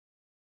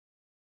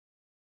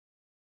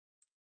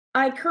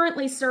I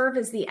currently serve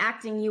as the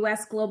acting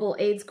U.S. Global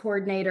AIDS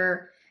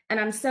Coordinator, and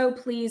I'm so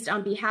pleased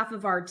on behalf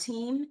of our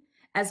team,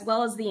 as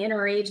well as the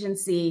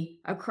interagency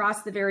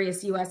across the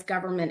various U.S.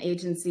 government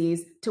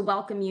agencies, to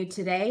welcome you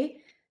today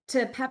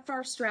to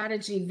PEPFAR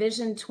Strategy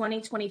Vision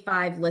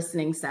 2025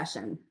 listening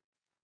session.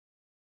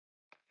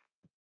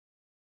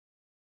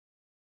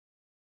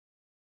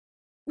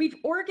 We've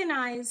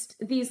organized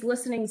these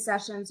listening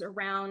sessions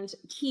around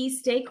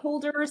key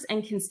stakeholders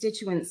and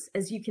constituents,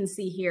 as you can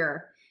see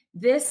here.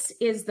 This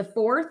is the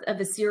fourth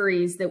of a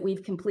series that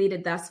we've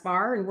completed thus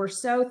far, and we're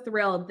so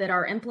thrilled that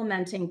our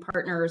implementing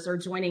partners are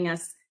joining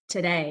us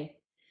today.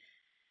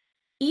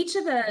 Each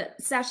of the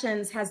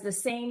sessions has the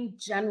same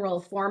general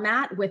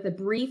format with a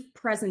brief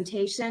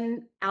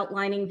presentation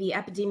outlining the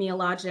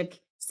epidemiologic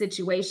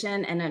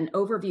situation and an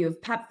overview of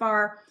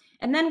PEPFAR,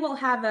 and then we'll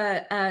have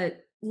a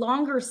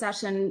longer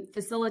session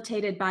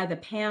facilitated by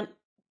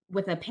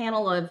with a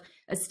panel of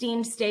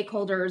esteemed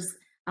stakeholders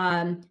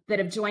that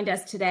have joined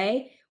us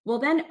today. We'll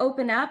then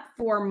open up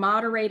for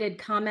moderated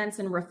comments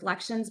and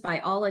reflections by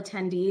all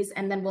attendees,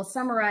 and then we'll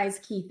summarize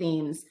key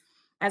themes.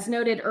 As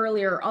noted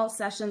earlier, all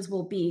sessions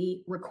will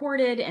be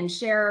recorded and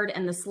shared,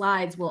 and the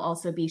slides will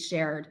also be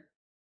shared.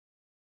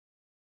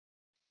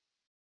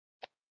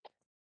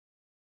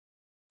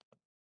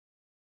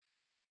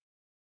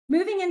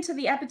 Moving into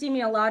the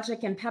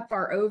epidemiologic and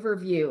PEPFAR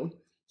overview,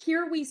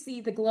 here we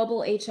see the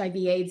global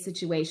HIV/AIDS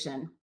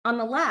situation. On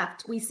the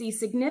left, we see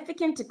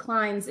significant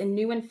declines in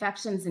new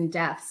infections and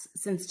deaths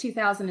since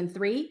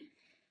 2003,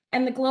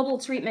 and the global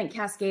treatment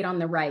cascade on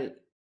the right.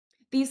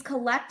 These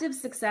collective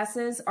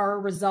successes are a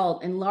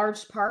result in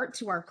large part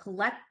to our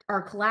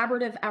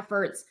collaborative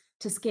efforts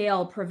to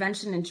scale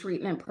prevention and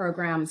treatment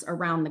programs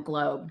around the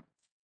globe.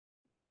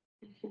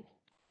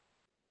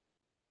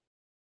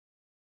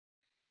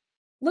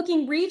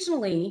 Looking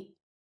regionally,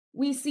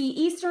 we see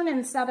Eastern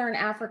and Southern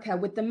Africa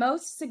with the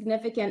most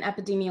significant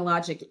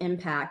epidemiologic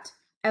impact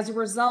as a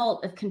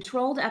result of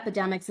controlled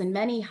epidemics in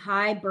many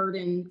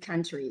high-burden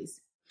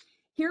countries.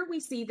 Here we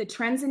see the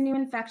trends in new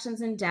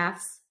infections and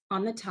deaths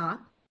on the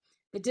top,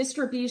 the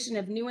distribution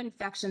of new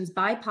infections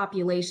by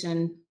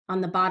population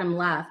on the bottom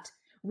left,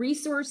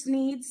 resource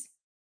needs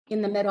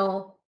in the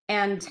middle,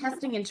 and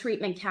testing and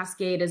treatment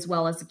cascade as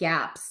well as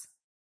gaps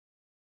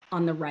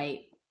on the right.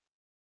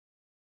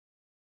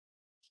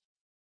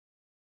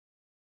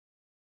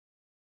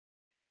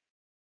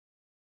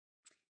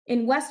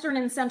 In Western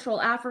and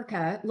Central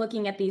Africa,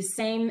 looking at these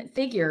same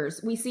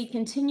figures, we see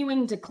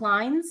continuing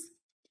declines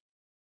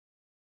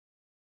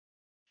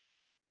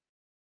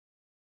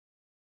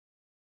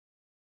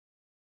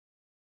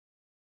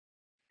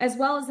as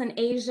well as in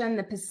Asia and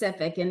the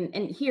Pacific. And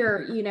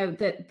here, you know,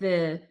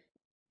 the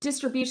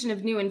distribution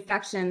of new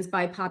infections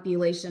by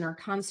population are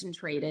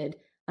concentrated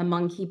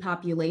among key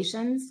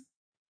populations.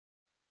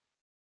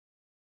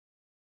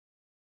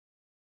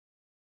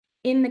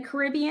 In the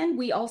Caribbean,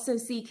 we also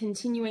see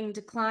continuing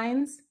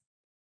declines.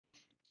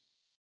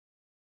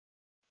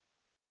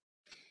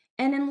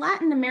 And in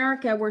Latin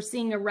America, we're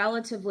seeing a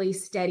relatively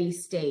steady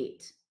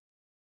state.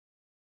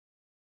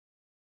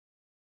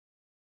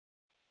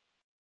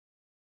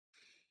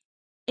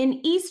 In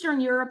Eastern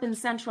Europe and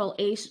Central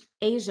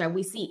Asia,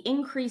 we see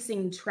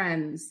increasing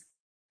trends.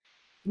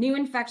 New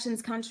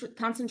infections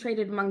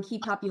concentrated among key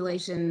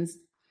populations,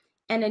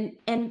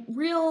 and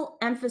real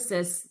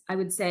emphasis, I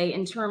would say,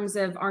 in terms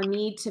of our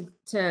need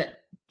to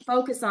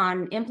focus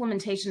on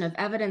implementation of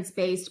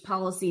evidence-based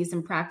policies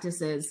and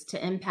practices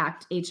to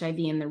impact HIV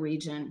in the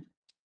region.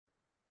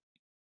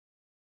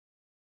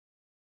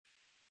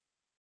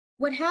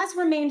 What has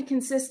remained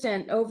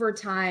consistent over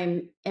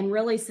time, and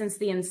really since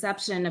the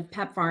inception of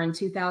PEPFAR in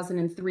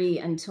 2003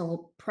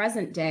 until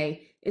present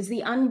day, is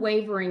the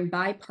unwavering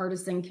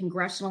bipartisan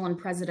congressional and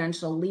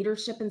presidential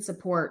leadership and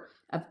support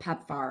of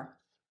PEPFAR.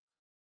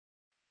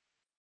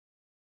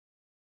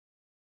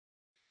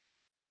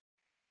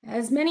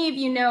 As many of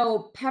you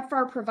know,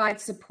 PEPFAR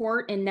provides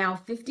support in now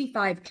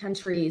 55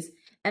 countries,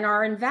 and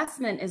our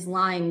investment is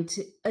aligned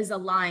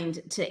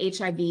to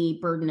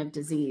HIV burden of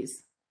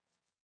disease.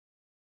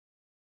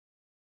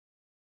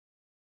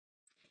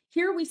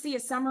 Here we see a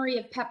summary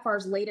of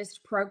PEPFAR's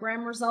latest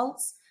program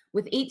results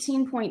with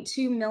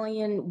 18.2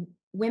 million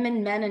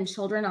women, men, and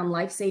children on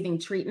life-saving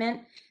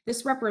treatment.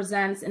 This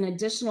represents an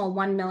additional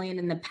 1 million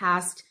in the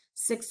past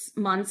 6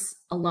 months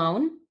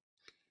alone.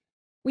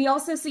 We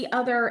also see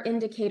other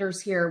indicators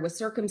here with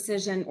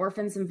circumcision,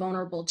 orphans and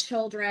vulnerable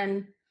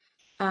children,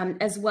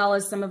 as well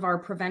as some of our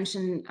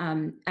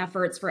prevention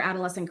efforts for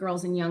adolescent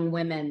girls and young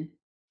women.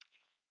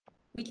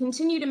 We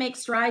continue to make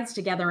strides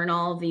together in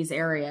all of these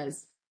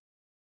areas.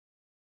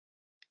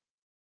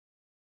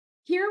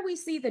 Here we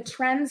see the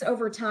trends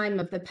over time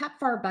of the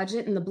PEPFAR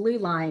budget in the blue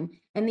line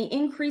and the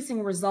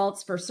increasing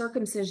results for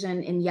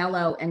circumcision in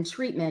yellow and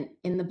treatment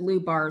in the blue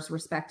bars,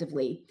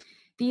 respectively.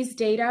 These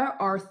data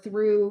are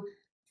through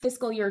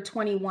fiscal year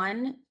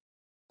 21,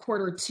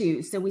 quarter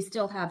 2, so we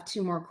still have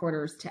 2 more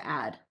quarters to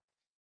add.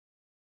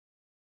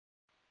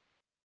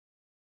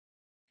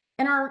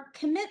 And our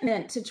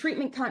commitment to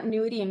treatment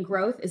continuity and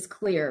growth is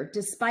clear,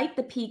 despite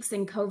the peaks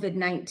in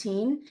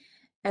COVID-19,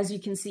 as you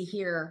can see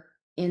here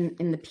in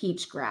the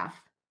peach graph.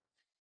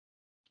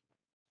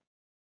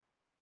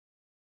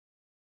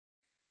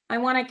 I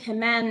want to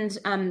commend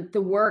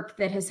the work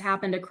that has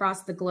happened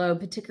across the globe,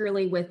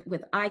 particularly with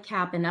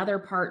ICAP and other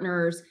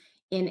partners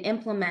in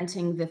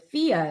implementing the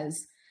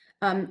FIAs.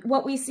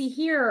 What we see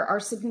here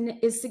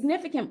is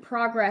significant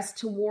progress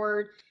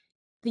toward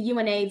the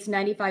UNAIDS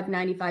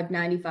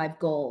 95-95-95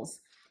 goals.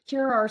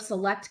 Here are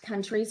select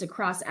countries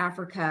across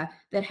Africa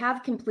that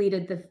have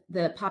completed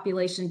the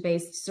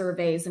population-based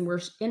surveys, and we're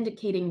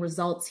indicating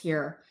results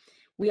here.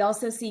 We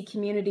also see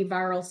community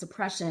viral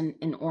suppression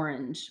in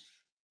orange.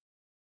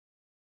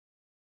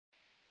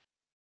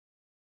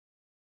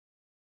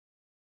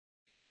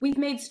 We've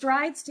made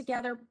strides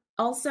together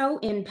also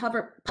in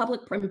public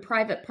and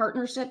private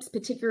partnerships,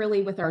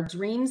 particularly with our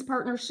DREAMS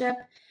partnership,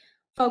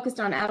 focused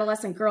on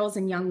adolescent girls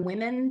and young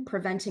women,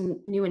 preventing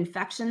new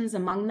infections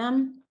among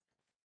them.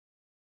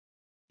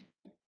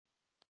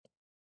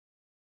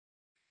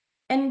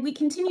 And we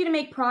continue to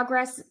make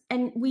progress,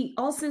 and we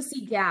also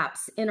see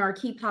gaps in our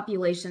key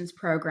populations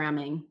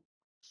programming.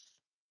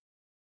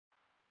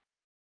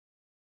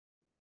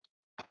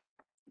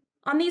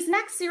 On these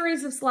next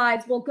series of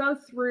slides, we'll go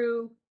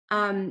through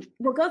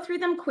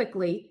them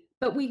quickly,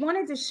 but we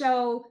wanted to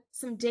show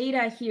some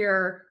data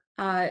here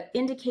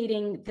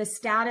indicating the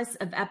status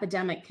of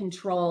epidemic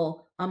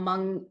control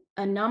among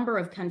a number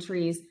of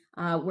countries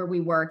where we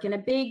work. And a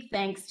big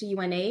thanks to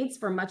UNAIDS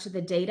for much of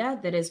the data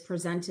that is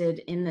presented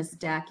in this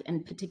deck,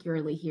 and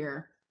particularly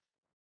here.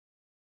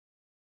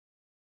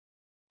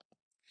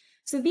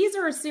 So these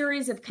are a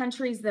series of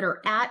countries that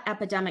are at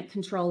epidemic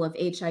control of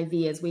HIV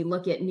as we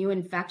look at new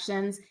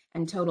infections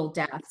and total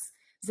deaths.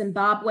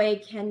 Zimbabwe,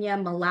 Kenya,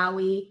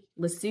 Malawi,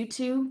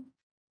 Lesotho.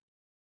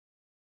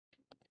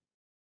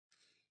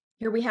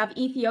 Here we have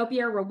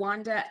Ethiopia,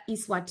 Rwanda,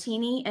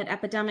 Eswatini at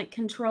epidemic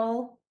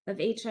control of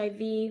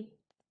HIV.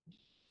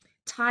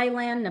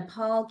 Thailand,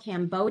 Nepal,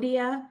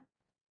 Cambodia.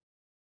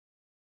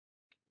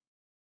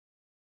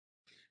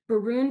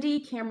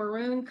 Burundi,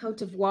 Cameroon, Cote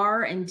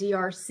d'Ivoire, and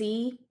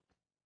DRC.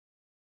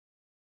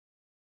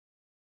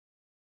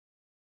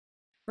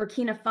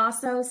 Burkina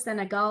Faso,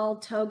 Senegal,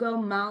 Togo,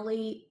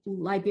 Mali,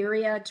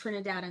 Liberia,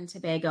 Trinidad, and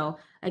Tobago.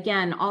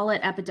 Again, all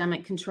at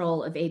epidemic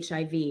control of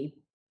HIV.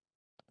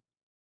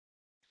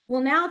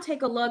 We'll now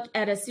take a look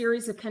at a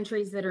series of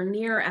countries that are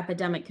near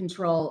epidemic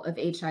control of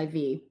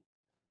HIV.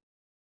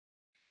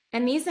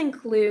 And these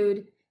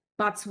include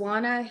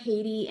Botswana,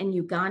 Haiti, and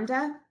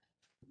Uganda,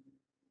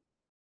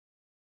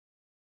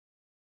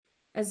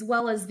 as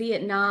well as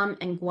Vietnam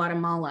and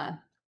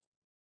Guatemala.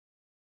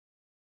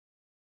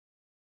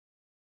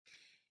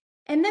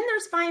 And then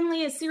there's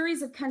finally a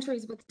series of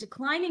countries with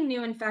declining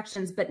new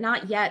infections, but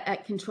not yet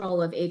at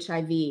control of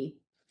HIV.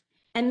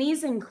 And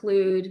these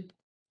include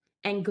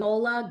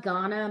Angola,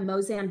 Ghana,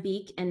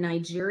 Mozambique, and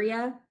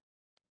Nigeria,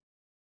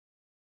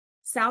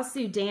 South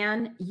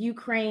Sudan,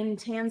 Ukraine,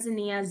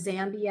 Tanzania,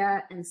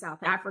 Zambia, and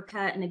South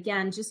Africa. And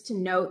again, just to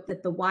note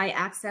that the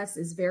y-axis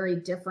is very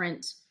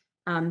different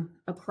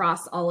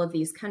across all of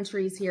these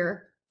countries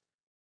here.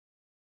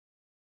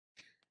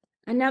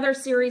 Another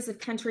series of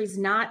countries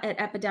not at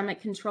epidemic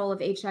control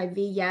of HIV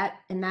yet,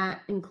 and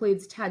that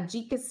includes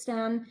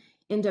Tajikistan,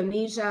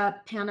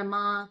 Indonesia,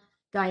 Panama,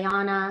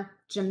 Guyana,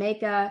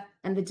 Jamaica,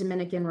 and the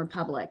Dominican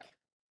Republic.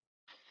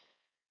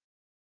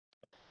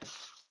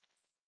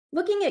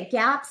 Looking at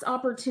gaps,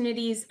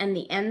 opportunities, and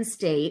the end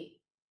state,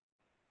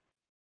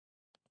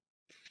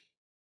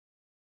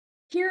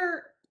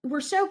 here we're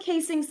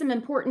showcasing some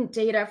important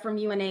data from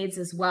UNAIDS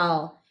as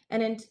well,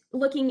 and in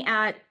looking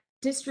at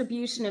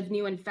distribution of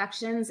new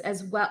infections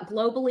as well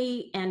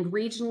globally and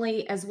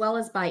regionally, as well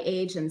as by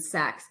age and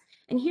sex.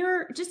 And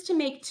here, just to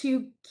make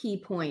two key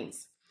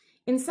points.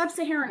 In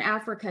sub-Saharan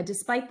Africa,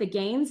 despite the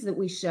gains that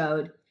we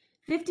showed,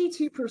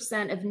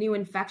 52% of new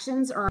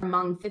infections are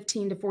among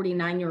 15 to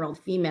 49-year-old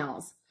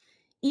females,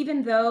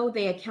 even though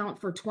they account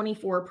for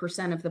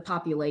 24% of the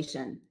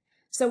population.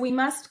 So we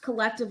must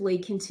collectively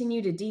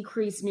continue to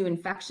decrease new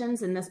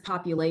infections in this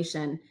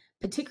population,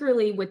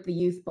 particularly with the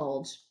youth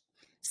bulge.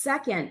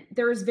 Second,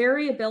 there is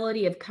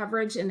variability of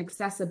coverage and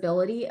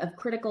accessibility of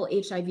critical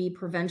HIV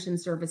prevention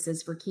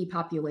services for key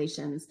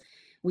populations.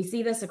 We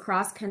see this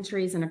across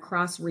countries and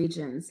across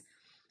regions.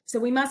 So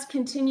we must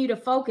continue to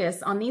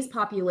focus on these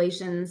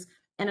populations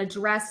and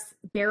address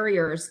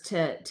barriers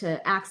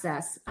to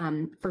access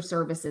for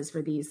services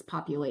for these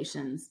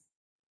populations.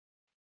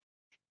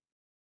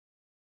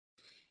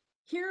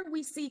 Here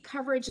we see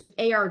coverage of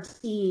ART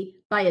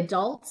by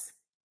adults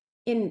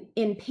in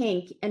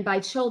pink and by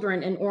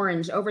children in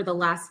orange over the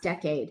last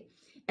decade.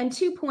 And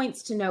 2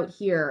 points to note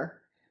here.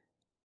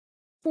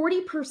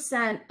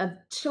 40% of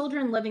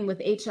children living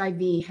with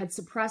HIV had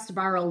suppressed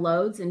viral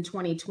loads in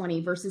 2020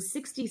 versus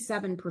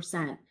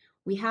 67%.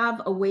 We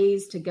have a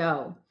ways to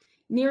go.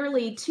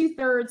 Nearly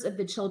 2/3 of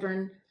the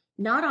children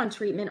not on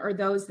treatment are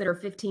those that are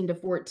 5 to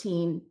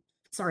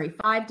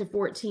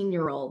 14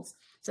 year olds.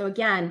 So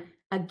again,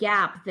 a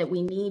gap that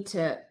we need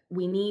to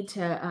we need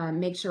to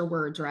make sure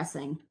we're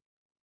addressing.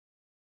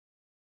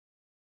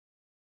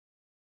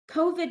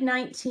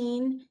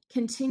 COVID-19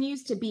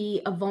 continues to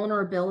be a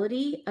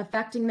vulnerability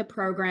affecting the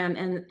program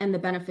and the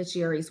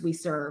beneficiaries we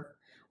serve.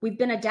 We've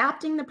been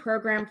adapting the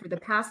program for the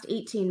past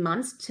 18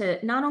 months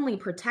to not only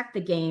protect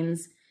the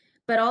gains,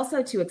 but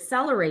also to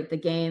accelerate the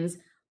gains,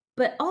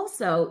 but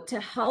also to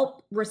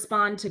help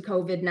respond to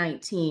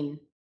COVID-19.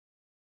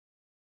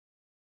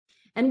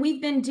 And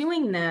we've been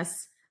doing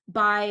this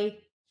by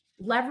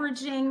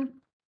leveraging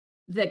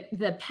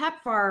the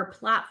PEPFAR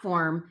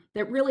platform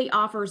that really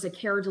offers a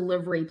care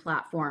delivery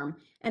platform.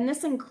 And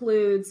this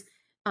includes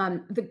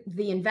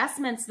the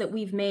investments that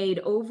we've made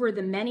over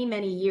the many,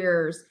 many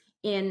years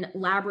in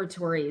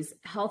laboratories,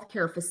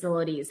 healthcare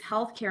facilities,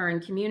 healthcare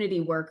and community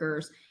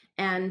workers,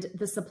 and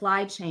the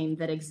supply chain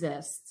that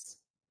exists.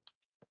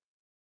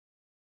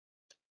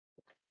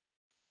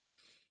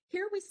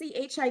 Here we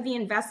see HIV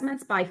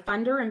investments by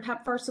funder in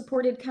PEPFAR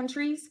supported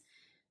countries.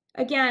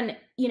 Again,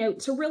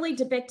 to really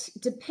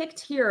depict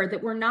here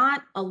that we're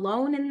not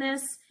alone in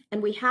this,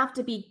 and we have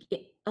to be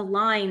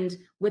aligned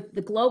with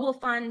the global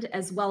fund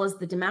as well as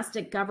the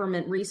domestic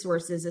government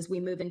resources as we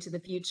move into the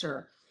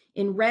future.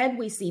 In red,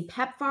 we see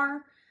PEPFAR.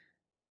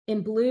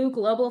 In blue,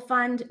 global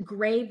fund.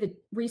 Gray, the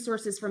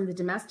resources from the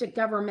domestic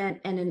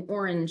government, and in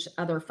orange,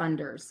 other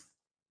funders.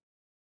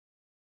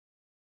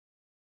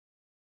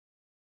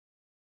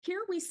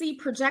 Here we see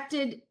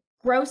projected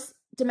gross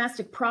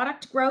domestic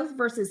product growth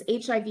versus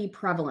HIV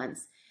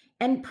prevalence,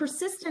 and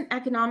persistent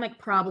economic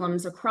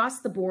problems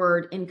across the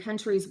board in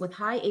countries with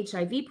high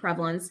HIV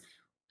prevalence,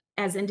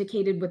 as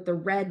indicated with the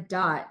red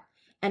dot,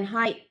 and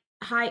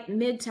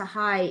mid to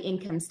high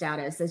income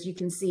status, as you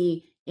can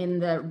see in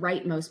the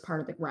rightmost part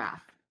of the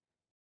graph.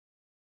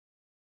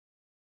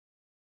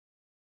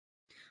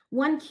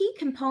 One key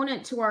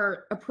component to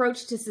our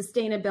approach to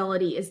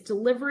sustainability is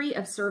delivery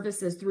of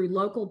services through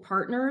local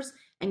partners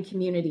and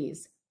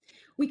communities.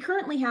 We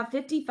currently have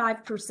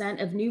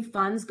 55% of new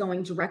funds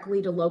going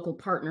directly to local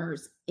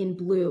partners in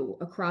blue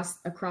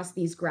across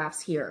these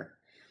graphs here.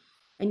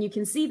 And you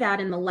can see that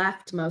in the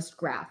leftmost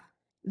graph.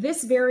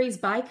 This varies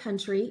by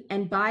country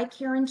and by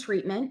care and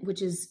treatment,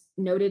 which is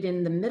noted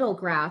in the middle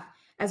graph,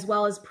 as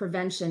well as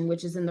prevention,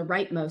 which is in the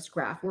rightmost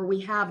graph, where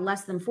we have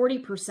less than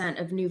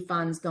 40% of new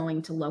funds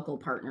going to local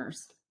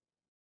partners.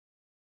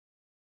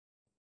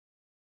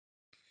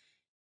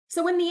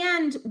 So in the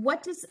end,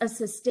 what does a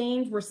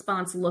sustained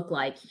response look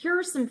like? Here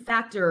are some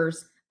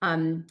factors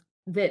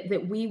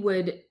that we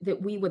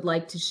would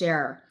like to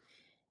share.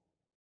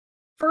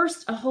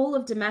 First, a whole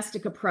of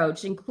domestic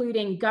approach,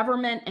 including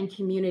government and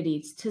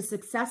communities, to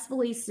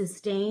successfully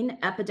sustain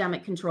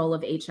epidemic control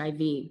of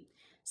HIV.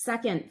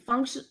 Second,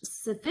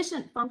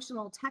 sufficient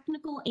functional,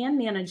 technical, and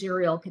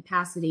managerial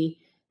capacity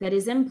that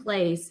is in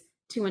place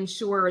to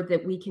ensure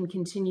that we can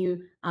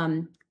continue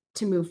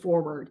to move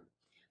forward.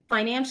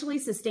 Financially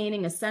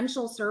sustaining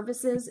essential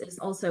services is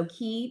also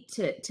key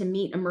to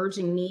meet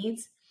emerging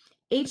needs.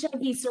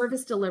 HIV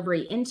service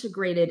delivery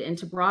integrated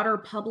into broader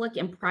public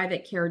and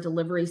private care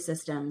delivery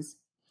systems.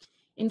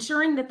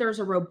 Ensuring that there's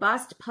a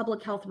robust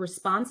public health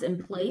response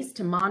in place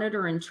to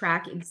monitor and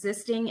track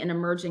existing and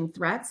emerging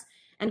threats,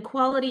 and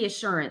quality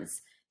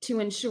assurance to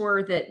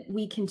ensure that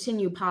we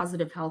continue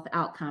positive health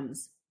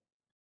outcomes.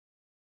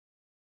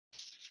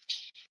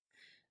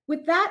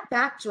 With that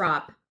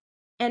backdrop,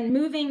 and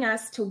moving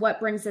us to what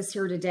brings us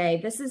here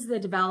today, this is the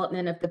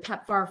development of the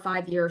PEPFAR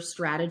 5-year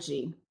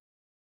strategy.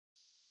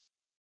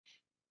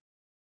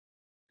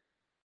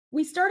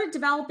 We started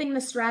developing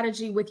the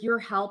strategy with your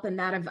help and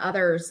that of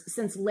others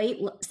since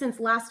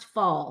last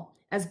fall,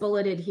 as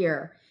bulleted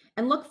here,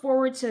 and look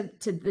forward to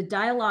the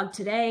dialogue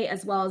today,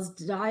 as well as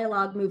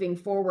dialogue moving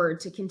forward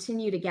to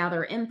continue to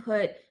gather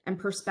input and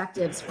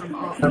perspectives from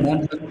all.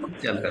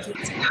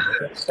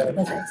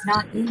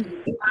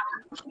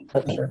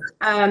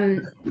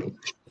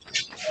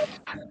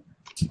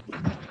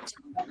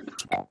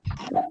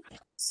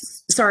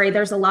 Sorry,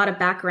 there's a lot of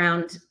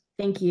background.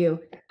 Thank you.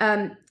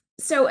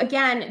 So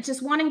again,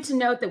 just wanting to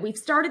note that we've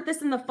started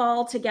this in the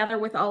fall together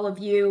with all of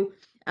you.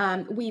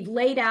 We've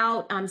laid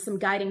out some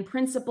guiding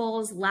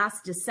principles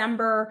last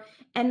December,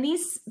 and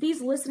these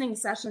listening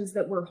sessions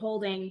that we're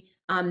holding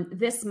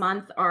this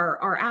month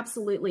are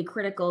absolutely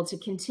critical to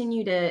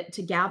continue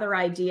to gather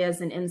ideas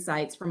and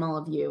insights from all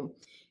of you.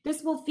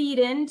 This will feed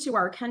into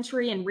our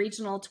country and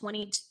regional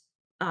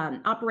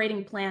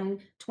operating plan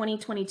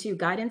 2022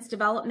 guidance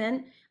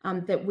development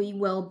that we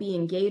will be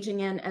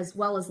engaging in, as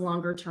well as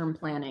longer term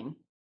planning.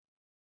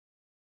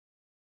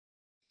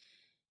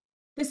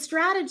 The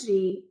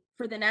strategy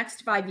for the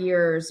next 5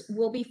 years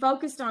will be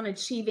focused on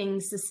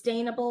achieving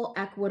sustainable,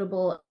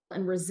 equitable,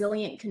 and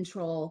resilient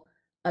control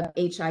of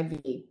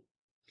HIV.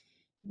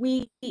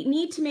 We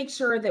need to make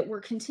sure that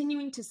we're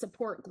continuing to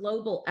support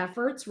global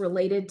efforts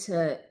related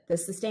to the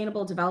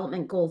Sustainable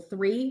Development Goal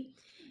 3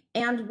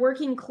 and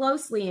working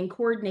closely and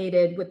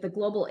coordinated with the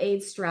Global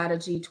AIDS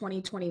Strategy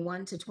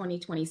 2021 to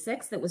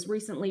 2026 that was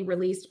recently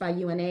released by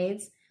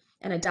UNAIDS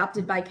and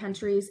adopted by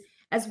countries,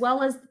 as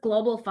well as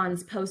Global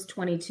Fund's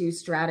post-22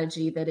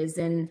 strategy that is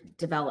in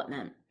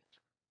development.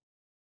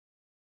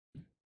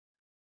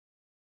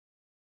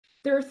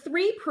 There are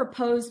 3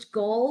 proposed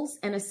goals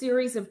and a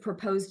series of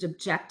proposed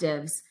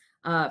objectives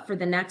for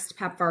the next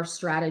PEPFAR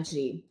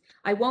strategy.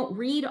 I won't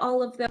read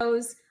all of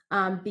those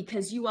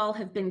because you all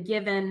have been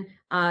given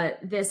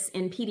this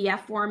in PDF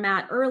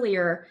format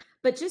earlier,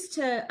 but just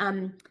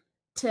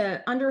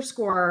to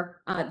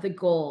underscore the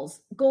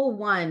goals. Goal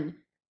 1,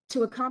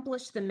 to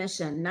accomplish the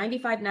mission,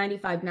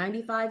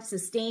 95-95-95,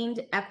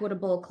 sustained,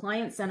 equitable,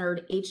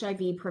 client-centered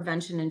HIV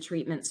prevention and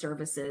treatment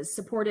services,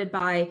 supported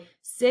by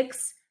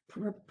 6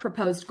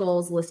 proposed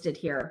goals listed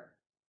here.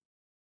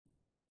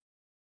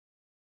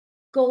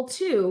 Goal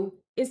 2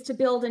 is to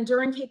build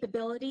enduring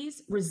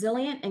capabilities,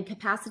 resilient and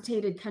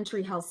capacitated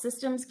country health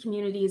systems,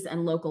 communities,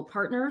 and local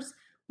partners,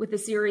 with a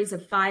series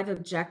of 5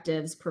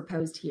 objectives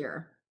proposed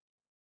here.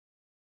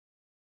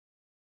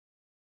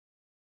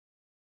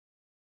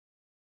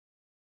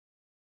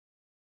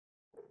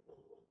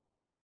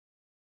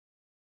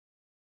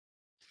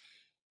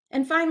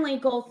 And finally,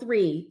 goal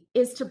 3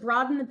 is to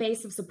broaden the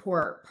base of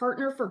support,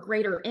 partner for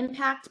greater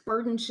impact,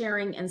 burden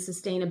sharing, and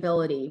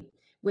sustainability,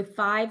 with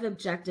 5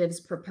 objectives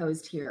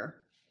proposed here.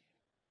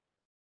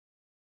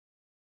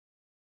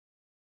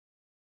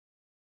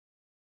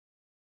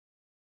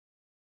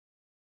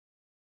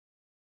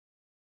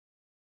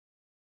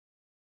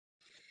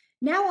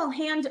 Now I'll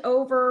hand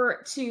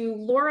over to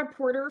Laura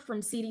Porter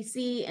from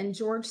CDC and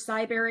George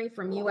Syberry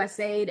from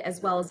USAID,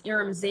 as well as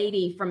Iram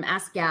Zaidi from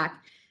SGAC,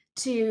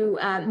 to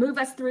move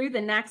us through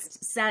the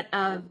next set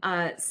of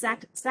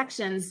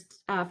sections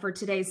for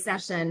today's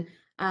session.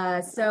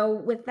 So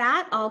with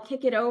that, I'll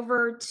kick it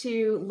over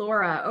to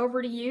Laura.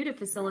 Over to you to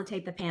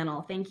facilitate the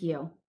panel. Thank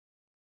you.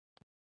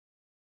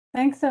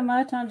 Thanks so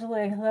much,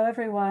 Anjali. Hello,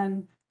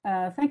 everyone.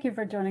 Thank you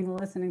for joining the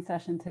listening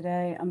session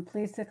today. I'm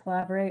pleased to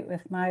collaborate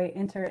with my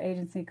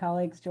interagency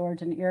colleagues,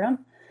 George and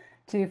Iram,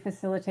 to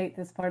facilitate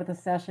this part of the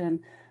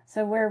session.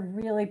 So we're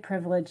really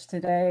privileged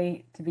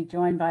today to be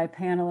joined by a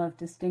panel of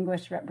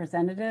distinguished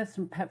representatives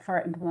from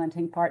PEPFAR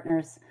implementing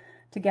partners.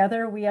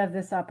 Together, we have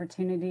this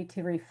opportunity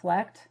to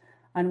reflect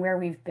on where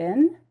we've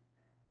been,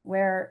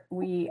 where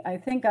we, I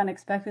think,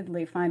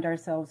 unexpectedly find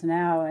ourselves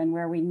now, and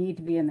where we need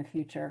to be in the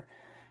future.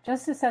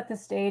 Just to set the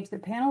stage, the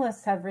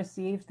panelists have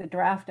received the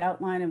draft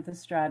outline of the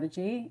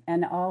strategy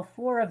and all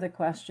 4 of the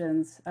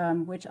questions,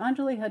 which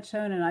Anjali had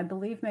shown and I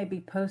believe may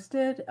be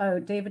posted. Oh,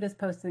 David is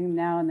posting them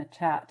now in the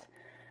chat.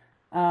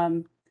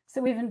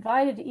 So we've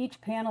invited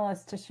each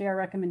panelist to share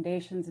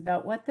recommendations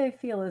about what they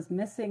feel is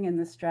missing in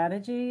the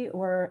strategy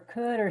or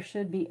could or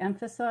should be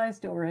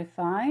emphasized or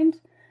refined,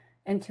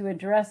 and to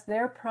address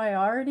their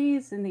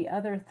priorities in the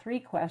other 3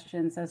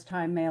 questions as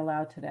time may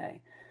allow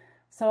today.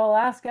 So I'll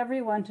ask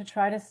everyone to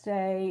try to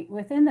stay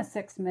within the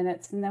 6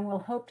 minutes, and then we'll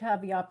hope to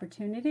have the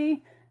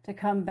opportunity to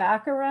come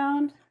back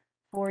around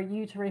for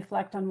you to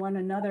reflect on one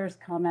another's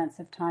comments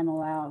if time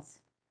allows.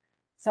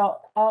 So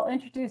I'll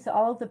introduce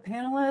all of the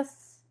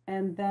panelists,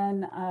 and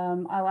then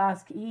I'll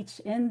ask each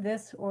in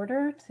this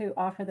order to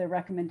offer their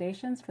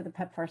recommendations for the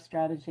PEPFAR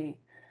strategy.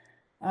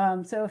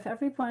 So if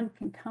everyone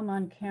can come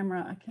on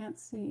camera, I can't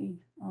see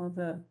all of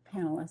the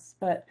panelists,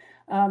 but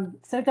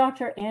so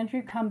Dr.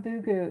 Andrew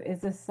Kambugu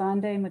is the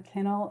Sunday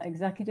McKinnell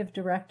Executive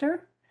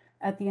Director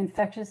at the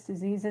Infectious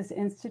Diseases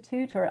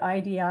Institute, or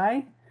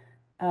IDI,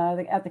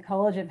 at the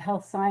College of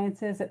Health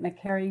Sciences at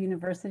Makerere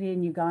University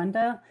in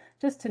Uganda.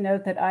 Just to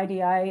note that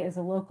IDI is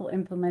a local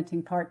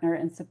implementing partner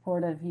in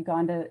support of the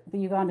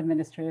Uganda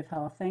Ministry of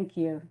Health. Thank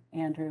you,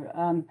 Andrew.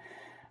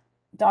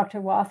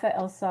 Dr. Wafaa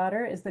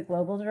El-Sadr is the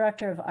Global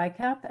Director of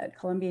ICAP at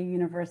Columbia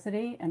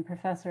University and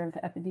Professor of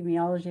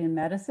Epidemiology and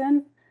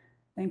Medicine.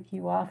 Thank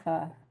you,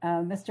 Wafaa.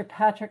 Mr.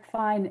 Patrick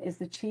Fine is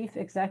the Chief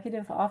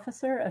Executive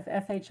Officer of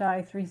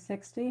FHI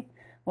 360.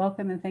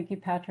 Welcome and thank you,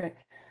 Patrick.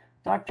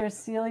 Dr.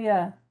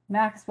 Celia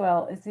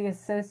Maxwell is the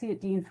Associate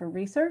Dean for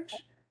Research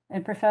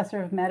and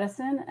Professor of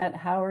Medicine at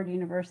Howard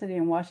University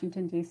in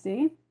Washington,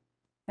 D.C.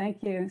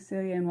 Thank you,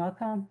 Celia, and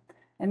welcome.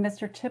 And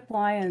Mr. Chip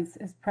Lyons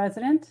is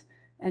President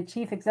and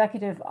Chief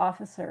Executive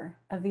Officer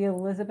of the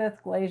Elizabeth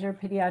Glaser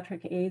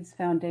Pediatric AIDS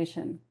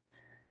Foundation.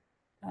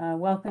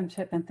 Welcome,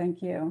 Chip, and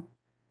thank you.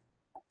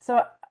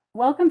 So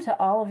welcome to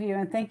all of you,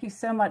 and thank you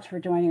so much for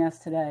joining us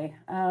today.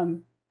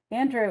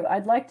 Andrew,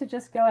 I'd like to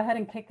just go ahead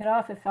and kick it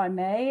off, if I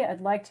may.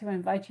 I'd like to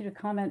invite you to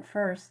comment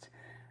first.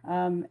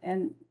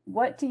 And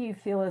what do you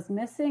feel is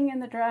missing in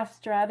the draft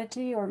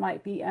strategy or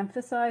might be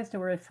emphasized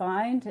or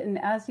refined? And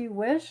as you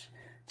wish,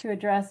 to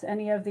address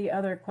any of the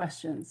other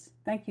questions.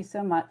 Thank you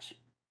so much.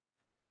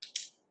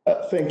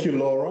 Thank you,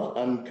 Laura.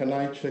 And can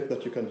I check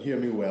that you can hear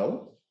me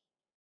well?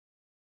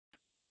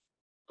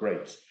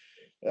 Great.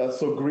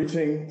 So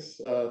greetings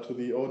to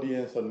the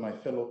audience and my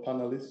fellow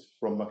panelists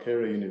from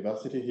Makerere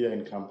University here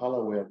in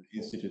Kampala, where the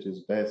Institute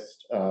is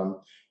based.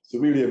 It's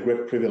really a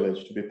great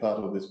privilege to be part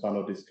of this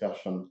panel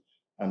discussion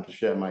and to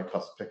share my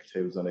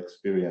perspectives and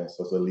experience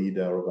as a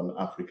leader of an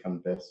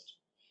African-based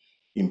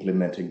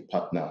implementing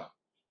partner.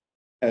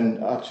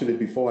 And actually,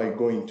 before I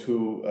go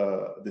into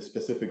the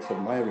specifics of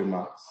my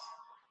remarks,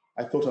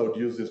 I thought I would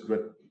use this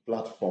great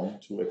platform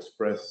to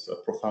express a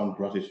profound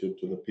gratitude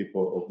to the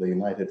people of the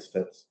United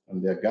States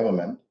and their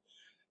government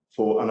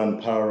for an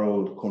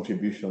unparalleled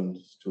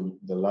contributions to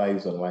the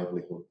lives and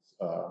livelihoods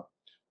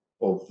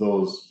of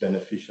those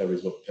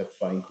beneficiaries of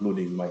PEPFAR,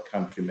 including my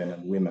countrymen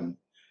and women.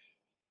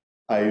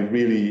 I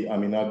really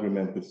am in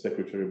agreement with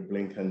Secretary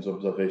Blinken's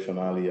observation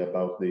earlier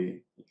about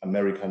the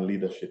American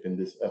leadership in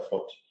this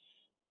effort.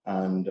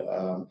 And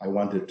I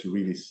wanted to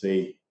really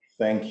say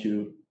thank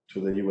you to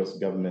the US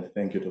government,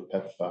 thank you to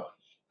PEPFAR,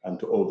 and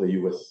to all the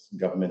US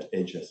government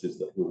agencies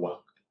that we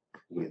work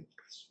with.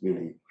 It's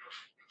really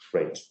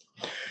great.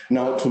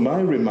 Now, to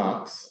my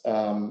remarks,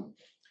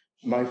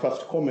 my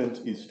first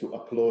comment is to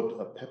applaud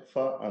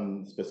PEPFAR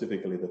and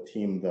specifically the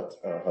team that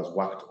has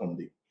worked on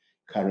the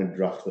current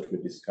draft that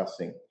we're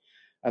discussing.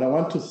 And I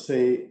want to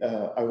say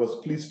I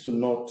was pleased to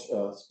note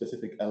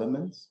specific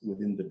elements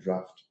within the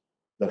draft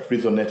that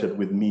resonated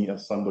with me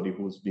as somebody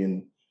who's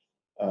been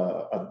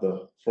at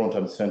the front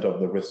and center of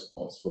the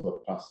response for the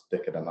past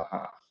decade and a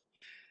half.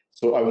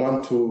 So I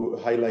want to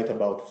highlight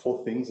about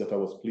 4 things that I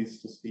was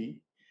pleased to see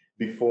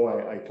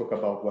before I talk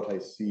about what I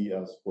see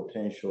as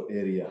potential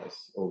areas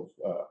of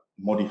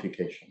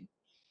modification.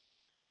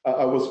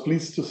 I was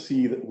pleased to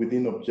see that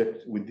within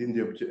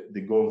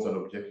the goals and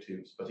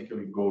objectives,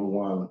 particularly goal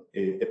 1,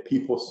 a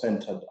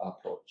people-centered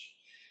approach.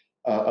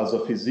 As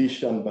a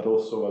physician, but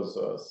also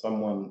as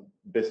someone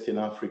based in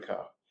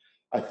Africa,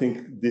 I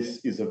think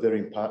this is a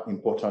very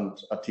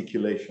important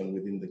articulation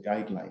within the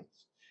guidelines.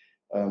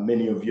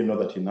 Many of you know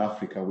that in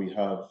Africa, we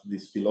have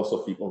this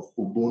philosophy of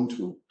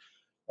Ubuntu,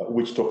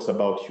 which talks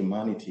about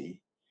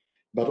humanity.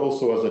 But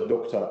also as a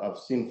doctor, I've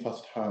seen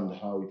firsthand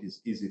how it is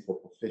easy for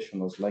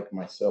professionals like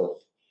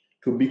myself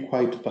to be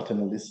quite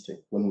paternalistic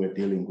when we're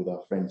dealing with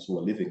our friends who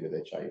are living with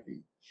HIV.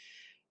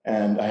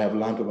 And I have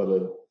learned over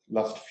the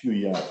last few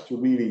years to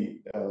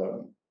really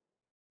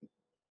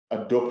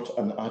adopt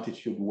an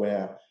attitude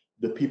where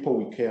the people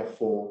we care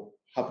for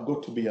have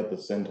got to be at the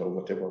center of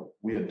whatever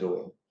we are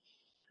doing.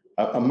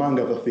 Among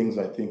other things,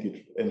 I think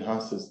it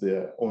enhances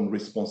their own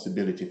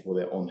responsibility for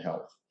their own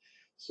health.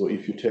 So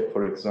if you take,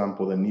 for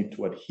example, the need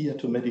to adhere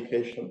to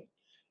medication,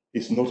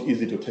 it's not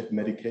easy to take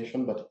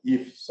medication, but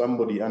if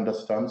somebody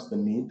understands the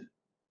need,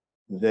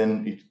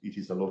 then it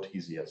is a lot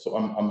easier. So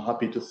I'm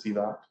happy to see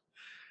that.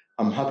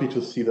 I'm happy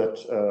to see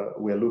that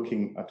we're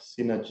looking at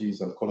synergies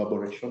and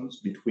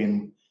collaborations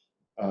between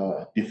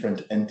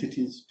different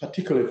entities,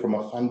 particularly from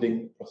a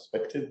funding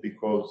perspective,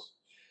 because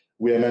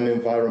we are in an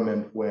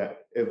environment where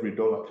every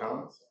dollar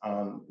counts,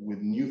 and with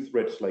new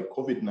threats like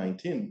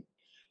COVID-19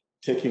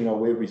 taking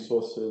away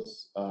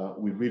resources,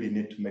 we really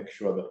need to make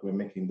sure that we're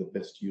making the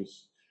best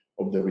use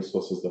of the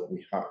resources that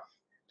we have.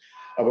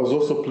 I was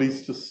also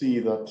pleased to see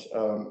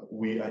that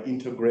we are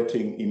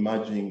integrating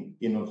emerging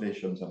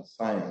innovations and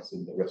science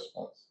in the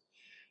response.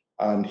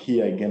 And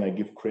here again, I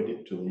give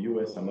credit to the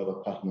US and other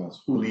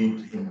partners who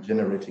lead in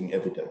generating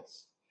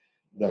evidence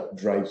that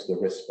drives the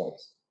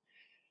response.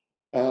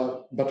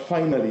 But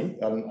finally,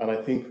 and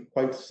I think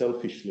quite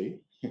selfishly,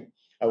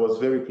 I was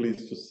very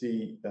pleased to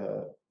see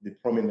the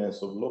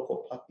prominence of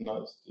local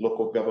partners,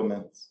 local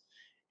governments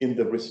in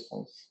the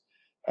response.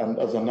 And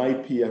as an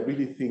IP, I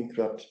really think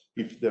that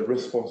if the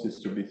response is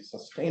to be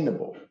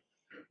sustainable,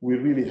 we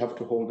really have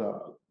to hold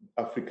our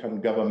African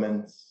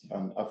governments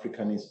and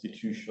African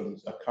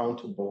institutions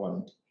accountable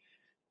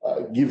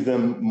and give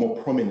them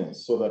more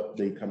prominence so that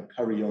they can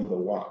carry on the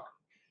work.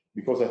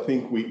 Because I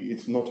think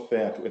it's not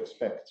fair to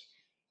expect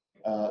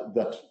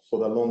that for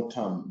the long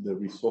term, the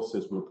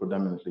resources will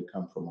predominantly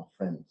come from our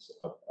friends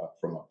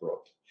from abroad.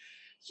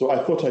 So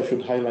I thought I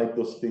should highlight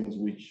those things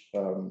which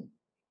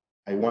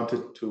I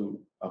wanted to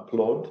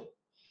applaud.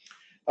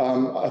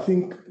 I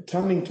think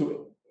turning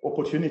to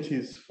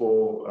opportunities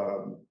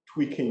for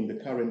tweaking the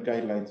current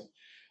guidelines,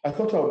 I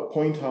thought I would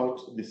point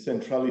out the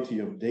centrality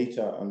of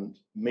data, and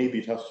maybe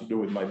it has to do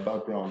with my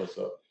background as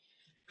a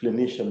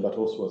clinician, but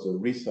also as a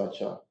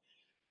researcher.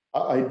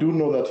 I do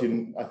know that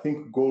I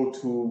think goal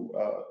 2,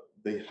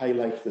 they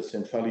highlight the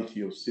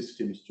centrality of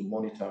systems to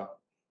monitor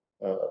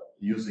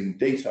using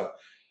data.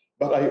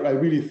 But I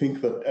really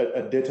think that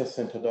a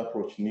data-centered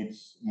approach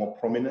needs more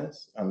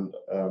prominence, and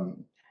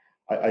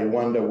I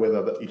wonder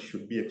whether that it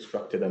should be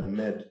extracted and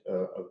made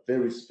a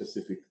very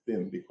specific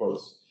thing,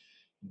 because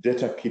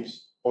data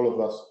keeps all of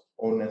us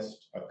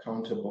honest,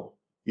 accountable.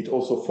 It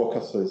also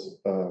focuses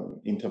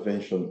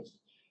interventions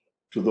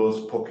to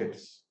those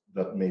pockets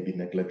that may be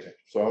neglected.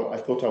 So I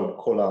thought I would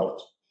call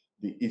out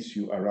the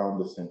issue around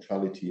the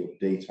centrality of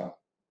data.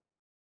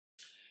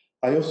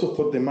 I also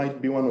thought there might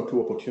be 1 or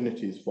 2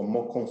 opportunities for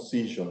more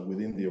concision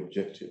within the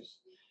objectives,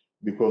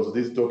 because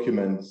these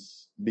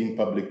documents, being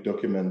public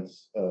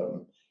documents,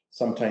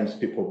 sometimes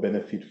people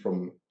benefit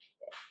from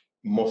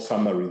more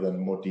summary than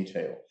more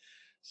detail.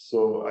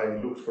 So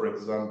I looked, for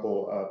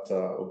example, at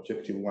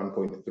objective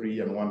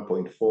 1.3 and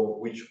 1.4,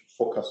 which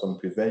focus on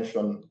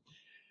prevention,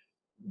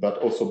 but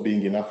also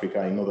being in Africa,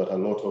 I know that a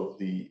lot of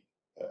the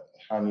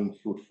hanging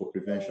fruit for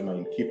prevention are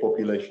in key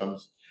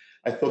populations.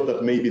 I thought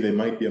that maybe there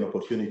might be an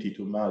opportunity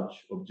to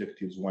merge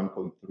objectives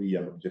 1.3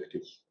 and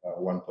objectives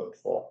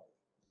 1.4.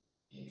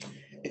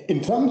 In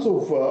terms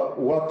of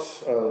what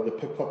the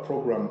PEPFAR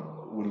program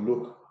will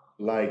look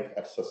like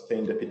at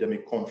sustained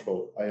epidemic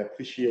control. I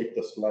appreciate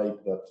the slide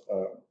that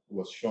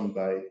was shown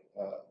by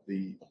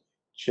the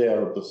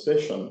chair of the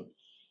session.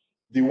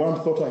 The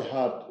one thought I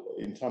had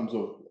in terms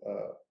of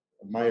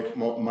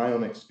my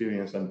own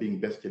experience and being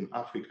based in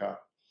Africa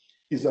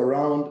is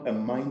around a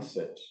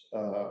mindset.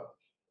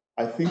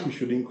 I think we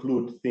should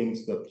include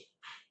things that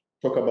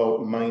talk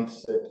about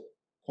mindset,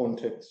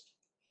 context,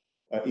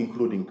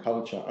 including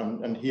culture.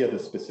 And here the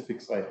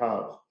specifics I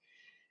have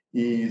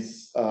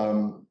is,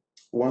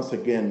 once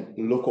again,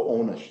 local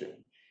ownership.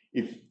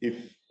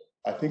 If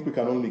I think we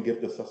can only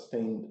get the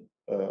sustained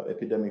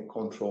epidemic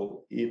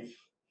control if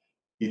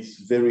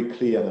it's very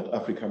clear that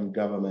African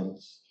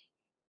governments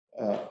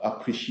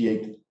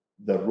appreciate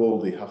the role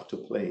they have to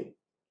play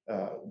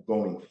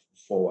going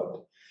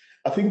forward.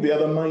 I think the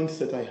other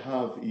mindset I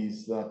have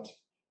is that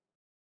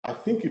I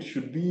think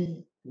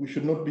we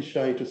should not be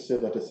shy to say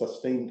that a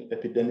sustained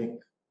epidemic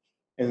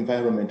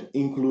environment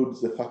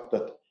includes the fact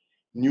that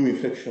new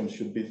infections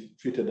should be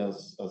treated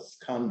as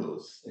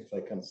scandals, if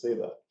I can say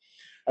that.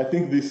 I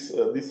think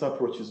this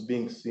approach is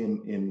being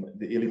seen in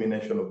the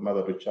elimination of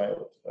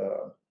mother-to-child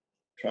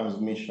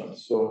transmission.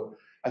 So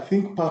I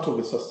think part of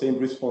the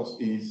sustained response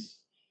is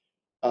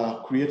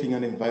creating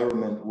an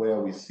environment where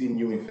we see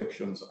new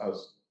infections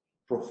as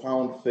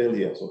profound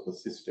failures of the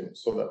system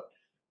so that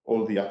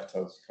all the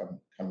actors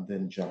can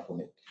then jump on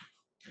it.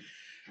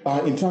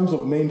 In terms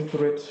of main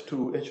threats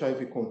to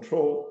HIV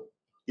control,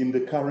 in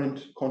the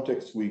current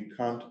context, we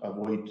can't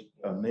avoid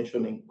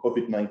mentioning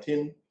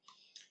COVID-19.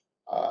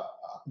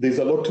 There's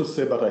a lot to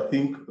say, but I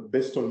think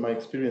based on my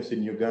experience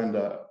in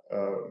Uganda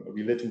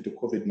relating to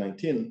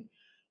COVID-19,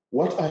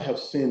 what I have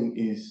seen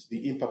is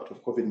the impact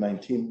of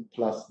COVID-19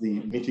 plus the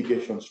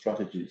mitigation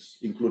strategies,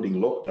 including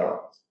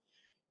lockdowns,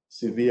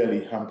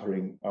 severely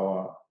hampering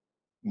our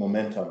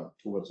momentum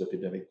towards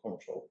epidemic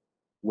control,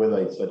 whether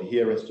it's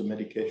adherence to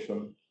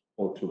medication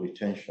or to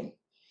retention.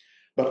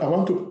 But I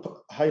want to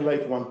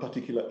highlight one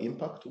particular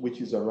impact, which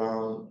is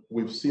around,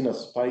 we've seen a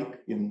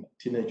spike in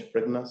teenage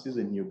pregnancies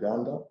in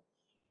Uganda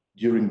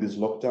during these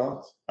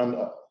lockdowns. And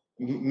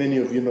many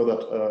of you know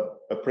that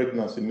a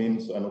pregnancy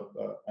means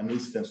an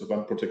instance of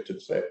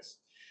unprotected sex.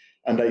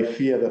 And I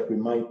fear that we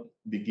might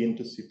begin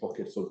to see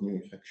pockets of new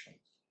infections.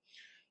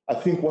 I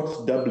think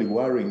what's doubly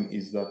worrying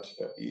is that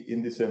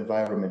in this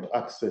environment,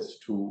 access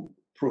to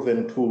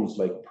proven tools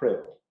like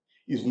PrEP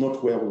is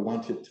not where we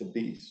want it to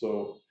be.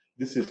 So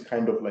this is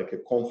kind of like a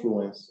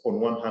confluence on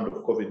one hand of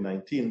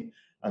COVID-19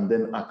 and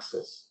then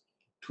access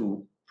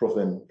to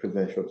proven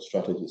prevention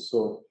strategies.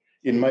 So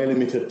in my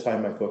limited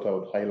time, I thought I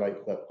would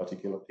highlight that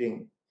particular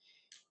thing.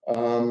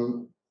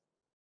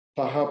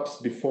 Perhaps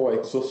before I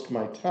exhaust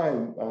my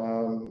time,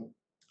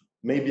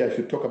 maybe I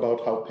should talk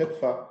about how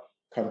PEPFAR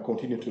can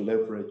continue to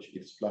leverage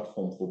its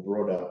platform for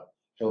broader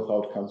health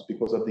outcomes,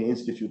 because at the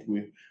Institute,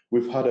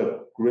 we've had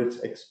a great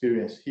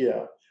experience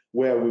here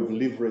where we've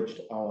leveraged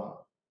our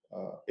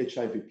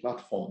HIV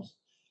platforms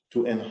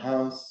to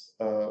enhance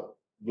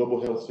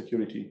global health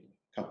security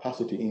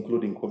capacity,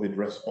 including COVID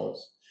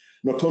response,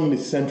 not only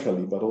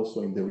centrally, but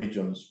also in the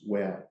regions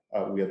where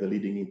we are the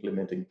leading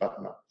implementing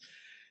partner.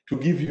 To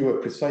give you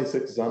a precise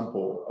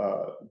example,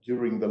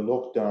 during the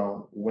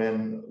lockdown,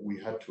 when we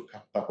had to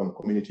cut back on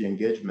community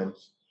engagement,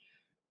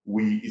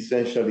 we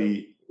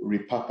essentially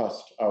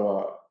repurposed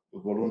our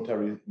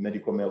voluntary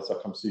medical male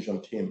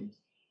circumcision team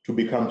to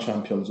become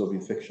champions of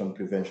infection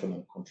prevention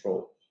and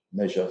control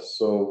measures.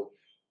 So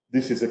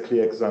this is a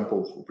clear example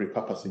of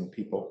repurposing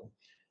people.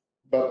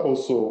 But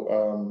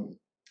also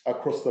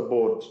across the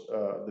board,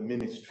 the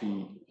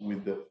ministry,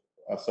 with the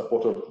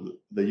support of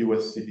the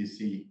US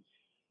CDC,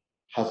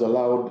 has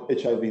allowed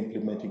HIV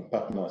implementing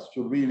partners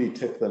to really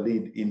take the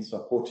lead in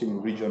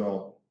supporting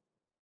regional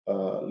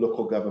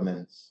local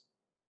governments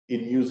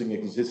in using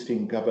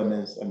existing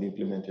governance and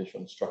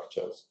implementation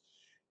structures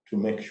to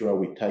make sure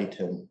we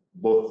tighten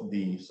both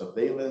the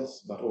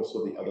surveillance, but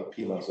also the other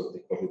pillars of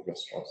the COVID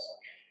response.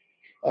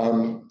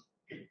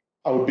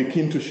 I would be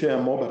keen to share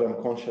more, but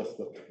I'm conscious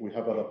that we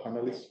have other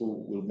panelists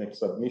who will make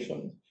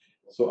submissions.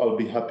 So I'll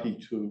be happy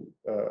to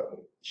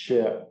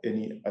share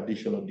any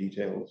additional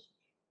details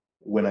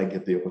when I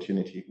get the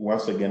opportunity.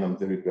 Once again, I'm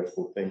very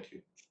grateful. Thank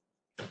you.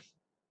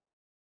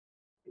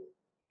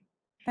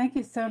 Thank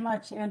you so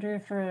much, Andrew,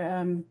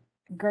 for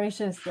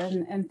gracious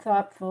and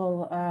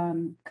thoughtful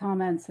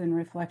comments and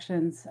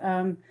reflections.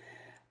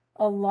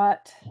 A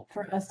lot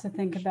for us to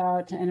think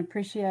about and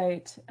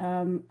appreciate.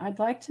 I'd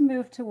like to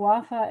move to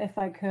Wafaa if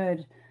I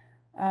could.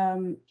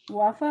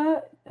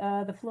 Wafaa,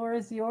 the floor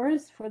is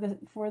yours for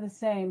the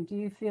same. Do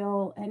you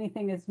feel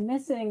anything is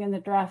missing in the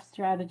draft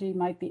strategy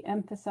might be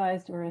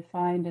emphasized or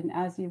refined, and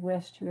as you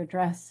wish to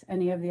address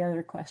any of the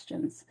other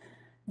questions?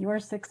 Your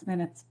 6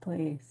 minutes,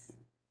 please.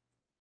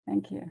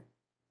 Thank you.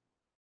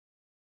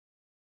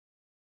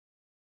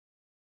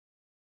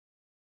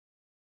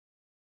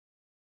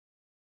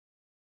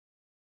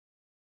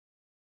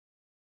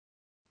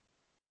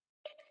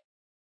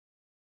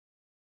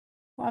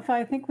 Wafaa,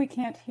 I think we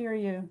can't hear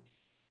you.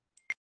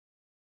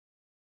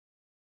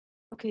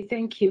 Okay,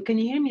 thank you. Can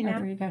you hear me now?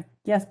 There you go.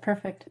 Yes,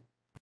 perfect.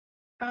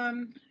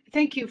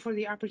 thank you for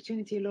the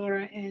opportunity,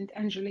 Laura and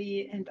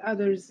Anjali and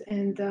others.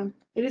 And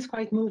it is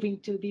quite moving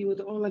to be with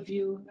all of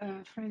you,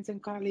 friends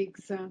and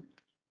colleagues,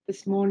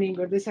 this morning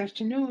or this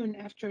afternoon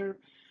after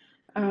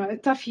a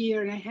tough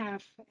year and a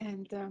half.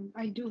 And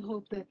I do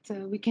hope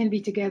that we can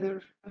be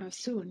together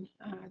soon.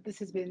 This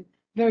has been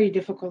very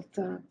difficult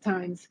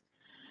times.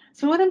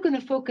 So what I'm going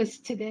to focus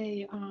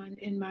today on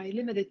in my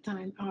limited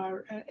time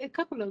are a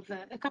couple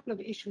of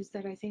issues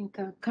that I think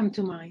come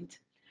to mind.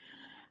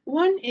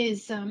 One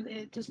is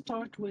to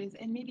start with,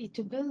 and maybe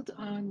to build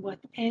on what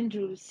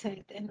Andrew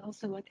said and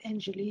also what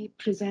Anjali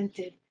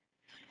presented,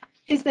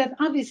 is that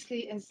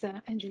obviously, as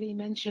Anjali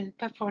mentioned,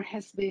 PEPFAR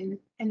has been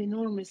an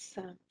enormous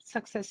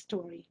success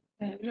story,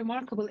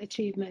 remarkable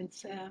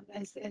achievements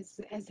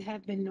as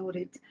have been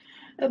noted,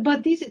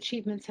 but these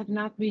achievements have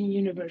not been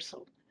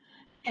universal.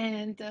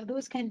 And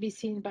those can be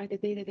seen by the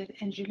data that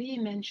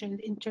Anjali mentioned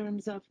in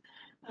terms of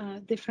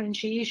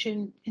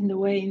differentiation in the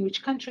way in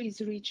which countries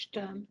reached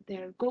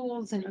their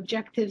goals and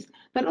objectives,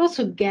 but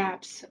also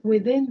gaps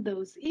within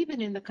those,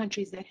 even in the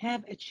countries that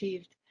have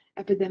achieved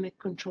epidemic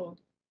control.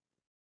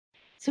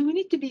 So we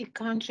need to be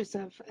conscious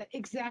of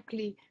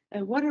exactly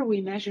what are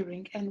we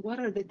measuring and what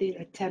are the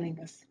data telling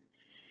us.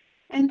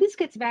 And this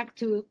gets back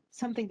to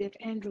something that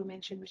Andrew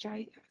mentioned, which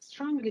I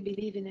strongly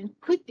believe in and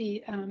could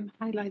be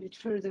highlighted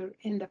further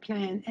in the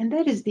plan, and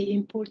that is the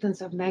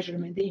importance of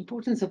measurement, the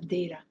importance of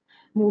data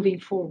moving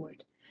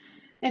forward.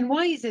 And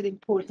why is it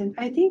important?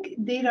 I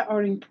think data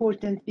are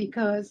important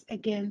because,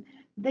 again,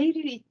 they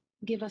really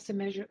give us a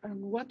measure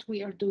on what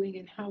we are doing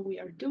and how we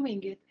are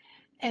doing it,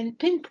 and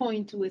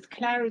pinpoint with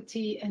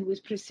clarity and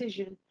with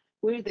precision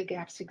where the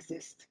gaps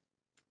exist.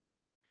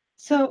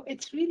 So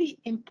it's really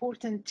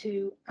important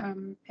to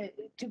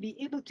be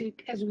able to,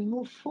 as we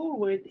move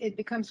forward, it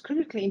becomes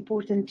critically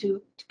important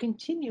to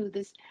continue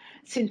this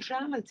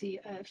centrality,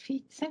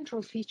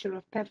 central feature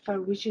of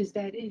PEPFAR, which is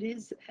that it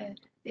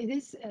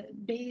is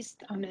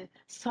based on a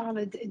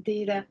solid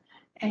data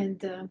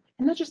and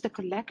not just a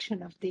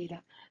collection of data,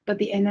 but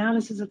the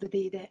analysis of the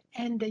data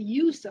and the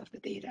use of the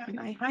data. And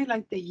I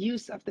highlight the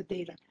use of the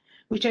data,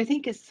 which I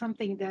think is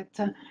something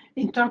that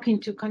in talking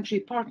to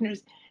country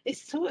partners is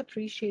so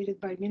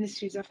appreciated by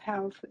ministries of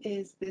health,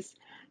 is this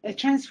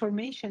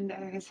transformation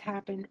that has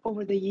happened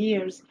over the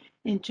years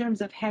in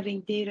terms of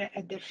having data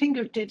at their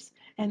fingertips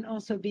and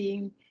also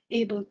being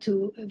able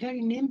to very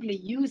nimbly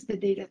use the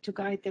data to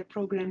guide their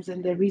programs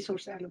and their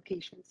resource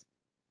allocations.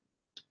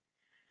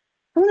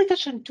 I want to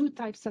touch on two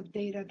types of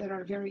data that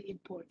are very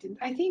important.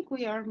 I think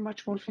we are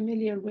much more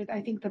familiar with, I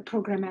think, the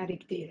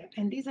programmatic data,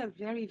 and these are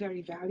very,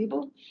 very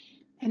valuable,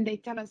 and they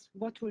tell us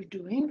what we're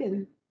doing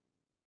and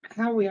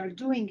how we are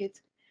doing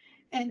it.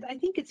 And I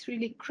think it's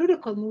really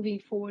critical moving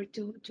forward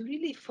to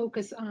really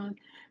focus on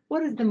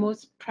what is the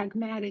most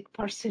pragmatic,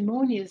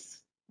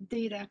 parsimonious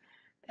data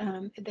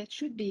that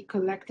should be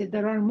collected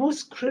that are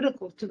most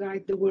critical to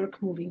guide the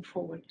work moving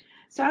forward.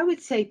 So I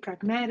would say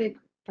pragmatic,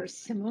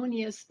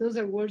 parsimonious, those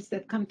are words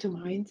that come to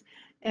mind,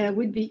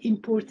 would be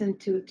important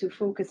to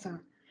focus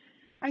on.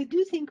 I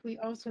do think we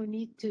also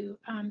need to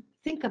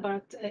think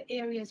about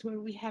areas where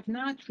we have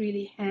not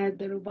really had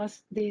the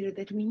robust data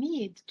that we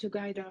need to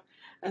guide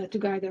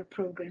our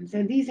programs,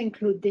 and these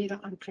include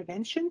data on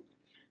prevention,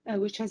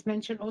 which has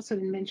also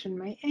been mentioned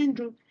by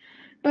Andrew,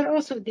 but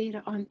also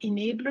data on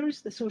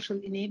enablers, the social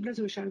enablers,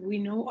 which we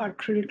know are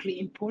critically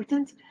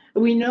important.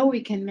 We know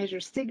we can measure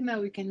stigma,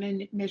 we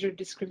can measure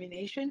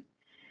discrimination.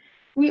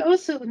 We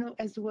also know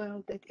as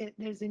well that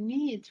there's a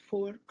need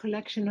for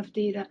collection of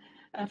data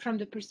from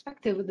the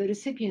perspective of the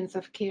recipients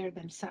of care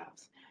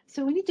themselves.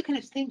 So we need to kind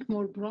of think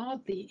more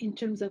broadly in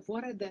terms of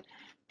what are the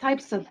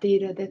types of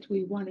data that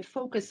we want to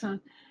focus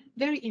on.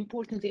 Very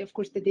importantly, of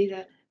course, the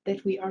data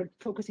that we are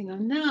focusing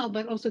on now,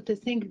 but also to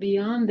think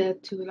beyond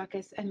that to, like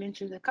I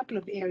mentioned, a couple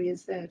of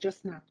areas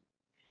just now.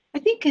 I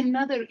think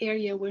another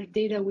area where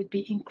data would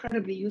be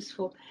incredibly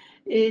useful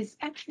is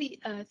actually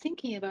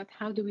thinking about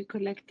how do we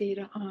collect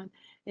data on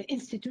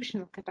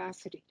institutional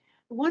capacity.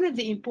 One of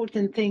the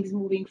important things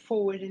moving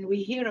forward, and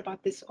we hear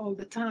about this all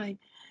the time,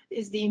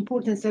 is the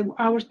importance of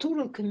our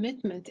total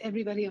commitment,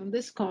 everybody on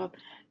this call,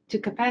 to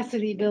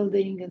capacity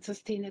building and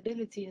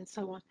sustainability and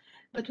so on.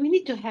 But we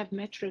need to have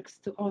metrics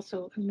to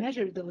also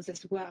measure those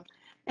as well.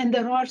 And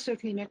there are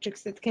certainly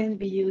metrics that can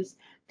be used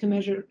to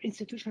measure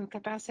institutional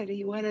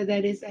capacity, whether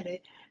that is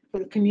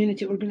for a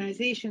community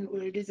organization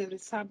or it is at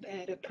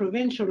a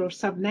provincial or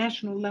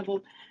subnational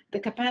level. The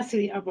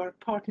capacity of our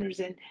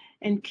partners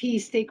and key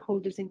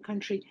stakeholders in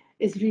country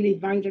is really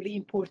vitally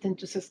important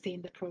to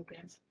sustain the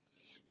programs.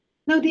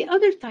 Now, the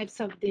other type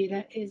of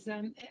data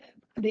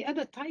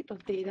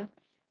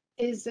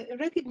is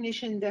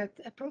recognition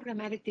that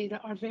programmatic data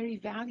are very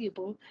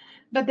valuable,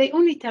 but they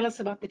only tell us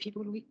about the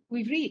people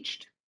we've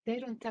reached. They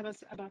don't tell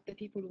us about the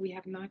people we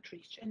have not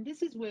reached. And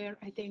this is where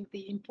I think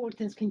the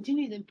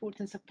continued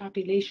importance of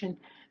population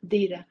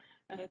data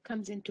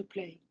comes into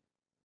play.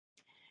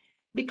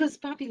 Because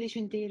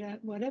population data,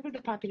 whatever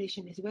the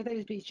population is, whether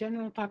it be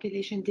general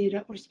population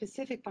data or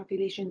specific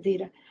population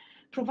data,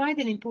 provide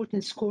an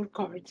important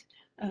scorecard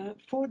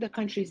for the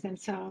countries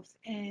themselves,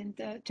 and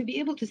to be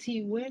able to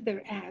see where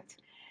they're at,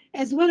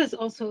 as well as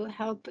also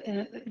help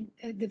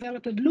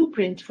develop a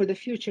blueprint for the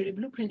future, a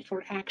blueprint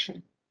for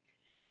action.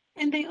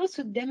 And they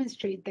also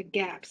demonstrate the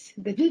gaps,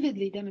 they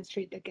vividly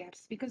demonstrate the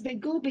gaps, because they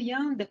go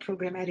beyond the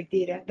programmatic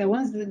data,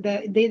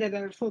 the data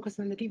that are focused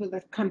on the people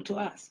that come to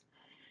us.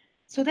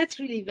 So that's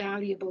really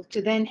valuable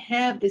to then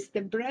have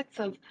the breadth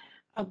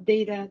of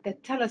data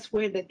that tell us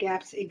where the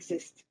gaps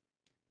exist.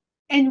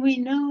 And we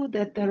know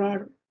that there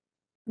are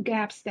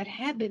gaps that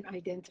have been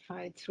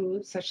identified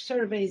through such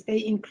surveys.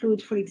 They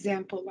include, for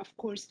example, of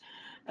course,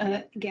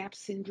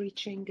 gaps in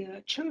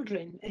reaching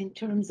children, in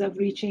terms of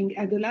reaching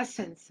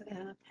adolescents,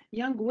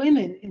 young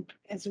women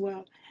as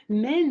well.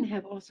 Men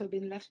have also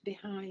been left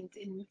behind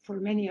for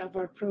many of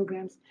our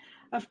programs.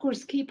 Of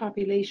course, key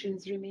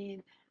populations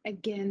remain,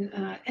 again,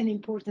 an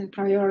important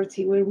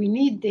priority where we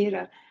need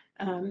data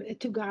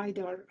to guide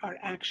our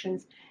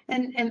actions,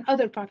 and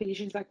other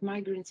populations like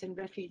migrants and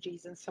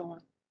refugees and so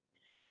on.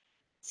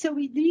 So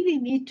we really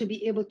need to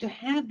be able to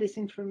have this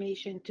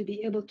information to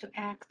be able to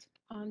act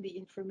on the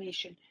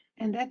information,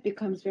 and that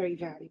becomes very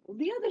valuable.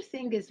 The other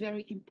thing is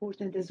very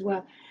important as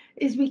well,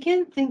 is we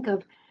can't think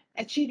of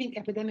achieving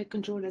epidemic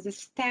control as a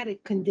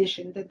static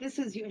condition, that this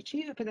is you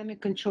achieve epidemic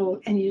control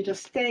and you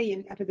just stay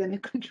in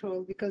epidemic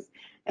control, because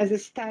as a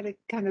static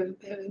kind of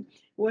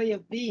way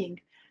of being.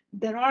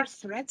 There are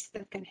threats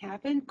that can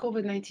happen.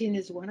 COVID-19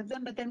 is one of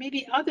them, but there may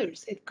be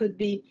others. It could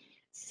be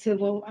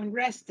civil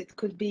unrest. It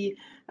could be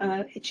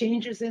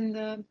changes in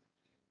the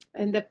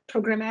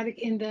programmatic,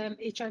 in the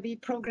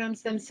HIV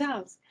programs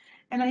themselves.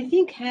 And I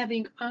think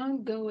having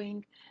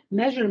ongoing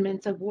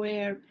measurements of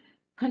where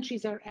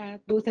countries are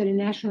at, both at a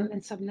national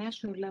and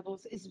subnational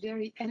levels, is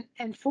very,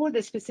 and for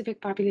the specific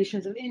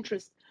populations of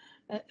interest,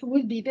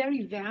 would be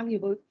very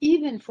valuable,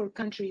 even for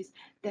countries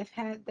that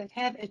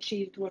have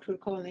achieved what we're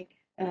calling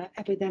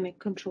epidemic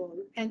control.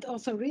 And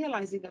also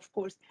realizing, of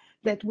course,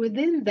 that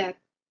within that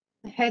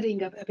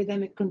heading of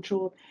epidemic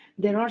control,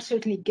 there are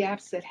certainly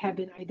gaps that have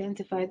been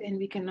identified, and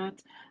we cannot,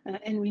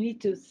 and we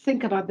need to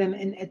think about them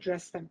and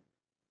address them.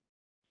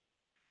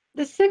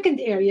 The second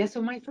area,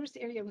 so my first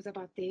area was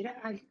about data.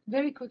 I'll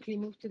very quickly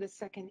move to the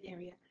second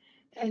area,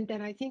 and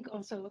then I think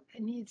also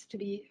needs to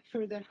be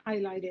further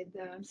highlighted,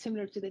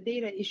 similar to the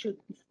data issue,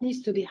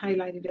 needs to be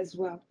highlighted as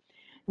well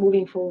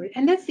moving forward,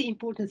 and that's the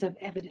importance of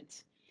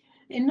evidence.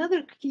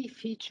 Another key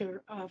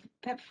feature of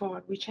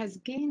PEPFAR, which has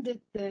gained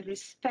the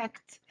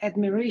respect,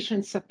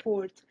 admiration,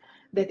 support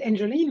that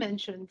Anjali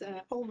mentioned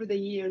over the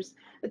years,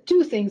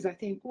 two things, I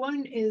think.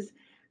 One is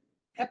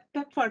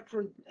PEPFAR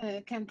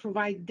can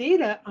provide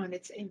data on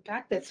its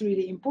impact. That's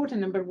really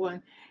important, number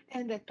one,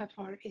 and that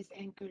PEPFAR is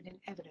anchored in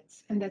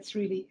evidence. And that's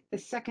really the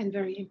second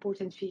very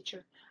important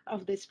feature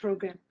of this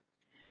program.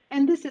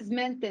 And this has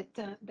meant that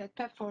that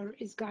PEPFAR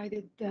is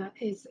guided,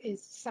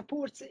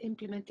 supports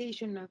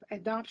implementation of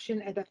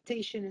adoption,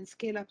 adaptation, and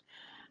scale up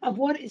of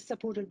what is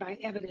supported by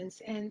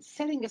evidence, and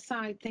setting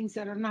aside things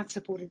that are not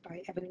supported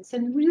by evidence.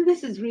 And really,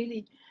 this is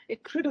really a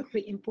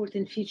critically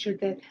important feature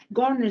that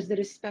garners the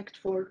respect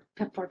for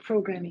PEPFAR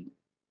programming.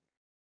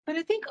 But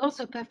I think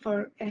also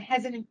PEPFAR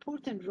has an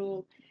important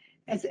role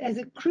as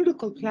a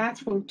critical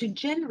platform to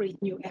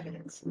generate new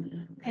evidence.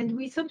 And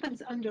we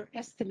sometimes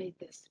underestimate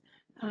this.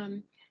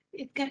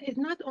 It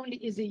not only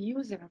is a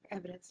user of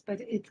evidence, but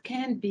it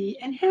can be,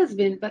 and has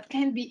been, but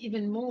can be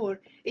even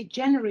more, a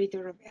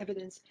generator of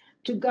evidence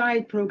to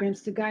guide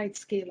programs, to guide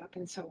scale up,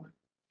 and so on.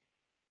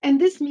 And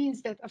this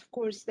means that, of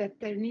course, that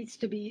there needs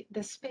to be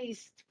the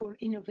space for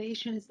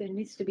innovations, there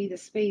needs to be the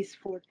space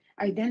for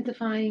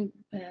identifying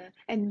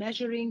and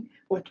measuring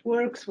what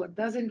works, what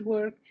doesn't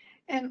work,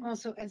 and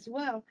also as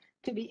well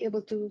to be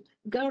able to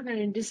garner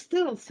and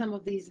distill some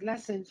of these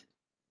lessons.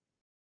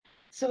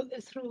 So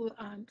through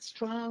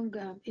strong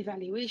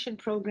evaluation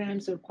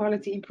programs or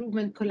quality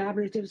improvement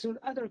collaboratives or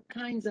other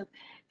kinds of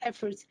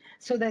efforts,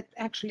 so that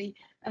actually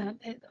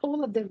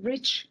all of the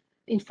rich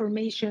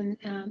information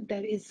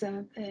that is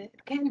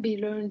can be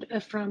learned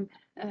from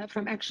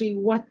actually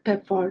what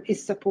PEPFAR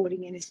is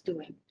supporting and is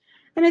doing.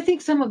 And I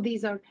think some of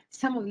these are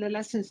some of the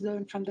lessons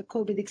learned from the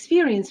COVID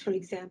experience, for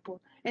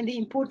example, and the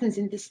importance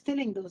in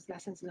distilling those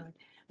lessons learned.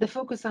 The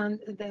focus on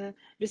the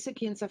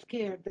recipients of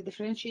care, the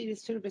differentiated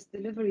service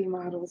delivery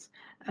models,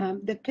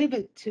 the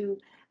pivot to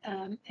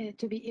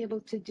be able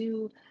to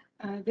do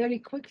very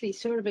quickly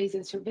surveys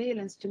and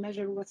surveillance to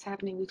measure what's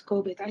happening with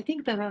COVID. I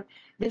think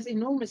there's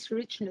enormous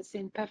richness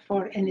in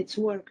PEPFAR and its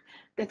work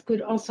that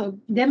could also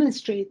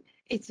demonstrate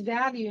its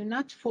value,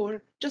 not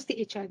for just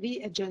the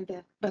HIV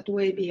agenda, but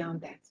way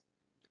beyond that.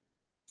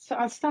 So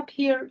I'll stop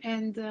here,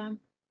 and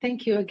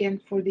thank you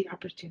again for the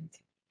opportunity.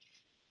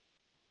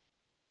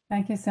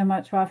 Thank you so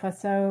much, Wafaa.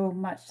 So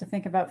much to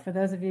think about. For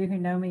those of you who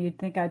know me, you'd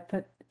think I'd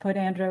put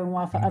Andrew and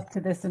Wafaa up to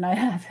this, and I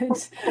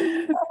haven't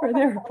for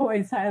their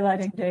points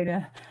highlighting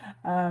data.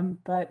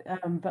 But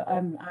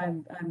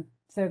I'm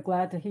so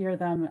glad to hear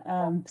them.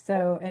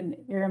 And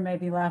Ira may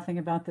be laughing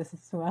about this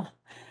as well.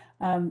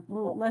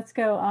 Let's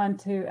go on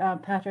to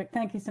Patrick.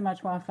 Thank you so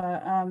much,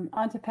 Wafaa.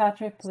 On to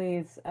Patrick,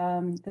 please.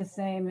 The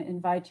same,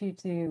 invite you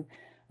to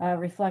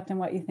reflect on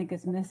what you think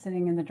is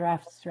missing in the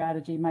draft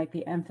strategy, might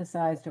be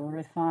emphasized or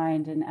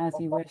refined, and as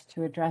you wish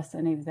to address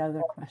any of the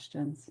other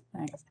questions.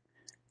 Thanks.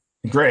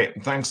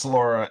 Great. Thanks,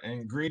 Laura,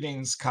 and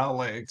greetings,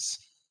 colleagues.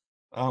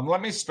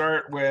 Let me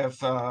start with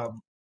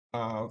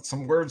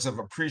some words of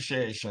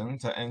appreciation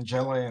to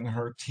Angela and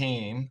her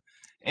team,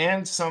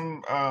 and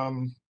some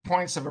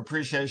points of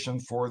appreciation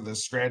for the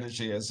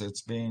strategy as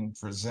it's being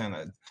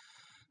presented.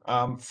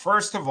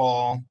 First of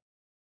all,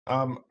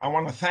 I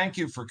want to thank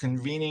you for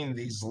convening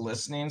these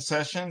listening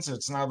sessions.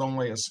 It's not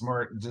only a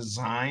smart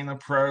design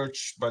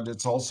approach, but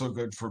it's also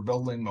good for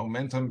building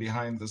momentum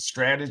behind the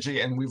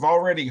strategy. And we've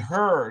already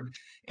heard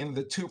in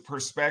the two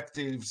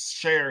perspectives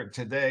shared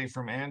today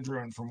from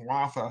Andrew and from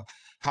Wafaa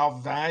how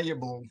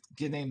valuable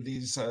getting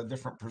these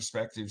different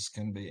perspectives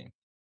can be.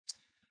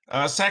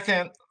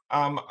 Second,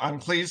 I'm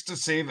pleased to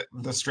see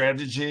the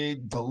strategy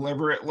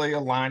deliberately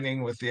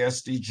aligning with the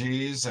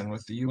SDGs and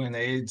with the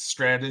UNAIDS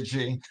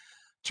strategy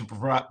to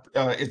provide.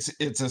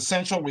 It's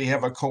essential we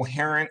have a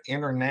coherent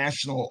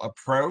international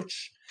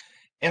approach.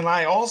 And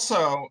I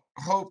also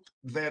hope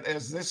that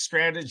as this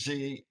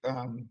strategy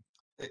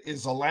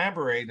is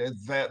elaborated,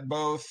 that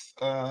both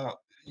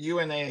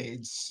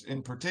UNAIDS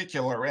in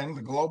particular and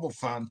the Global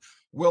Fund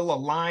will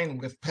align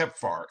with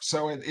PEPFAR.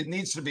 So it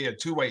needs to be a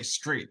two-way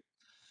street.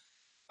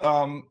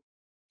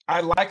 I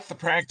like the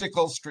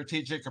practical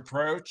strategic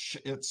approach.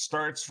 It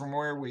starts from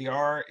where we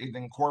are. It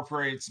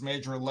incorporates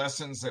major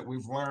lessons that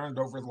we've learned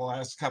over the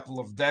last couple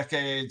of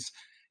decades.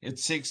 It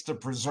seeks to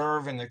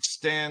preserve and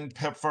extend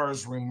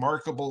PEPFAR's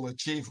remarkable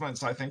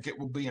achievements. I think it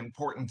will be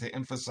important to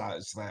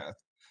emphasize that.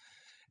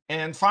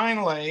 And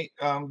finally,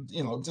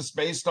 just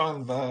based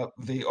on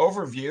the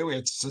overview,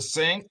 it's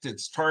succinct,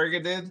 it's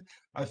targeted.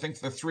 I think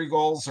the three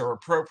goals are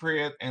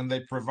appropriate, and they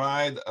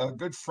provide a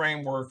good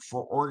framework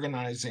for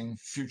organizing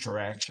future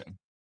action.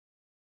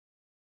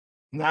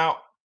 Now,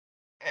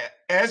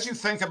 as you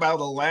think about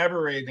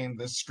elaborating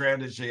this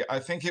strategy, I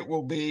think it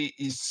will be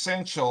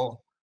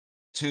essential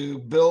to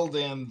build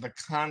in the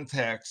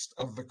context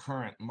of the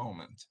current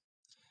moment.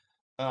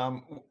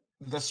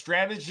 The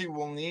strategy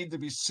will need to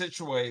be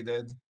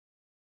situated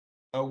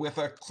with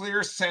a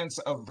clear sense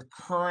of the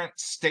current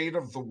state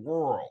of the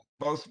world,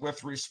 both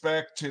with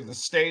respect to the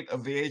state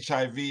of the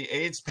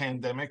HIV/AIDS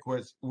pandemic,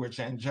 which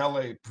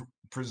Angela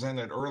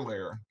presented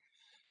earlier,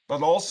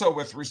 but also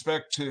with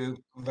respect to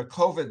the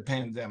COVID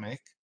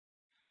pandemic,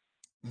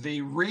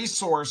 the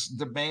resource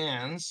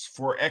demands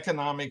for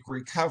economic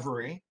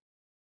recovery,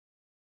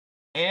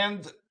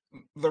 and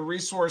the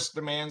resource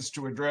demands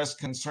to address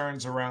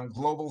concerns around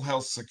global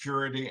health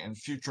security and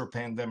future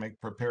pandemic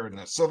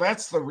preparedness. So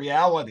that's the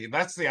reality.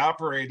 That's the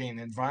operating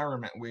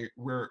environment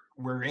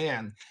we're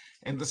in.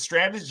 And the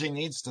strategy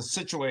needs to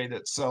situate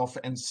itself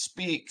and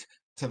speak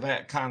to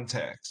that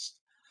context.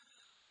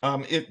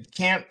 It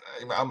can't.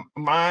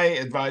 My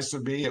advice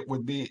would be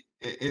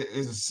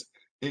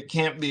it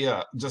can't be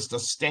just a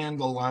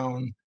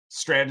standalone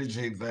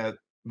strategy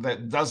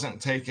that doesn't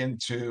take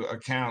into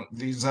account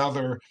these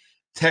other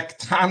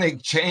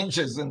tectonic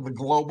changes in the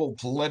global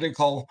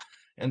political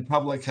and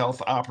public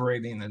health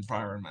operating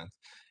environment.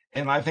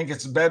 And I think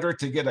it's better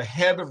to get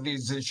ahead of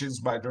these issues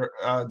by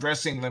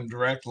addressing them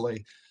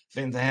directly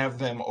than to have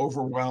them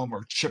overwhelm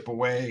or chip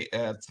away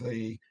at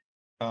the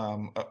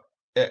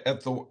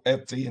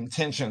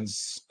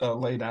intentions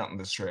laid out in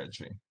the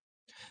strategy.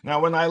 Now,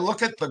 when I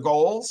look at the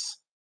goals,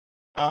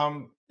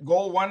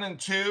 goal 1 and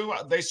 2,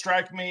 they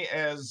strike me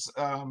as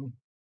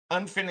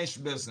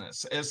unfinished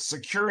business, as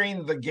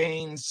securing the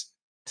gains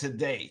to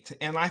date.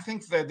 And I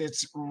think that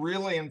it's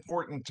really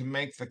important to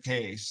make the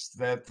case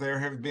that there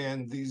have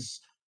been these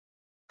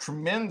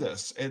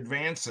tremendous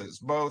advances,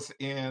 both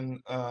in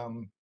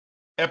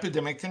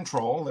epidemic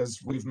control, as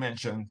we've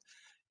mentioned,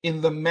 in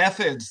the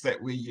methods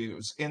that we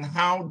use, in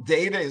how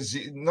data is,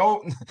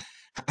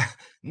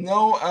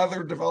 no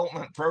other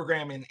development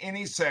program in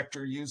any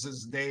sector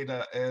uses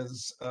data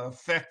as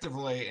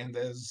effectively and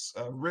as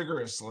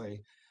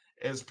rigorously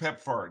as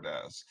PEPFAR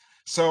does.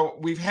 So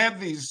we've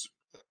had these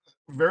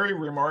very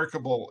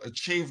remarkable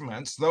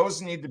achievements.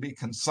 Those need to be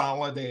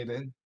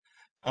consolidated,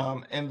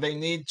 and they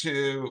need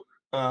to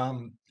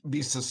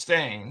be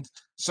sustained.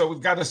 So we've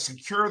got to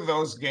secure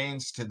those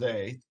gains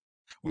today.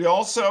 We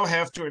also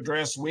have to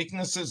address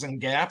weaknesses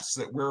and gaps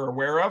that we're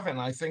aware of, and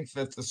I think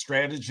that the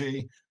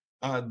strategy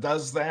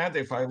does that.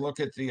 If I look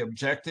at the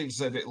objectives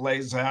that it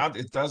lays out,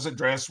 it does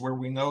address where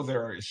we know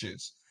there are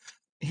issues.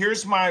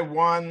 Here's my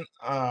one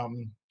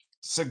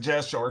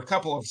suggestion, or a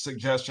couple of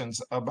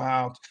suggestions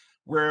about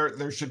where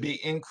there should be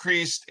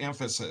increased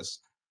emphasis.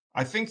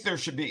 I think there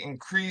should be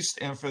increased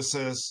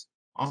emphasis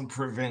on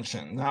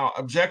prevention. Now,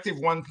 objective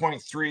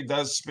 1.3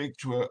 does speak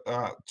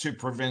to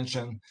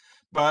prevention,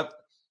 but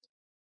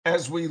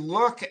as we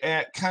look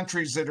at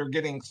countries that are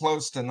getting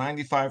close to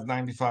 95,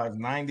 95,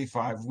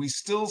 95, we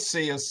still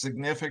see a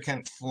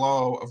significant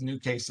flow of new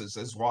cases,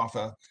 as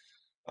Wafaa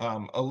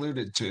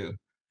alluded to.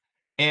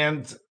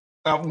 And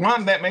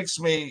one, that makes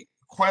me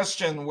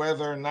question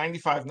whether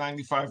 95,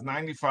 95,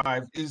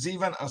 95 is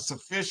even a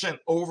sufficient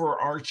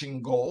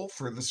overarching goal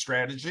for the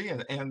strategy.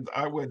 And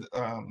I would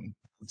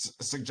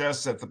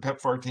suggest that the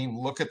PEPFAR team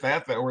look at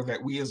that, or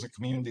that we as a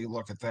community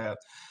look at that.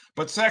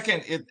 But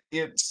second,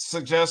 it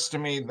suggests to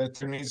me that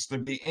there needs to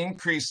be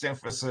increased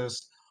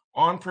emphasis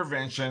on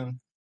prevention,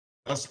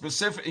 a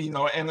specific,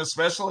 and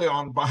especially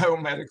on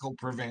biomedical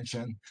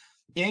prevention,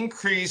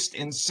 increased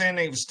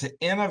incentives to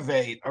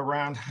innovate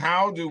around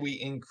how do we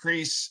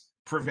increase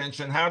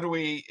prevention, how do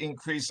we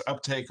increase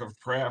uptake of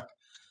PrEP.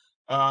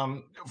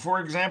 For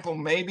example,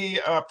 maybe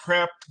a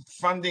PrEP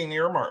funding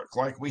earmark,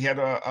 like we had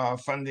a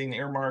funding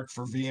earmark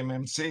for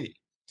VMMC.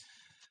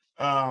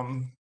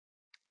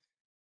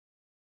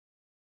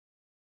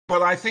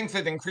 But I think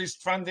that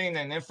increased funding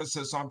and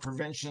emphasis on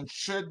prevention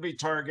should be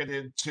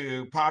targeted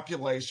to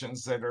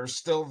populations that are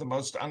still the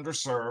most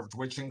underserved,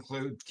 which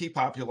include key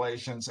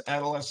populations,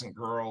 adolescent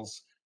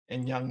girls,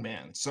 and young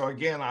men. So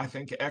again, I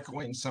think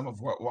echoing some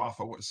of what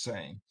Wafaa was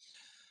saying.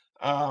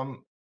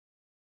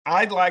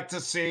 I'd like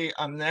to see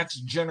a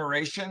next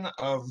generation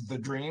of the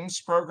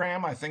DREAMS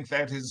program. I think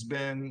that has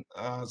been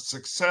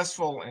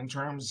successful in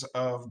terms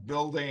of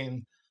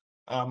building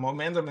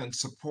momentum and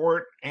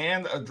support,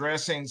 and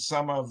addressing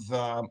some of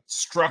the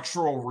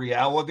structural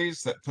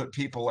realities that put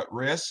people at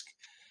risk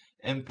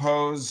and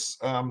pose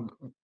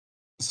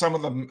some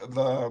of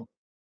the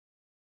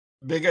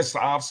biggest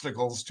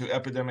obstacles to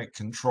epidemic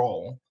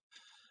control.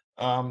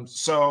 I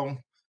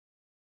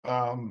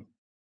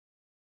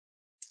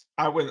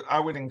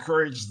would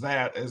encourage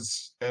that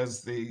as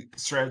the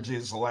strategy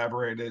is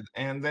elaborated.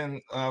 And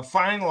then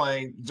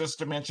finally, just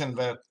to mention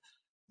that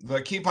the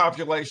Key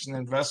Population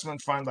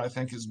Investment Fund, I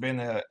think, has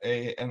been an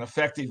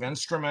effective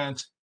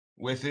instrument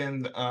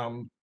within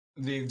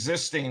the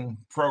existing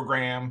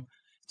program.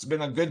 It's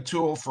been a good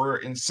tool for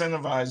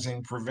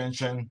incentivizing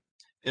prevention.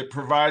 It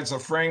provides a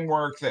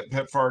framework that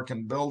PEPFAR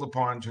can build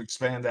upon to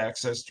expand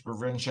access to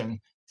prevention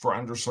for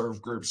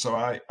underserved groups. So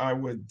I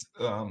would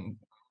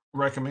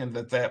recommend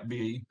that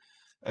be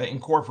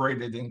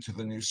incorporated into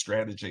the new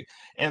strategy.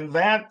 And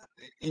that,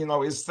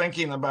 is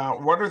thinking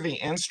about what are the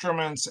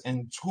instruments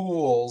and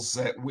tools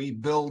that we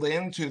build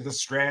into the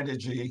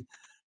strategy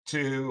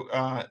to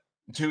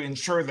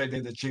ensure that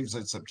it achieves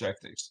its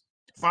objectives.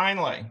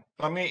 Finally,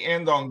 let me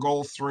end on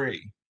goal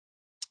 3.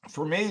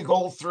 For me,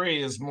 goal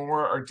 3 is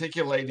more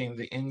articulating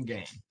the end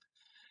game.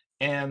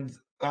 And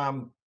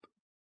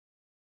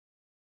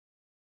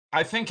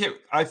I think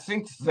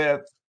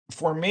that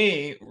for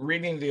me,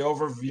 reading the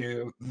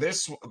overview,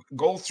 this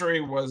goal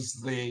 3 was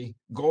the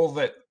goal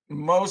that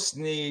most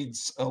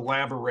needs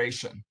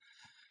elaboration,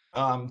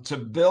 to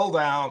build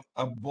out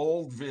a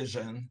bold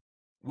vision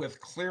with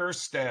clear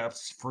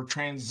steps for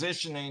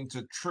transitioning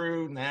to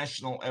true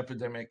national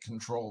epidemic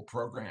control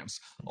programs,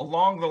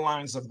 along the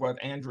lines of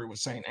what Andrew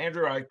was saying.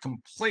 Andrew, I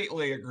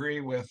completely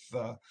agree with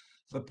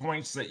the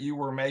points that you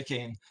were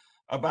making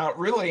about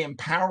really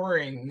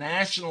empowering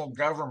national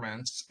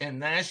governments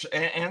and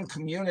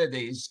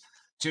communities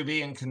to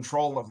be in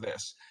control of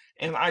this.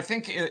 And I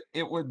think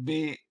it would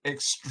be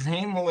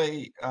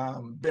extremely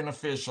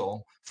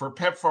beneficial for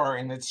PEPFAR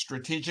in its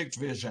strategic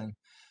vision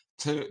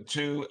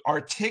to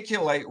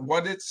articulate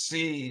what it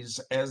sees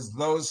as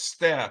those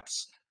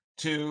steps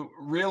to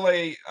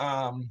really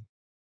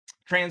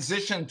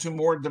transition to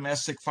more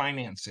domestic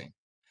financing,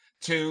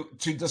 to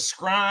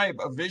describe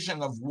a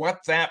vision of what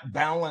that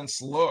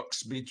balance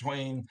looks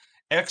between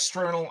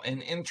external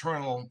and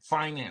internal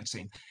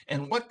financing,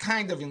 and what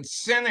kind of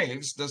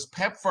incentives does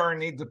PEPFAR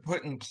need to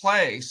put in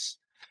place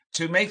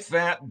to make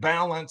that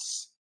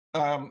balance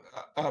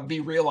be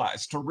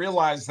realized, to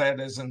realize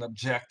that as an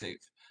objective.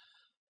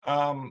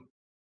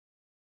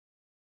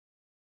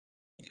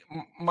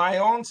 My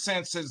own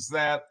sense is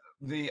that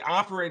the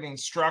operating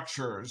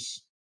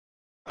structures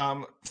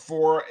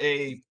for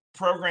a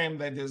program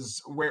that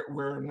is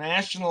where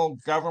national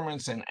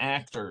governments and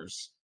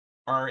actors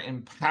are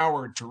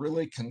empowered to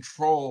really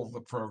control the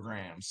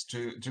programs,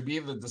 to be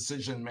the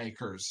decision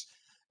makers,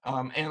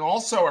 and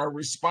also are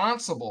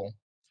responsible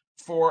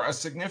for a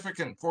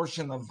significant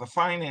portion of the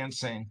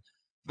financing,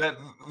 that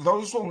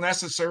those will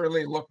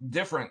necessarily look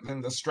different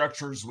than the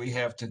structures we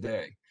have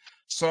today.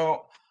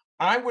 So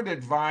I would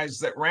advise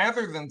that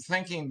rather than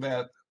thinking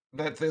that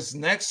this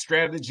next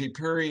strategy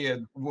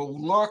period will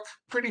look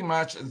pretty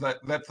much that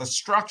the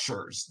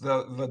structures,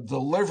 the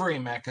delivery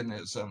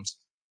mechanisms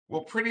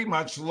will pretty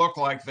much look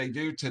like they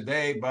do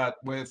today, but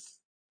with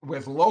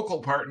local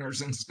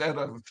partners instead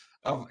of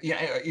a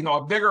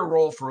bigger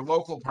role for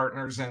local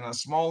partners and a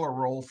smaller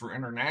role for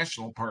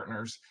international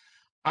partners.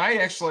 I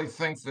actually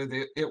think that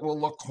it will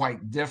look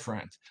quite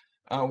different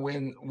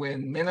when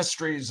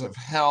ministries of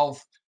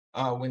health,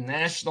 when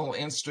national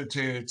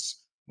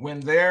institutes, when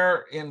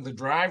they're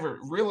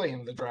really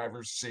in the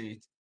driver's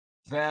seat,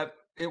 that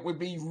it would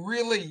be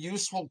really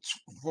useful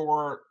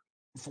for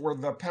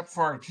the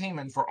PEPFAR team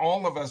and for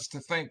all of us to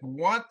think,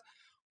 what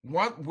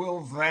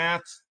will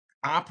that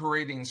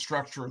operating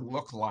structure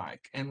look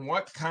like, and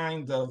what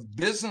kind of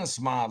business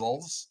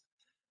models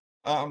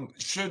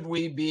should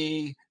we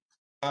be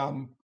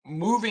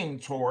moving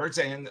towards,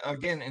 and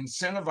again,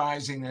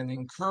 incentivizing and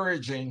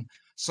encouraging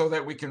so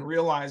that we can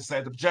realize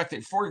that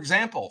objective. For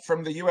example,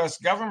 from the US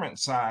government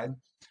side,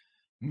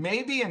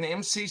 maybe an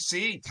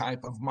MCC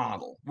type of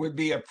model would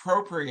be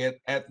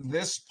appropriate at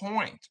this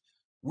point,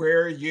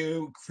 where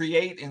you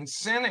create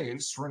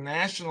incentives for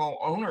national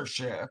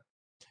ownership.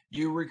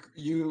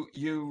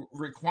 You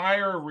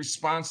require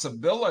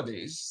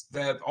responsibilities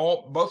that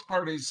both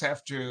parties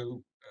have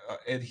to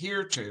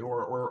adhere to,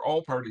 or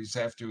all parties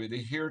have to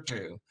adhere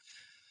to.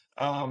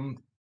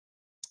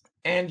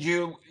 And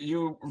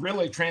you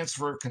really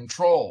transfer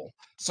control.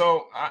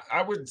 So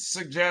I would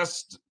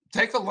suggest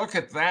take a look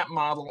at that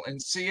model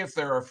and see if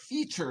there are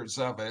features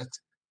of it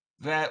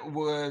that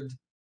would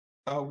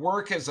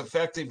work as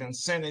effective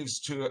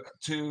incentives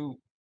to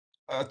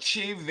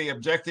achieve the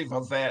objective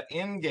of that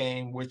end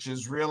game, which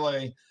is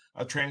really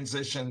a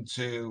transition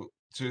to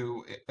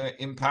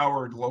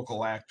empowered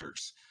local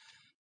actors.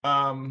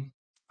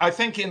 I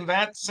think in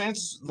that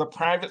sense, the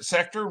private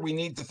sector, we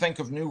need to think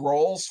of new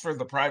roles for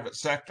the private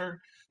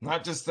sector,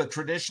 not just the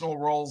traditional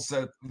roles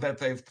that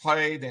they've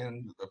played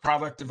in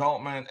product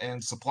development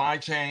and supply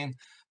chain,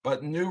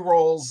 but new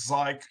roles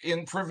like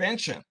in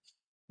prevention.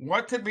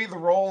 What could be the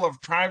role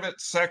of private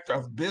sector,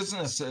 of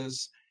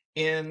businesses,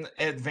 in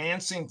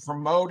advancing,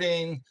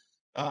 promoting,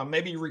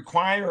 maybe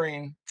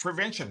requiring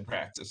prevention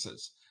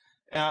practices?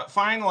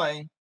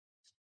 Finally,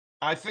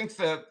 I think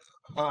that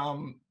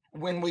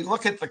when we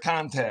look at the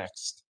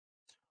context,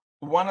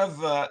 one of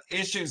the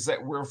issues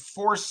that we're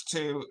forced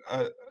to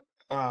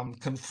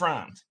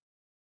confront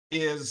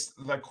is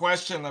the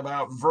question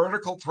about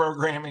vertical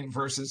programming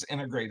versus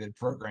integrated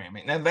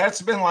programming. And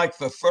that's been like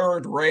the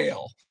third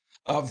rail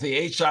of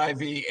the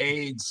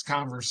HIV/AIDS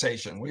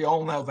conversation. We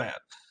all know that.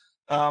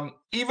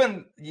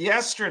 Even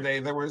yesterday,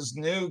 there was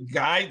new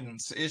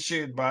guidance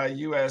issued by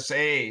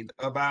USAID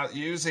about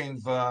using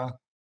the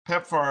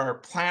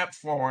PEPFAR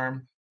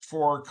platform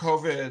for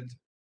COVID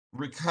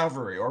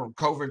recovery or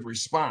COVID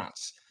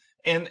response.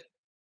 And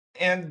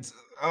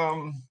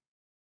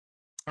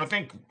I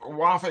think,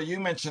 Wafaa, you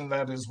mentioned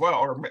that as well,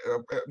 or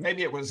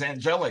maybe it was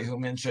Angeli who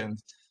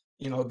mentioned,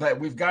 that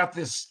we've got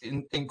this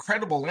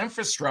incredible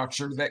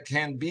infrastructure that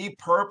can be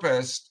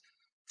purposed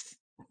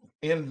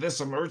in this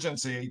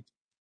emergency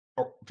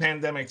or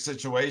pandemic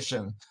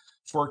situation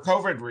for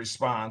COVID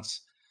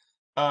response.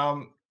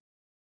 I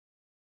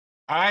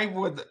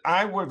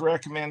would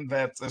recommend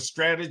that the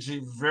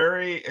strategy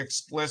very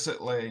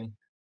explicitly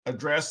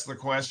address the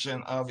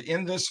question of,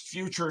 in this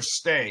future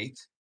state,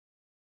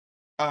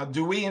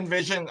 do we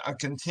envision a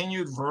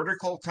continued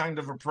vertical kind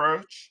of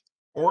approach,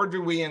 or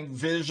do we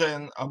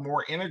envision a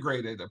more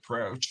integrated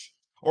approach,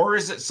 or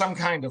is it some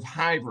kind of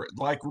hybrid,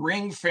 like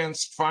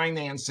ring-fenced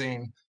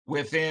financing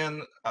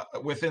within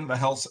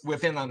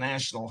a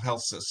national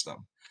health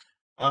system?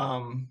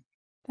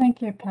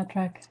 Thank you,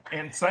 Patrick.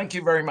 And thank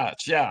you very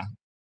much. Yeah.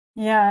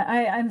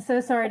 Yeah, I'm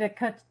so sorry to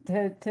interrupt.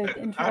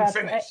 I'm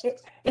finished.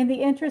 In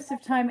the interest of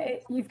time,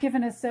 you've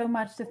given us so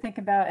much to think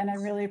about, and I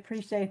really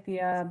appreciate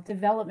the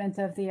development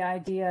of the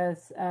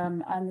ideas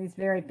on these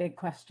very big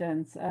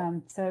questions.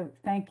 So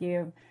thank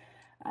you.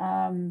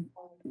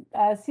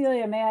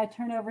 Celia, may I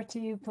turn over to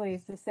you,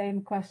 please? The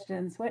same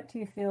questions. What do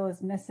you feel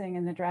is missing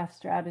in the draft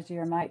strategy,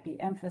 or might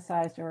be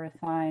emphasized or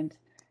refined?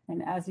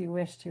 And as you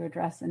wish to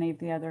address any of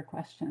the other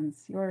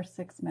questions, your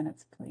 6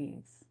 minutes,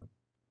 please.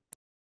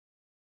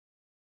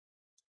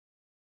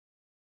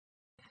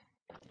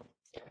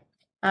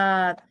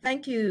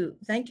 Thank you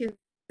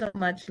so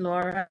much,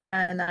 Laura.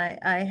 And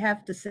I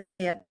have to say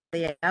at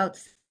the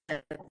outset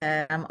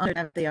that I'm honored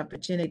to have the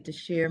opportunity to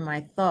share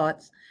my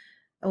thoughts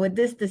with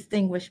this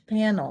distinguished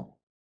panel.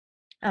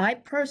 I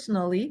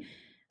personally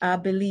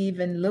believe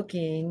in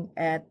looking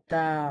at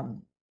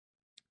the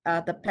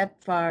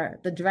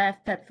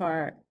draft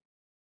PEPFAR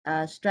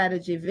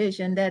strategy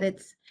vision, that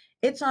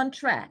it's on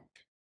track,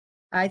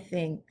 I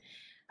think,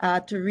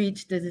 to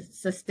reach the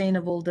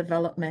Sustainable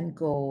Development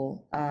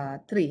Goal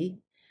 3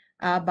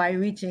 by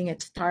reaching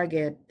its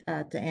target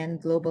to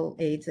end global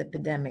AIDS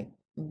epidemic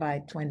by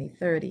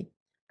 2030.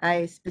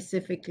 I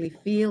specifically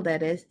feel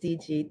that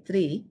SDG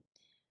 3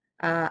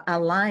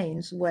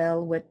 aligns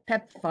well with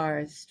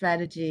PEPFAR's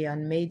strategy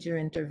on major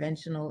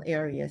interventional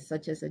areas,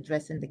 such as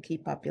addressing the key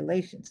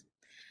populations.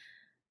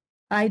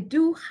 I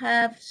do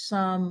have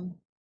some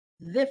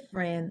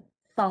different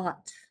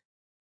thoughts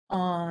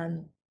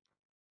on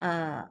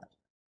the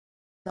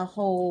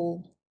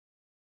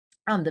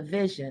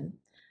vision,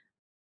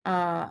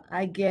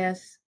 I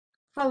guess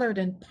colored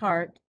in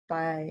part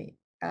by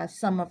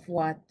some of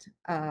what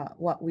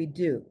we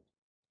do.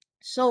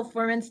 So,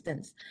 for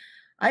instance,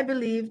 I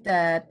believe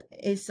that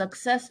a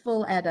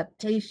successful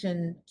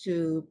adaptation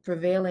to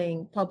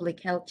prevailing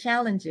public health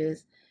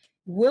challenges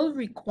will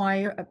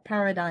require a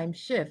paradigm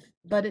shift,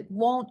 but it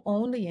won't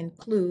only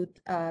include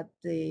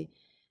the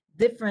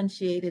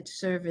differentiated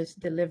service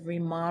delivery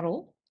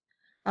model,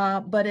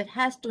 but it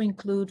has to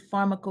include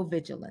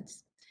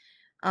pharmacovigilance.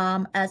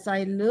 As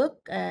I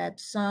look at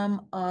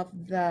some of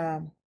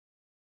the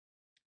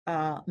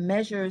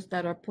measures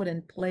that are put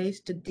in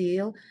place to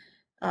deal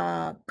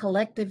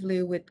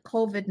collectively with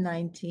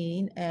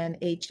COVID-19 and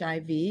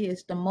HIV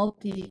is the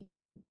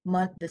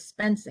multi-month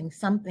dispensing,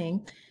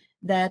 something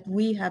that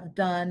we have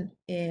done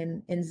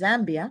in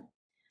Zambia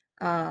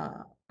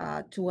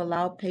to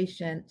allow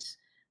patients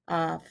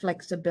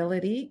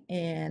flexibility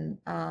and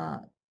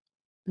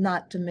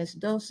not to miss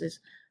doses.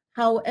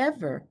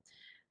 However,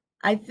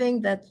 I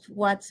think that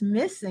what's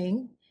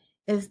missing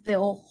is the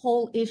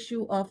whole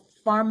issue of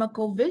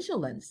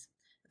pharmacovigilance.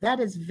 That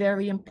is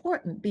very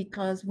important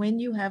because when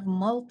you have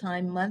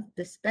multi-month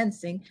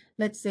dispensing,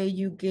 let's say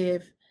you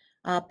give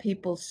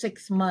people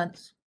 6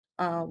 months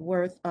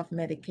worth of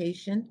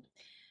medication,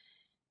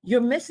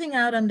 you're missing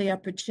out on the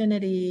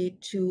opportunity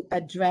to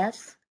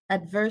address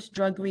adverse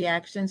drug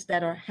reactions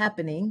that are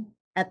happening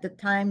at the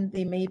time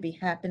they may be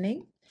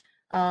happening,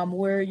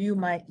 where you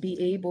might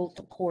be able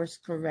to course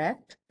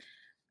correct.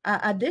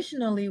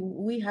 Additionally,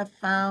 we have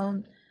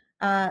found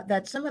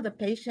that some of the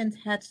patients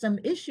had some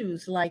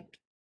issues like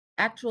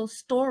actual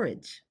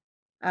storage,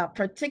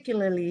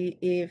 particularly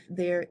if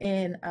they're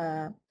in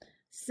a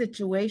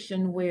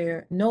situation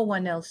where no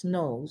one else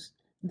knows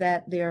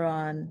that they're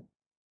on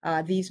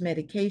these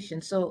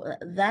medications. So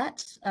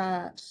that's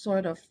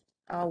sort of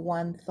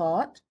one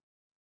thought.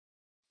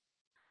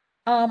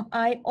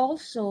 I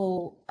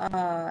also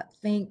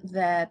think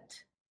that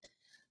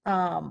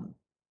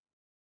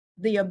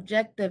the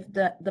objective,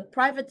 the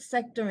private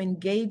sector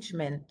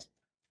engagement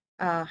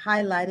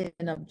highlighted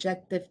in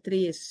Objective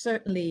 3 is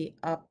certainly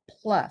a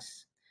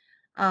plus.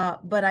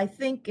 But I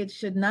think it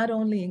should not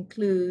only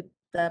include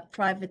the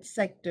private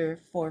sector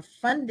for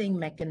funding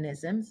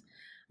mechanisms,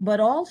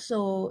 but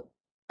also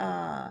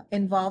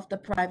involve the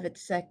private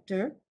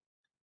sector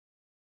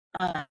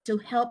to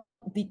help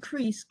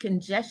decrease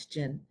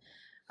congestion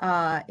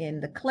in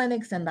the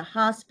clinics and the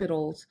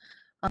hospitals,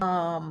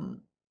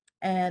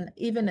 and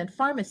even in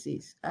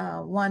pharmacies.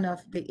 One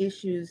of the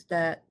issues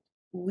that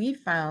we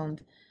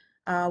found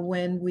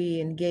when we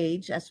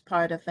engage as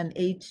part of an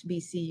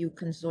HBCU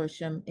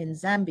consortium in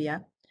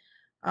Zambia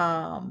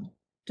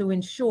to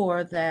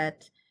ensure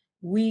that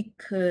we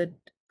could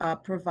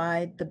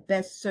provide the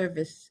best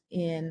service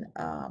in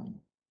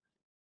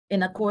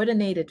a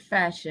coordinated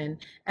fashion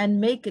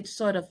and make it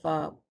sort of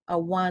a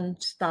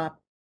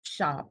one-stop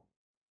shop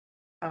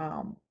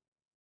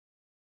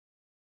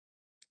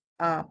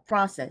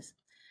process.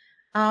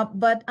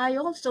 But I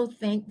also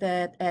think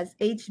that as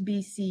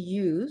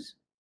HBCUs,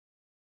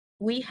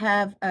 we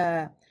have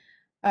a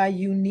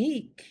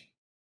unique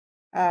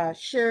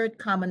shared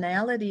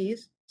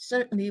commonalities,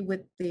 certainly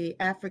with the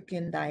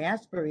African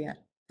diaspora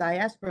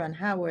and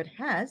how it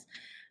has.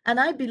 And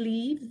I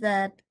believe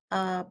that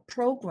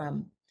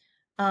program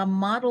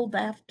modeled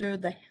after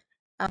the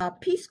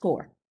Peace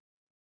Corps,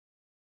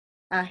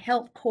 a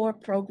health corps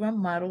program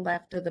modeled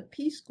after the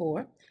Peace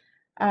Corps,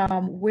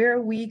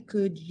 where we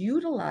could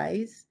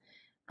utilize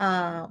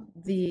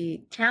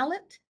the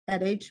talent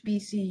at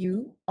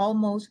HBCU,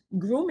 almost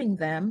grooming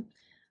them,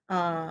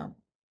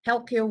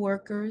 healthcare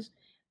workers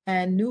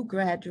and new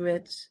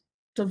graduates,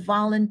 to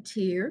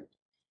volunteer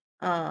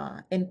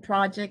in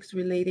projects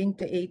relating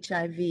to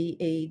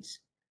HIV/AIDS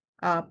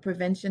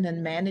prevention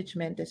and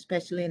management,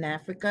 especially in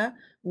Africa,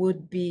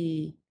 would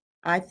be,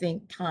 I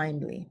think,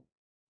 timely.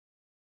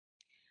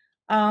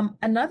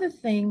 Another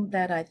thing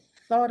that I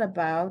thought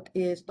about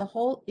is the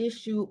whole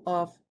issue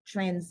of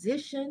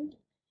transition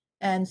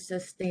and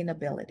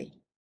sustainability.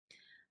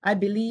 I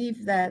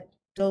believe that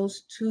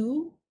those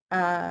two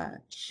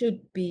should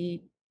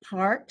be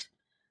part,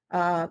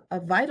 a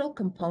vital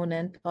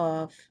component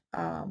of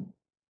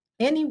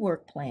any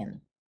work plan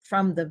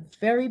from the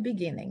very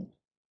beginning,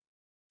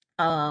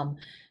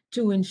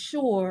 to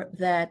ensure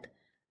that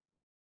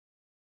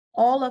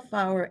all of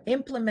our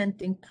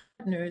implementing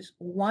partners,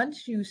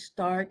 once you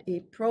start a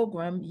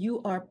program,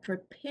 you are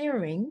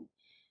preparing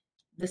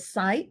the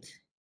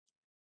site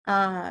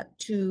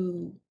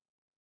to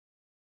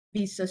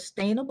be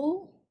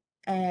sustainable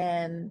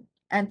and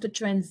to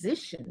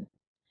transition,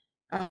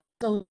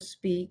 so to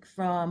speak,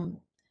 from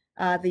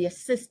the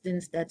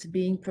assistance that's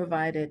being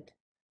provided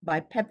by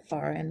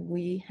PEPFAR. And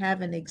we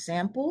have an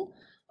example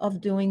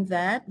of doing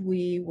that.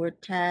 We were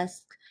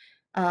tasked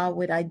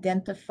with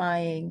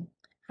identifying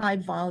high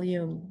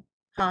volume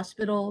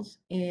hospitals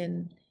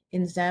in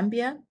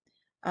Zambia.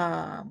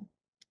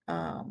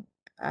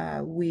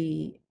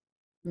 We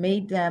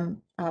made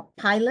them a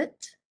pilot,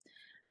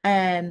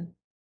 and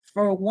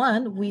for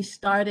one, we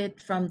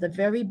started from the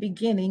very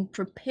beginning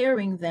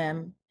preparing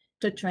them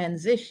to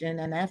transition.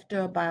 And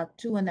after about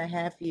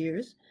 2.5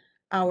 years,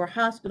 our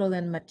hospital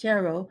in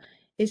Makerere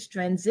is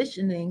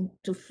transitioning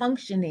to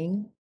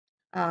functioning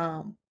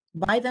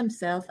by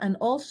themselves and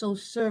also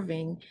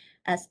serving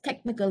as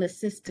technical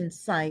assistance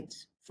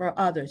sites for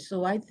others.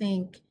 So I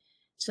think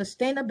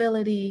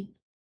sustainability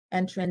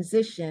and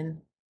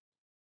transition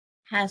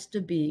has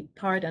to be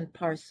part and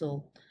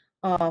parcel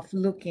of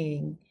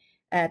looking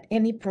at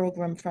any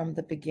program from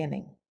the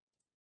beginning.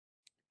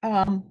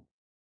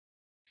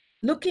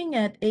 Looking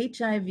at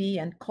HIV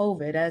and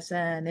COVID as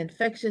an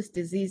infectious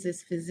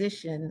diseases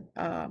physician,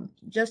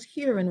 just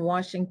here in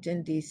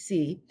Washington,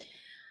 D.C.,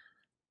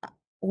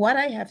 what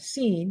I have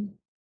seen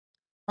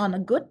on a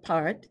good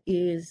part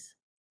is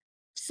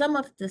some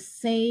of the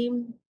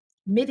same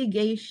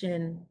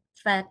mitigation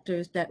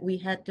factors that we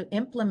had to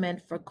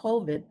implement for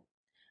COVID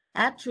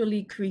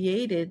actually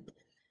created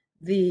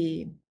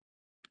the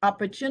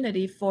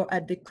opportunity for a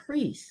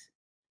decrease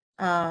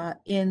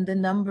in the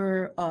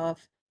number of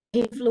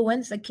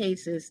influenza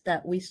cases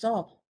that we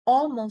saw,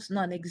 almost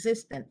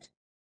non-existent,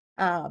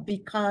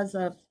 because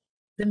of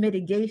the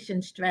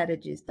mitigation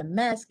strategies, the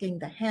masking,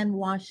 the hand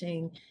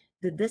washing,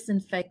 the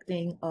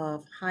disinfecting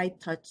of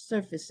high-touch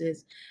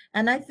surfaces.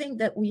 And I think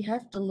that we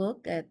have to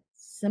look at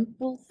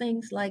simple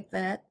things like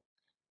that,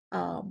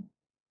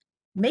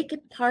 make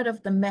it part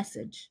of the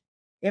message.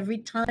 Every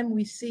time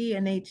we see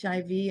an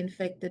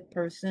HIV-infected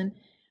person,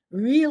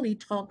 really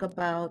talk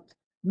about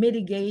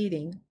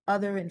mitigating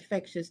other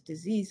infectious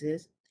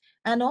diseases,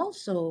 and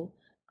also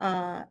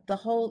the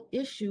whole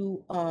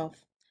issue of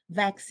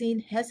vaccine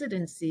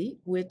hesitancy,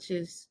 which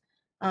is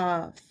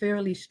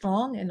fairly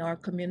strong in our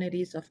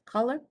communities of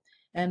color.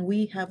 And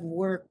we have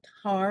worked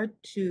hard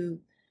to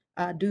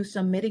do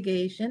some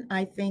mitigation.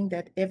 I think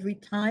that every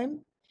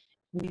time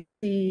we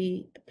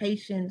see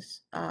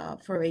patients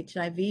for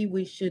HIV,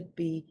 we should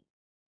be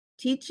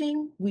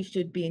teaching, we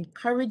should be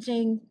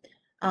encouraging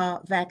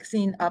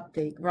vaccine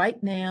uptake.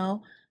 Right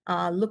now,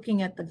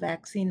 looking at the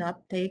vaccine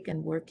uptake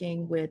and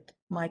working with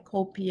my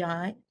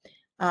co-PI,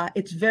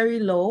 it's very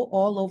low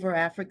all over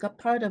Africa.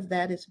 Part of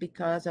that is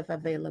because of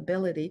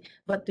availability,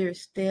 but there's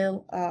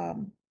still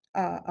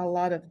a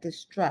lot of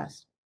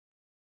distrust.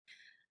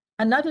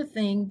 Another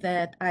thing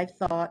that I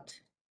thought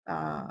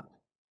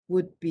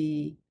would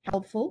be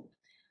helpful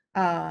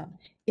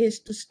is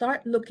to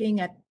start looking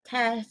at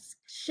task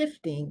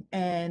shifting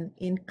and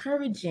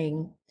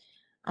encouraging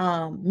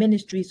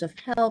ministries of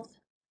health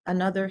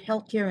and other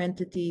healthcare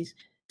entities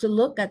to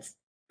look at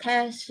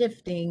task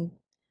shifting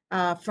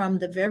from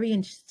the very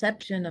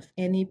inception of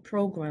any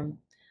program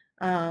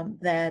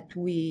that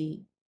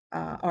we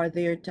are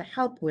there to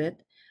help with,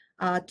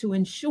 to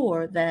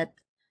ensure that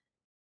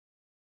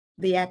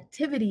the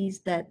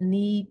activities that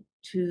need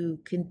to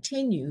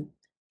continue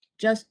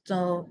just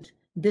don't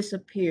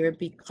disappear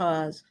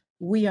because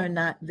we are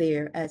not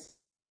there as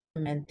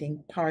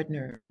implementing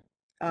partner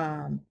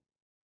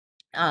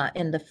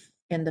in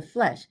the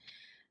flesh.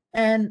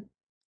 And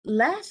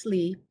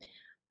lastly,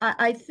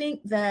 I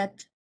think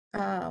that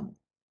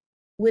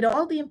with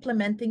all the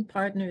implementing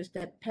partners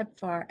that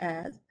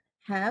PEPFAR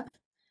have,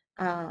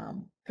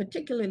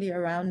 particularly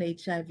around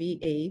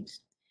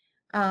HIV/AIDS,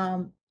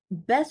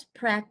 best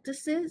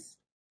practices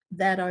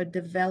that are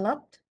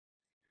developed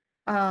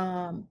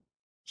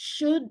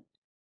should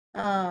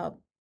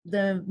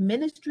the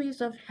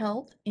ministries of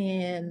health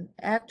and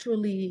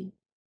actually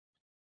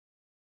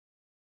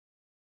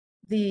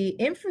the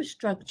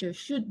infrastructure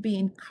should be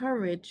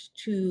encouraged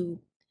to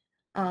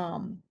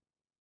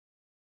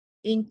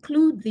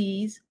include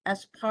these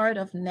as part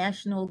of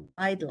national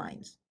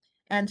guidelines.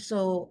 And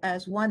so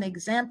as one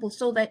example,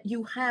 so that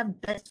you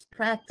have best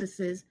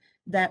practices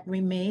that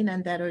remain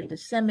and that are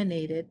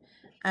disseminated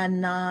and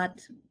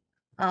not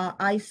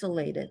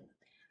isolated.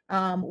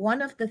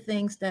 One of the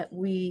things that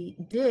we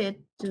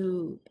did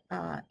to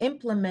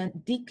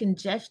implement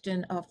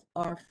decongestion of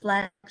our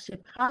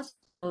flagship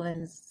hospital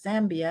in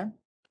Zambia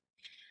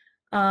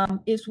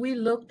is we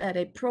looked at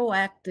a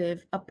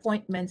proactive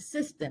appointment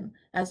system.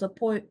 As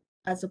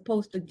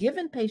opposed to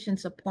giving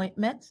patients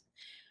appointments,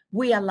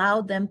 we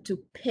allowed them to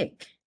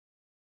pick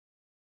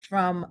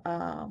from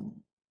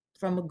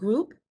a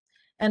group,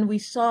 and we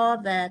saw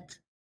that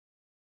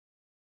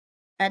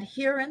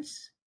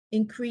adherence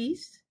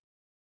increased,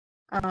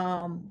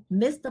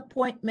 missed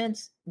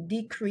appointments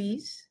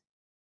decrease,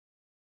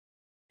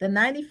 the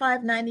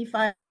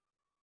 95-95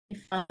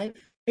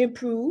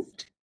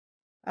 improved,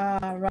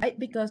 right?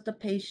 Because the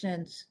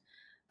patients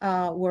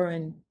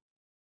were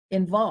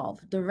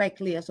involved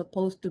directly as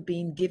opposed to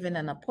being given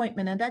an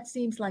appointment. And that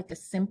seems like a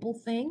simple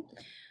thing,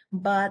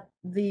 but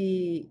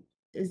the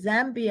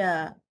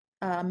Zambia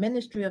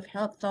Ministry of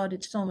Health thought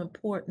it's so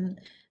important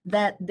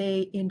that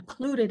they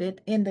included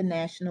it in the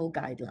national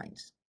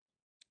guidelines.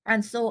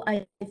 And so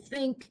I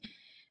think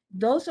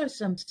those are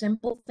some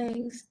simple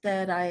things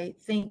that I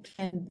think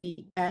can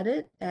be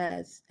added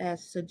as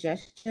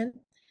suggestion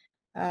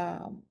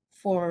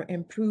for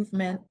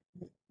improvement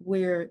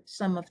where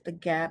some of the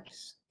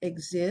gaps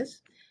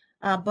exist.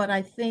 But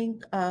I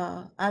think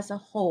as a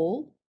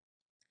whole,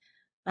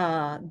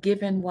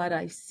 given what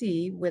I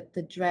see with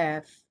the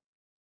draft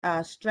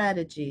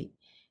strategy,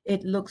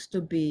 it looks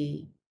to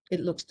be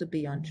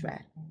on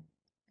track.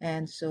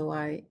 And so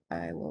I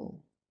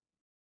will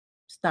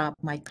stop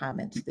my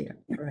comments there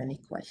for any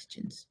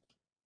questions.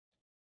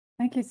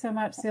 Thank you so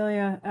much,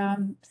 Celia.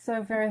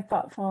 So very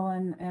thoughtful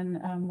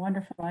and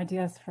wonderful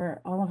ideas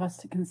for all of us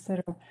to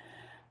consider.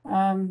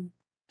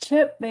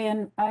 Chip,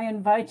 I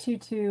invite you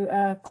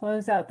to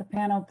close out the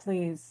panel,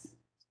 please.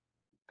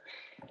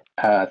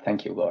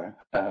 Thank you, Laura,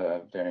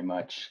 very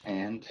much.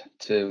 And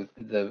to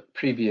the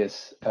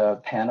previous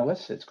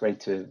panelists, it's great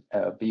to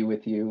be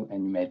with you,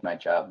 and you made my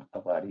job a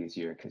lot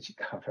easier because you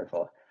covered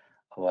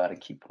lot of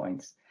key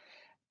points.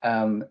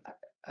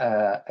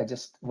 I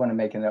just want to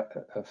make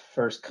a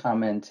first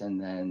comment,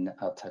 and then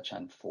I'll touch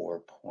on 4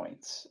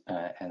 points,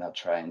 and I'll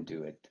try and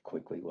do it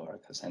quickly, Laura,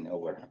 because I know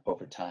we're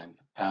over time.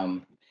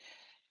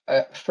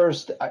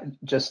 First,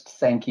 just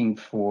thanking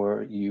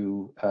for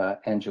you,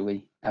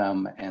 Anjali,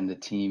 and the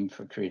team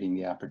for creating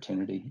the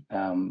opportunity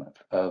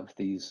of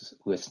these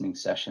listening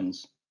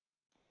sessions,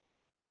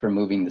 for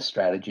moving the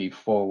strategy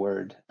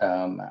forward.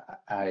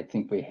 I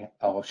think we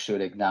all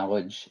should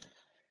acknowledge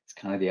it's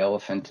kind of the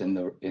elephant in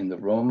the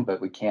room, but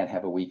we can't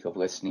have a week of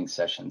listening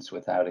sessions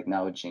without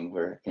acknowledging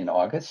we're in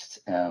August,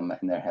 and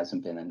there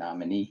hasn't been a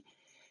nominee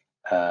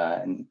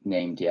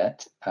named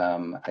yet.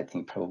 I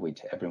think probably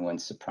to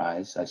everyone's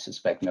surprise. I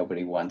suspect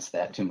nobody wants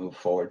that to move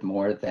forward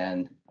more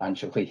than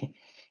Anjali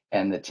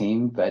and the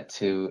team, but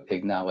to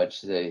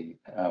acknowledge the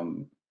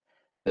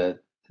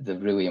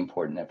really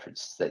important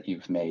efforts that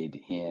you've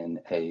made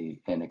in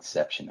an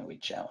exceptionally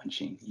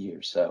challenging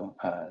year. So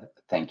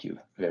thank you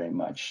very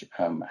much.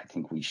 I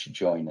think we should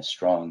join a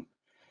strong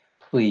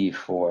plea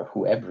for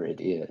whoever it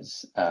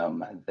is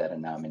that a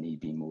nominee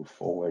be moved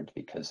forward,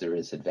 because there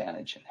is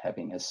advantage in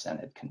having a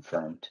Senate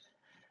confirmed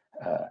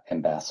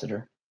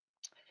ambassador.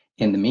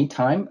 In the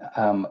meantime,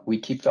 we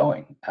keep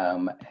going,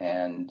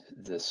 and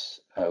this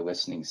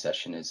listening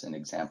session is an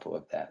example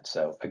of that.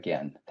 So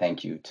again,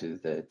 thank you to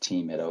the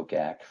team at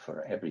OGAC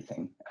for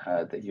everything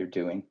that you're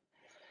doing.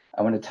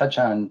 I want to touch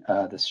on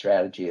the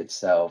strategy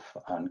itself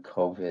on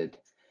COVID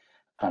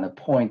on a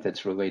point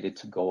that's related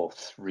to goal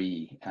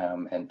 3,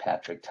 and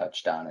Patrick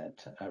touched on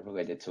it,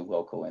 related to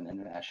local and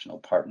international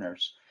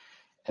partners.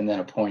 And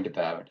then a point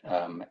about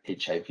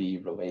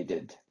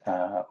HIV-related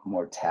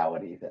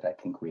mortality that I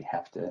think we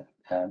have to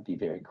be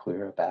very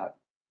clear about.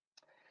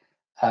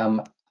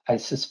 I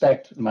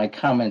suspect my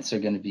comments are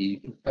going to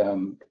be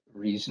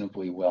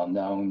reasonably well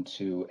known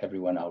to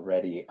everyone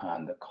already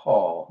on the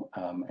call.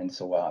 And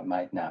so while it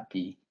might not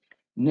be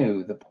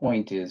new, the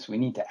point is we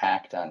need to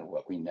act on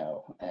what we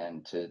know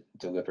and to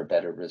deliver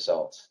better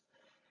results.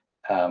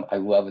 I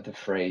love the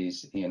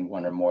phrase in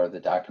one or more of the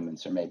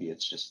documents, or maybe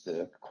it's just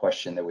the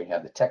question that we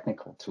have the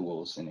technical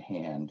tools in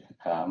hand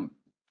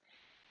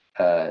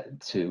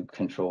to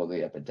control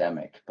the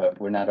epidemic, but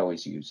we're not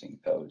always using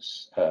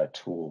those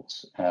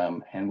tools.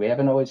 And we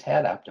haven't always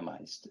had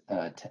optimized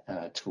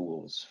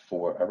tools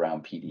for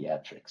around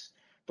pediatrics,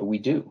 but we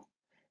do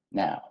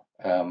now.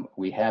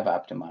 We have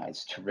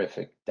optimized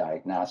terrific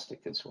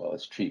diagnostic as well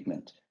as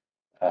treatment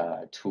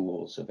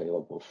tools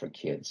available for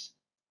kids.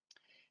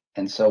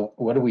 And so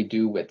what do we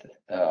do with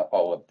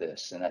all of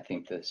this? And I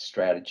think the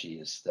strategy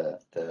is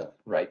the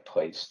right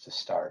place to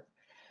start.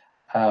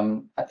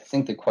 I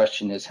think the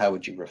question is, how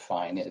would you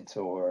refine it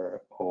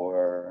or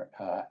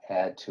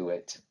add to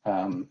it?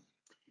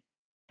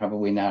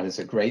 Probably not as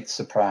a great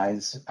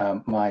surprise.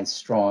 My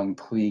strong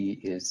plea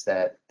is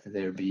that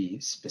there be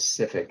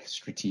specific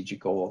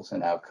strategic goals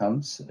and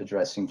outcomes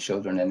addressing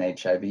children and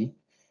HIV.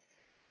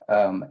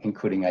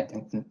 Including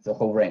the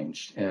whole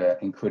range,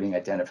 including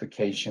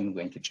identification,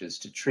 linkages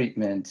to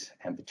treatment,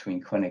 and between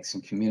clinics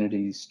and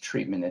communities,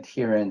 treatment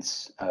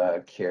adherence,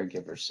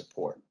 caregiver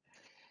support.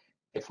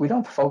 If we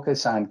don't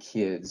focus on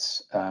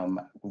kids,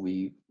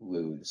 we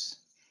lose,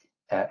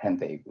 and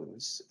they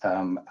lose.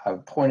 A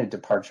point of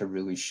departure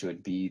really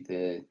should be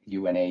the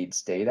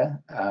UNAIDS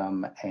data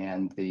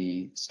and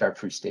the Start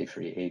Free, Stay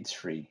Free, AIDS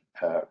Free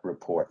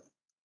report.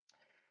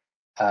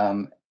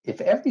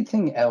 If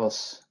everything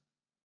else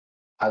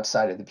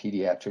outside of the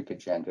pediatric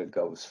agenda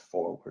goes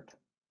forward,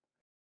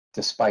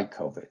 despite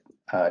COVID,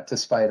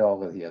 despite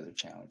all of the other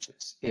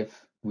challenges,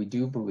 if we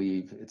do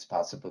believe it's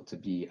possible to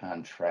be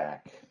on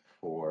track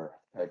for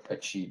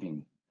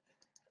achieving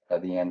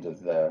the end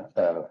of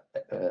the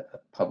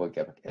public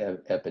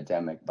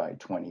epidemic by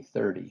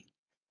 2030,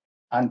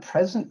 on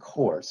present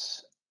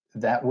course,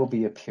 that will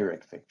be a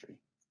Pyrrhic victory.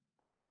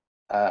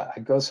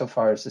 I'd go so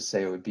far as to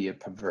say it would be a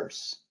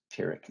perverse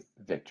Pyrrhic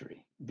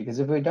victory, because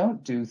if we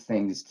don't do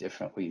things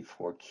differently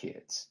for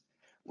kids,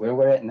 where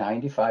we're at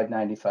 95,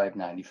 95,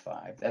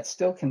 95, that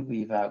still can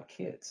leave out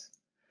kids.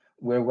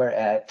 Where we're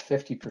at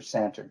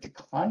 50% or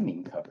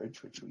declining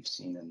coverage, which we've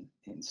seen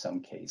in some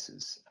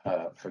cases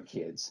for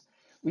kids,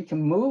 we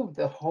can move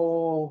the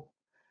whole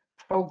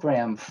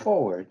program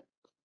forward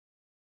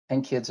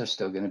and kids are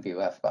still going to be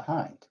left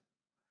behind.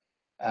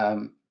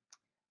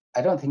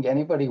 I don't think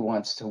anybody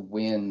wants to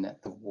win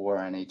the war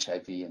on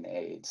HIV and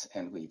AIDS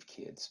and leave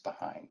kids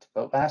behind.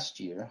 But last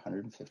year,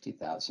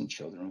 150,000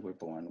 children were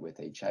born with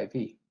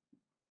HIV.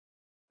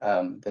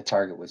 The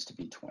target was to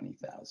be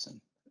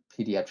 20,000.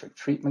 Pediatric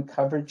treatment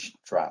coverage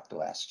dropped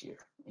last year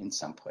in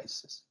some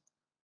places.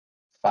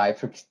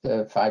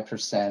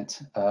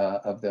 5%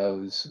 of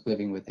those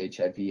living with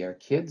HIV are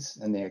kids,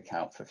 and they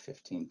account for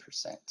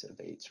 15% of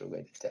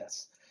AIDS-related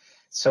deaths.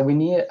 So we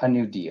need a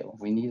new deal.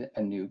 We need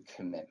a new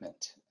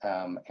commitment,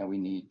 and we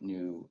need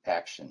new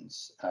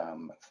actions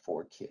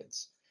for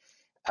kids.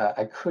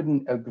 I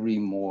couldn't agree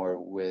more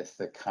with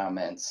the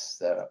comments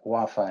that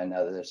Wafaa and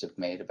others have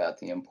made about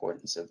the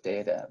importance of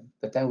data.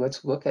 But then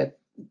let's look at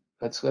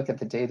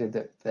the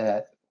data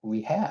that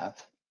we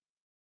have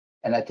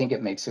And I think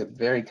it makes a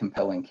very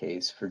compelling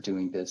case for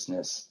doing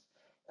business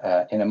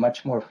in a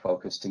much more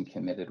focused and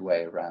committed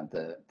way around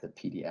the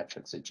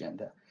pediatrics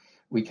agenda.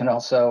 We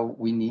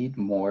need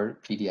more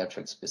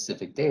pediatric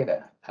specific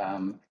data.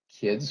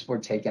 Kids were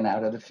taken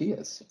out of the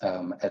FIAs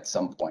at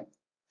some point.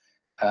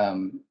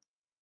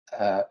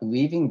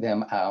 Leaving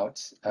them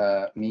out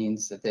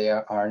means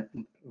that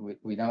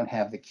we don't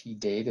have the key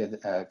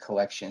data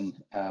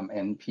collection,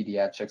 and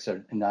pediatrics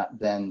are not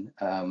then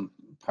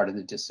part of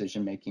the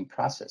decision-making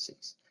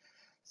processes.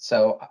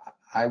 So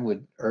I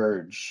would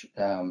urge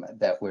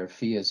that where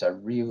FIAs are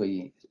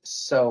really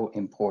so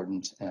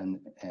important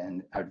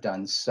and are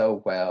done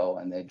so well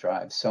and they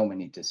drive so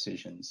many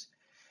decisions,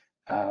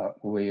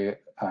 we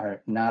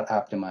are not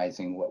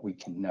optimizing what we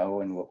can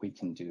know and what we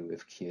can do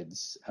if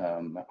kids,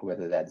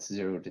 whether that's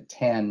 0 to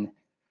 10,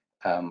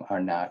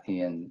 are not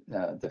in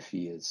the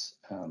FIAs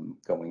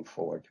going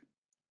forward.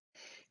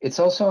 It's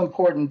also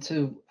important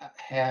to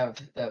have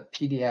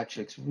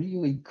pediatrics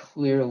really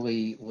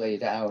clearly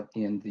laid out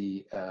in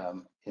the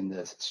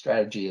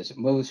strategy as it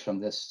moves from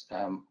this,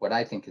 what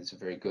I think is a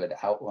very good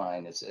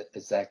outline as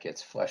that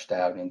gets fleshed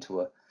out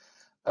into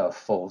a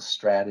full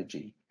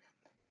strategy.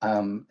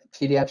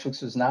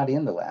 Pediatrics was not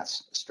in the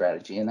last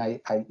strategy, and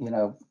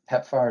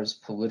PEPFAR's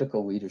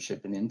political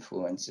leadership and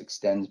influence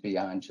extends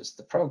beyond just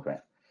the program.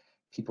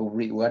 People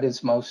read what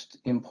is most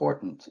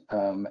important,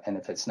 and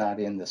if it's not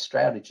in the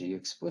strategy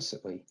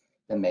explicitly,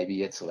 then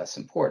maybe it's less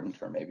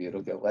important, or maybe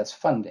it'll get less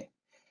funding.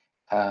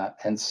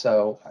 And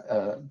so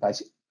by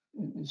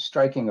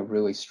striking a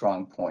really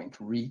strong point,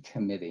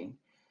 recommitting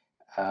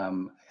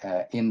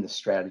in the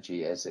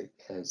strategy as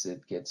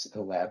it gets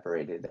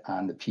elaborated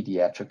on the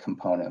pediatric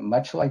component,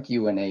 much like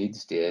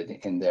UNAIDS did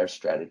in their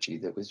strategy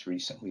that was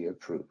recently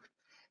approved.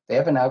 They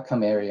have an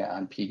outcome area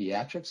on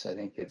pediatrics. I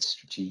think it's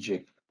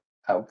strategic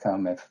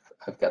outcome, if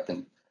I've got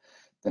the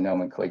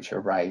nomenclature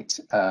right,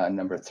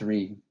 number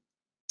 3,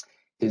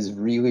 is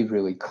really,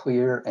 really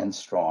clear and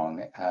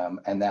strong.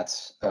 And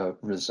that's a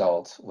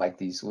result, like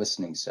these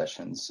listening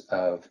sessions,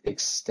 of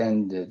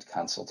extended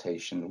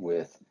consultation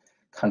with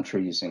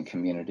countries and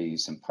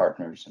communities and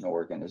partners and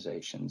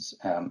organizations.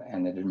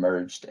 And it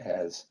emerged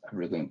as a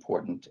really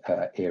important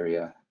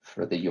area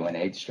for the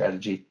UNAIDS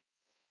strategy.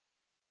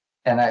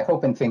 And I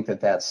hope and think that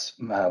that's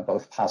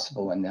both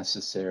possible and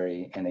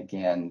necessary. And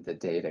again, the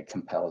data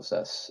compels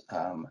us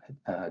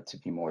to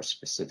be more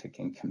specific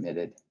and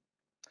committed.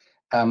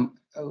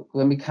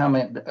 Let me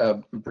comment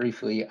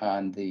briefly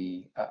on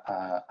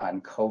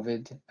on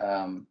COVID.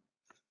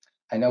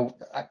 I know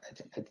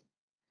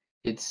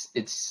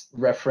it's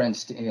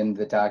referenced in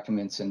the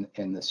documents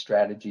in the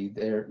strategy.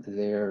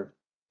 There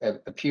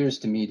appears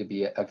to me to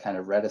be a kind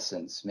of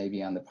reticence,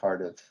 maybe on the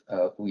part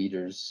of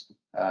leaders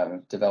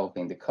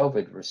developing the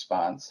COVID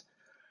response,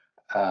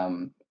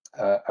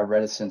 a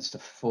reticence to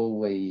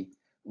fully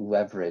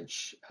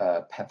leverage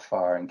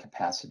PEPFAR and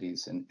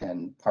capacities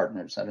and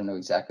partners. I don't know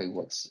exactly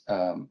what's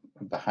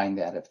behind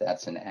that, if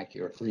that's an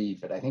accurate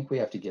read, but I think we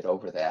have to get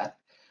over that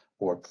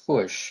or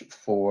push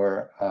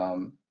for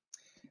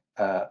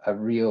a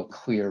real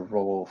clear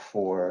role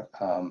for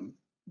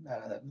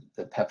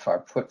the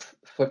PEPFAR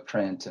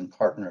footprint and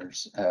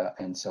partners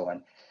and so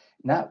on,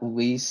 not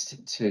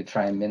least to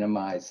try and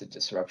minimize the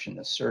disruption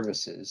of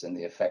services and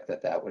the effect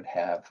that would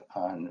have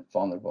on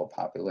vulnerable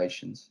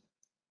populations.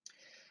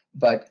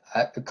 But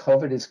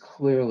COVID is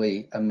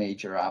clearly a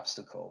major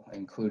obstacle,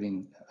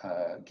 including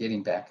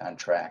getting back on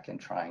track and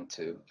trying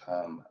to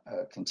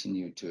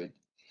continue to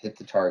hit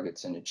the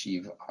targets and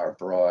achieve our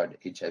broad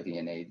HIV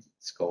and AIDS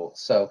goals.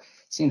 So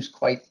it seems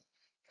quite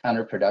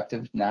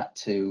counterproductive not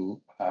to,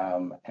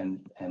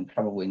 and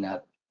probably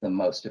not the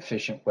most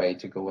efficient way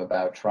to go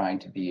about trying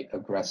to be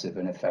aggressive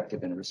and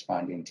effective in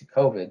responding to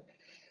COVID.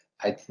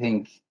 I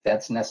think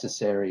that's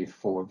necessary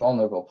for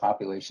vulnerable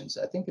populations.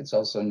 I think it's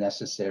also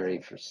necessary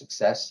for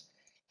success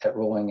at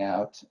rolling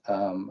out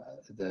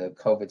the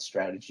COVID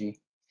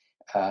strategy.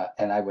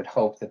 And I would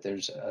hope that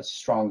there's a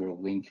stronger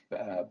link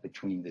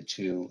between the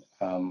two,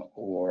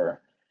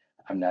 or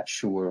I'm not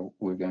sure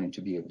we're going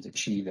to be able to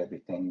achieve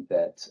everything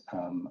that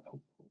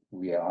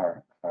we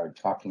are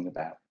talking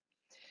about.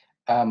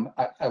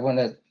 I want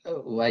to,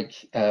 like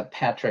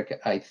Patrick,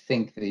 I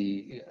think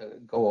the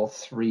goal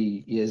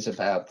 3 is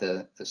about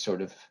the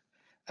sort of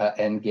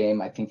end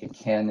game. I think it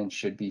can and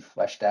should be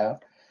fleshed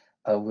out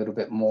a little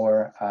bit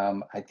more.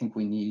 I think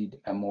we need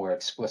a more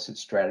explicit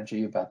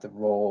strategy about the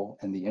role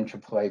and the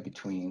interplay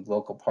between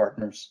local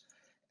partners,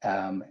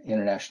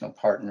 international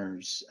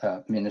partners,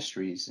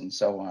 ministries, and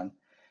so on.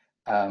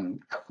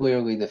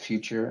 Clearly, the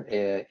future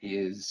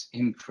is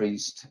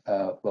increased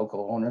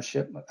local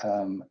ownership,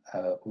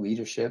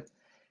 leadership,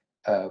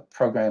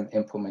 program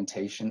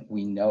implementation.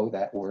 We know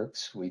that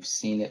works. We've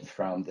seen it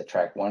from the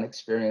Track 1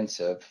 experience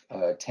of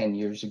 10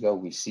 years ago.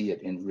 We see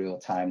it in real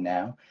time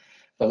now.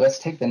 But let's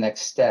take the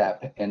next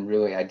step and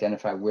really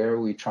identify where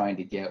are we trying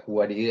to get,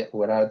 what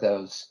are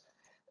those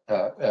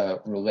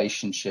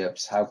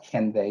relationships, how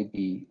can they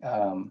be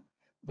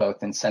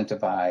both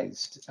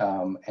incentivized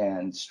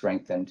and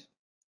strengthened.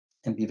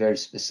 and be very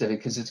specific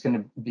because it's going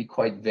to be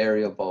quite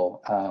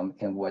variable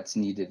in what's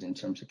needed in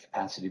terms of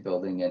capacity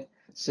building and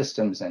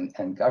systems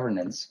and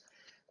governance.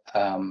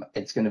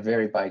 It's going to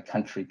vary by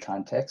country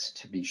context,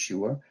 to be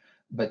sure,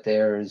 but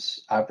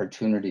there's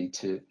opportunity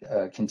to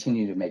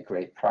continue to make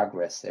great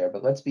progress there.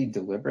 But let's be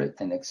deliberate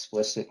and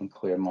explicit and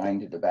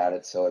clear-minded about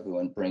it so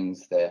everyone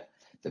brings the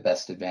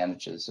best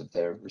advantages of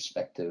their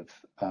respective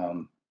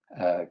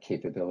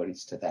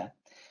capabilities to that.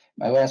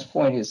 My last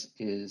point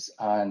is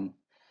on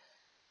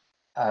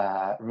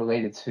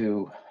related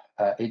to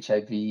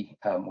HIV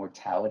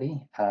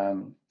mortality.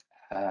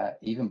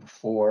 Even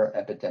before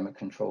epidemic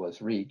control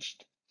is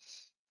reached,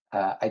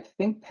 I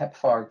think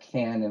PEPFAR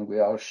can, and we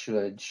all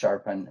should,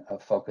 sharpen a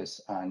focus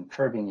on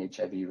curbing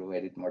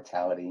HIV-related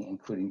mortality,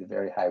 including the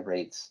very high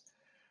rates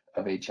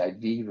of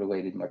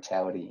HIV-related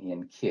mortality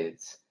in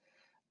kids.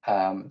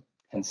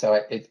 And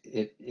so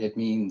it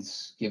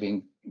means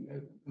giving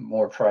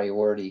more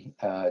priority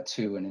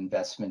to an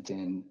investment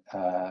in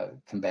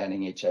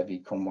combating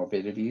HIV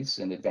comorbidities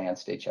and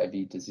advanced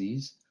HIV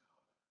disease.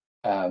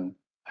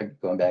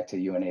 Going back to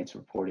UNAIDS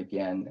report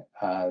again,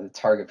 the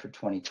target for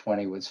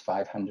 2020 was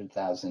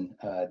 500,000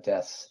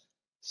 deaths,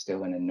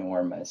 still an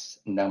enormous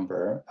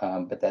number,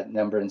 but that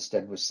number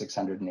instead was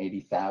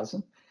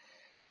 680,000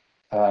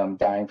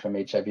 dying from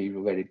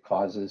HIV-related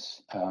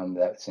causes.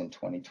 That's in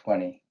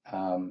 2020,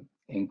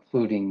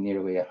 including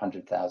nearly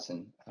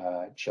 100,000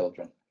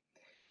 children.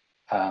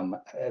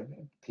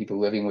 People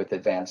living with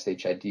advanced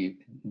HIV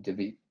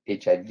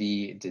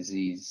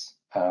disease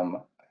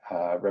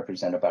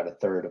represent about a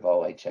third of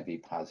all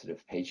HIV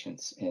positive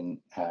patients in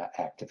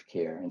active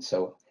care. And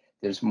so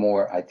there's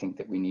more, I think,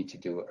 that we need to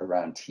do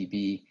around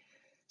TB,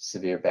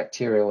 severe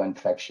bacterial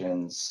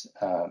infections,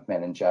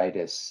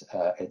 meningitis,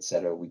 et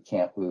cetera. We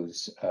can't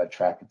lose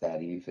track of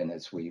that even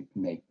as we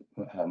make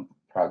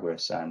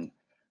progress on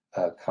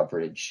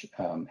coverage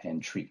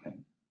and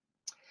treatment.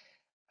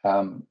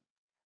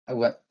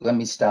 Let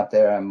me stop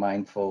there. I'm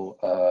mindful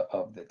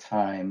of the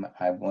time.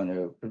 I want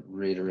to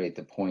reiterate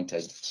the point I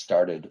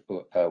started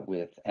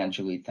with.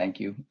 Anjali, thank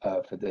you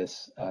for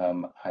this.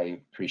 I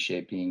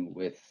appreciate being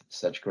with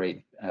such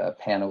great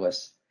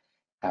panelists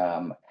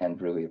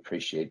and really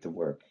appreciate the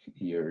work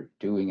you're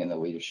doing and the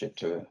leadership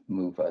to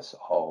move us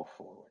all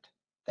forward.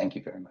 Thank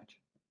you very much.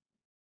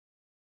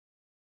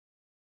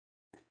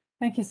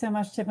 Thank you so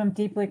much, Chip. I'm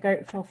deeply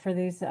grateful for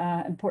these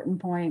important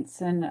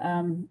points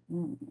and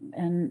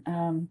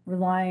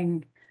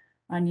relying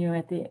on you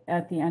at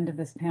the end of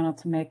this panel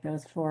to make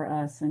those for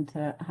us and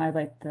to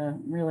highlight the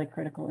really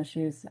critical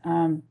issues.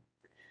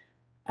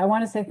 I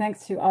want to say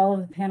thanks to all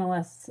of the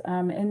panelists.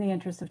 In the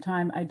interest of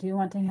time, I do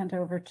want to hand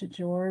over to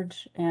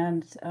George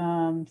and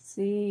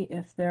see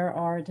if there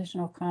are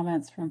additional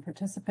comments from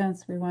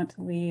participants. We want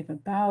to leave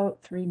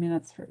about 3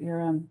 minutes for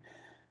Iram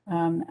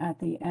at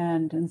the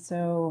end. And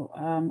so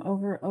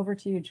over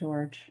to you,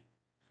 George.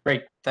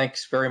 Great.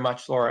 Thanks very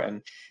much, Laura.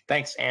 And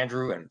thanks,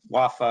 Andrew and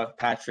Wafaa,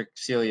 Patrick,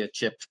 Celia,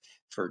 Chip,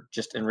 for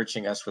just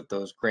enriching us with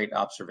those great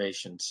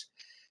observations.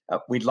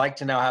 We'd like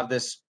to now have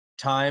this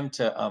time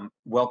to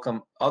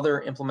welcome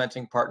other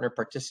implementing partner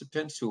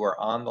participants who are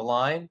on the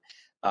line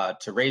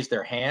to raise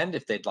their hand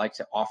if they'd like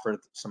to offer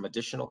some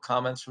additional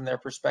comments from their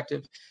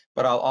perspective.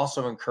 But I'll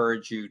also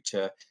encourage you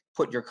to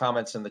put your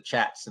comments in the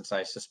chat, since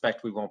I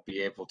suspect we won't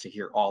be able to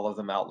hear all of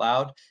them out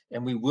loud,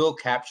 and we will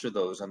capture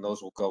those, and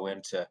those will go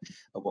into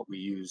what we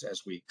use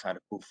as we kind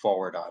of move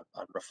forward on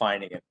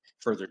refining and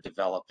further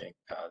developing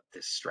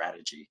this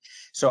strategy.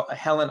 So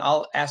Helen,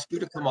 I'll ask you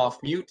to come off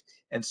mute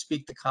and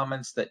speak the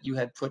comments that you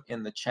had put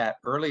in the chat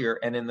earlier.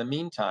 And in the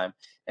meantime,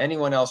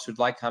 anyone else who'd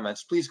like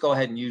comments, please go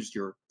ahead and use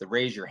the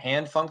raise your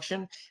hand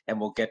function, and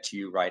we'll get to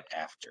you right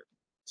after.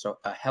 So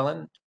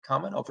Helen,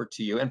 comment over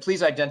to you, and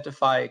please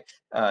identify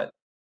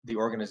the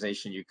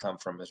organization you come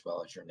from as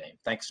well as your name.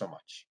 Thanks so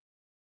much.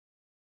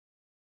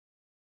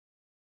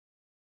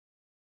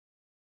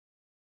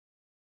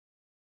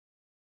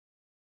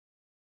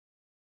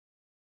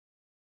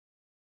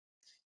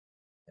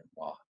 And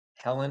while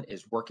Helen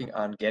is working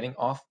on getting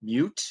off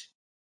mute,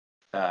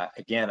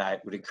 again, I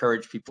would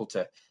encourage people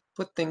to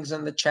put things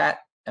in the chat.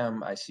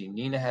 I see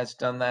Nina has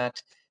done that,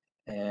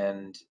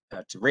 and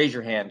to raise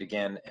your hand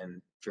again.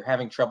 And if you're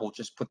having trouble,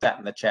 just put that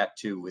in the chat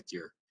too with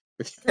your.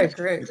 Okay,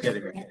 great.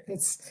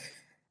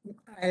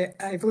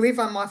 I believe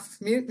I'm off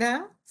mute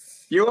now.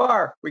 You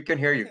are. We can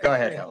hear you. Go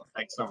ahead, Helen.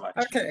 Thanks so much.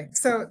 Okay,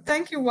 so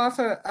thank you,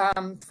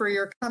 Wafaa, for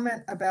your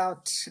comment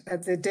about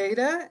the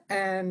data,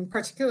 and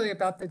particularly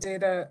about the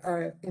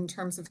data in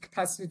terms of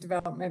capacity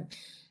development.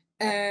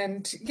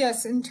 And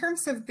yes, in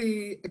terms of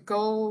the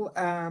goal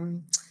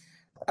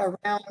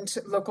around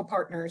local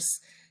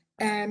partners.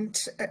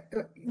 And,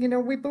 you know,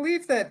 we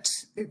believe that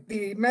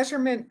the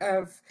measurement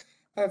of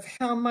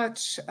how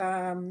much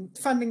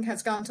funding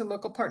has gone to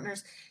local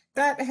partners,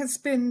 that has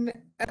been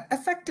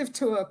effective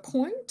to a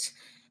point.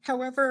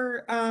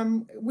 However,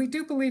 we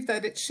do believe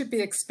that it should be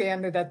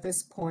expanded at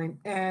this point.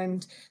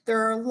 And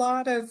there are a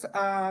lot of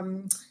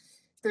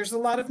there's a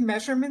lot of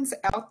measurements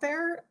out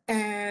there,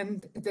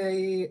 and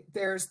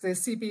there's the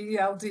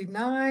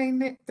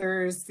CBLD9,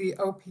 there's the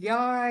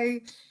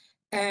OPI,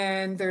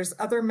 and there's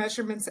other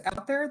measurements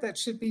out there that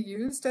should be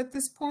used at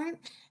this point.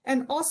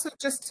 And also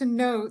just to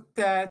note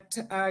that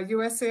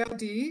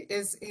USAID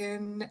is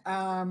in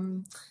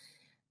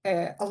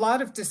a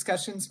lot of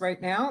discussions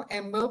right now,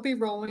 and we'll be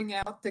rolling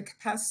out the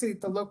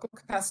local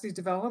capacity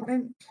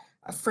development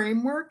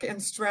framework and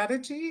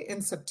strategy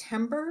in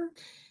September.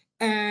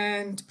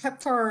 And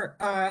PEPFAR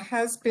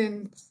has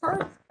been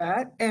part of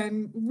that,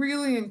 and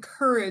really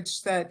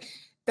encouraged that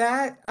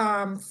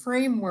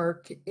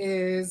framework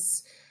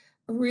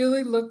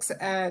really looks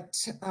at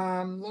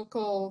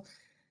local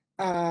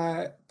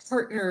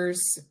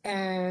partners,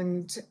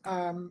 and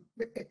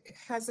it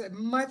has a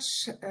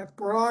much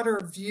broader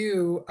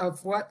view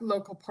of what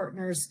local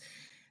partners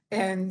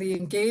and the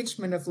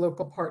engagement of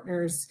local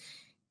partners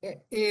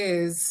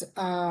is,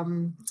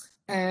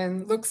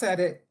 and looks at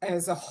it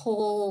as a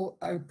whole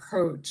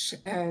approach,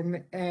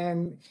 and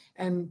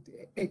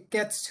it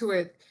gets to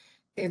it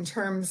in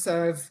terms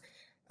of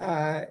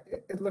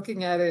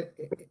looking at it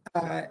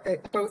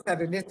both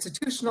at an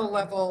institutional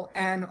level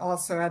and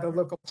also at a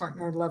local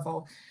partner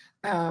level.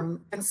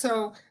 And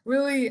so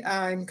really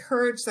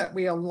encourage that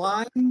we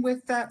align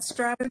with that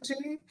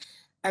strategy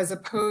as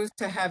opposed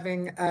to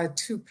having a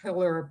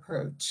two-pillar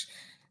approach.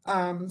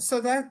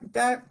 So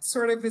that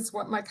sort of is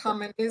what my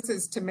comment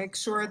is to make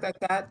sure that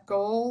that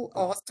goal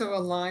also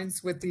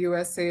aligns with the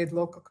USAID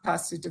local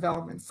capacity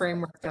development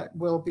framework that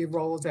will be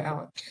rolled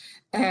out,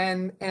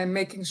 and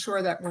making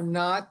sure that we're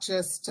not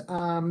just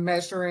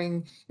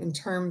measuring in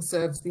terms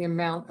of the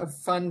amount of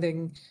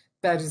funding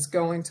that is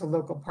going to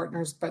local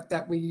partners, but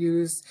that we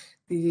use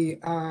the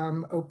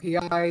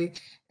OPI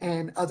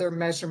and other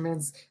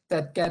measurements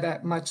that get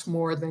at much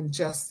more than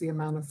just the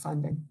amount of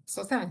funding.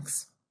 So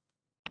thanks.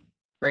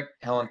 Great,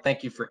 Helen,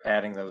 thank you for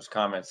adding those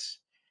comments.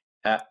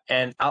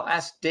 And I'll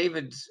ask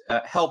David's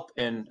help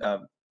in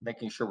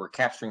making sure we're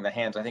capturing the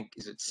hands. I think,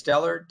 is it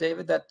Stellar,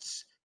 David, that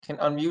can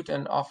unmute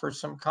and offer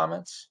some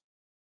comments?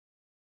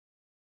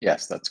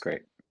 Yes, that's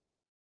great.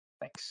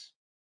 Thanks.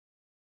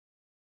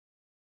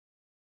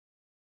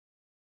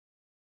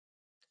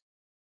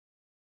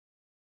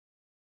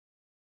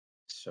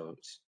 So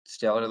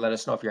Stellar, let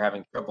us know if you're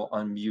having trouble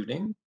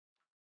unmuting.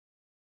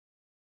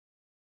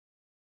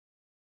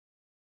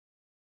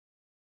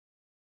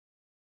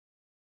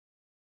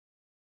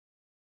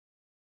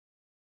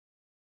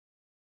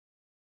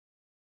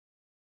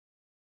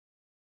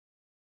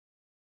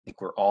 I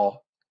think we're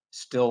all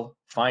still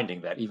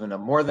finding that even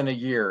more than a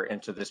year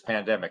into this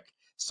pandemic,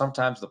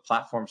 sometimes the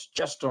platforms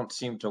just don't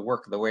seem to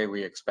work the way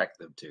we expect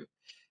them to.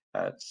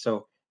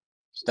 So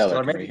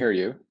Stellar, can we hear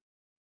you?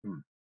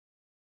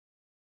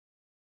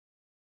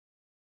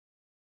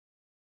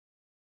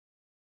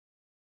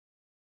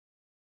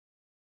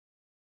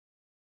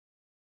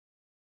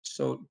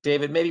 So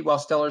David, maybe while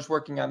Stellar's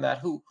working on that,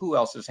 who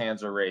else's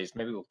hands are raised?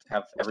 Maybe we'll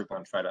have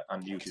everyone try to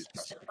unmute who's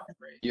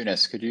raised.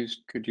 Eunice, could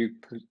you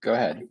go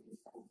ahead?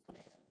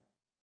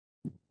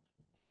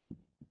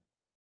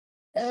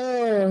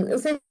 Oh,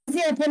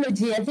 sincere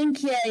apology. I think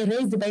I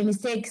raised by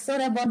mistake.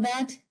 Sorry about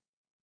that.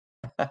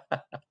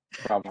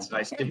 Problem.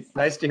 It's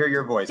nice to hear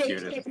your voice,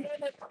 Judith.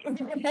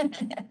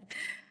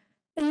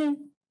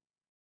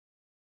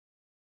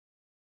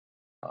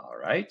 All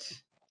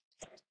right.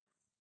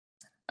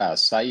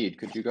 Saeed,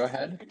 could you go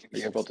ahead? Are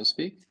you able to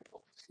speak?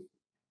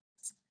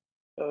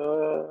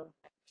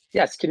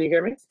 Yes, can you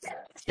hear me?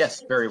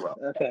 Yes, very well.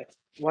 Okay,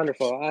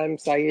 wonderful. I'm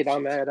Saeed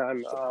Ahmed.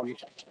 I'm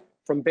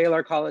from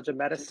Baylor College of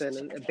Medicine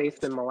and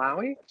based in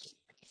Malawi.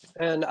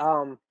 And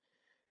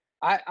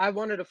I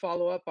wanted to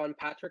follow up on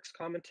Patrick's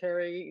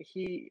commentary.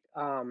 He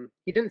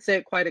didn't say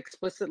it quite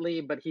explicitly,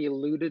 but he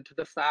alluded to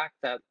the fact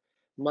that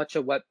much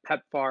of what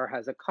PEPFAR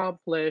has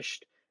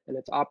accomplished and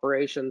its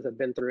operations have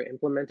been through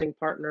implementing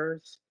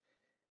partners.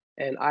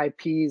 And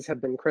IPs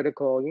have been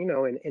critical,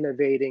 in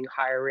innovating,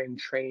 hiring,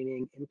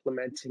 training,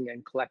 implementing,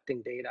 and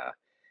collecting data.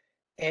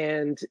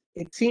 And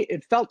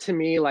it felt to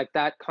me like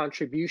that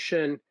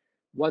contribution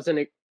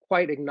wasn't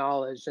quite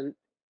acknowledged. And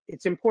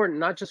it's important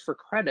not just for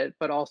credit,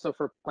 but also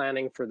for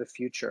planning for the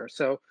future.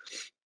 So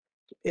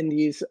in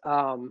these,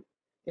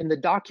 in the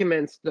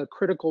documents, the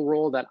critical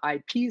role that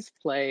IPs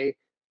play,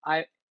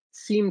 I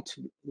seem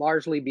to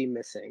largely be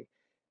missing.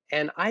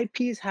 And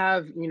IPs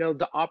have,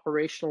 the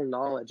operational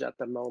knowledge at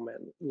the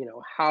moment,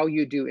 how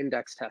you do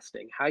index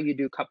testing, how you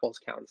do couples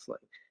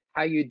counseling,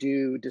 how you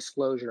do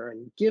disclosure.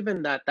 And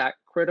given that that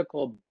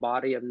critical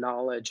body of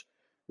knowledge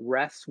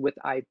rests with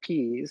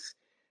IPs,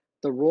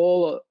 the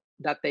role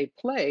that they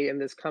play in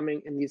these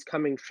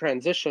coming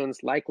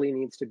transitions likely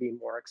needs to be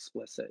more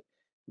explicit.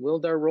 Will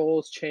their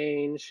roles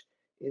change?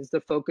 Is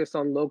the focus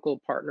on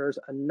local partners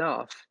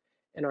enough?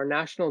 And our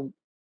national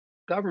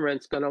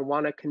government's going to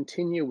want to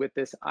continue with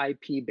this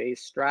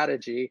IP-based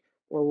strategy,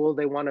 or will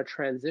they want to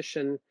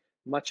transition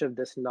much of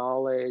this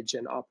knowledge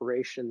and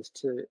operations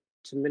to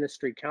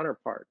ministry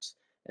counterparts?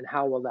 And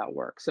how will that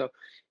work? So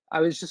I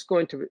was just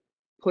going to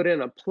put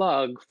in a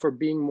plug for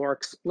being more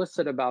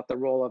explicit about the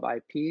role of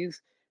IPs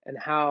and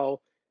how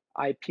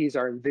IPs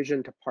are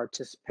envisioned to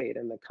participate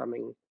in the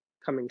coming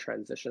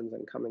transitions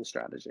and coming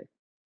strategy.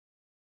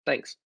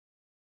 Thanks.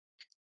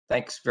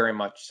 Thanks very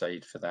much,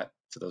 Saeed, for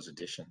those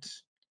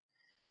additions.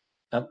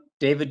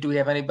 David, do we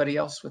have anybody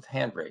else with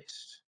hand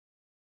raised?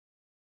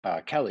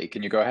 Kelly,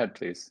 can you go ahead,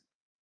 please?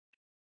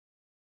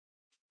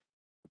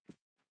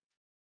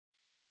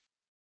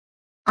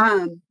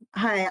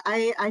 Hi,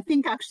 I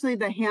think actually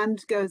the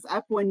hand goes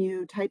up when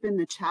you type in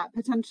the chat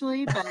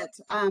potentially, but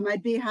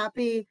I'd be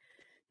happy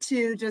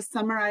to just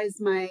summarize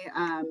my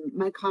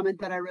my comment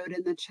that I wrote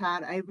in the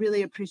chat. I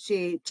really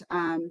appreciate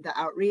the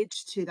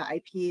outreach to the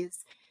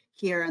IPs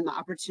here and the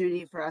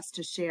opportunity for us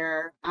to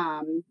share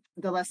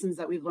the lessons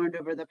that we've learned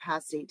over the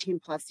past 18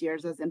 plus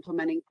years as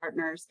implementing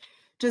partners.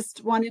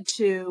 Just wanted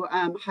to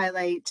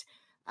highlight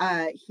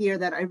here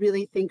that I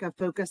really think a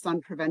focus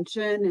on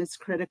prevention is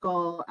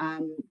critical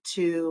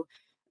to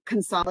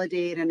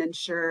consolidate and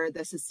ensure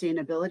the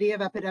sustainability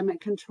of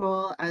epidemic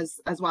control. As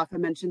Wafaa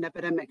mentioned,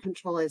 epidemic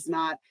control is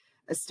not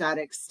a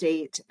static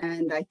state.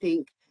 And I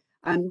think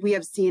we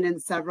have seen in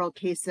several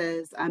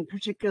cases,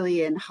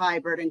 particularly in high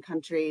burden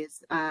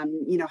countries,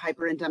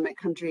 hyper-endemic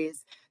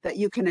countries, that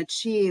you can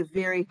achieve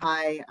very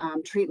high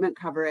treatment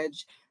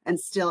coverage and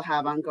still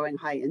have ongoing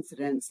high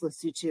incidence.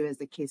 Lesotho is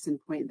the case in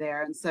point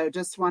there. And so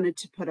just wanted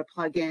to put a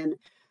plug in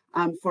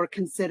for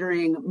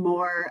considering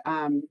more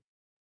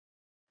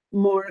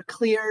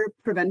clear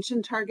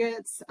prevention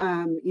targets,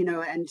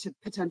 and to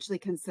potentially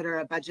consider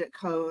a budget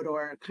code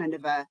or kind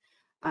of a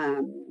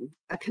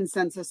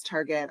consensus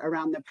target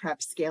around the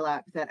PrEP scale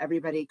up that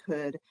everybody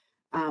could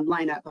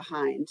line up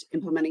behind.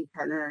 Implementing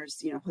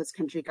partners, host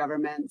country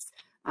governments,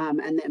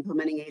 and the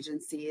implementing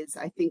agencies.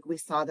 I think we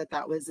saw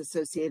that was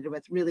associated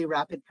with really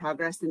rapid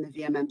progress in the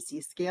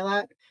VMMC scale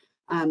up.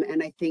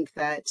 And I think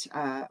that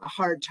a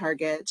hard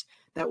target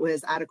that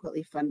was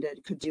adequately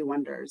funded could do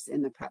wonders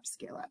in the PrEP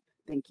scale up.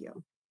 Thank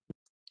you.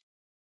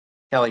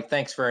 Kelly,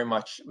 thanks very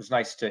much. It was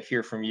nice to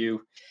hear from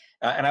you.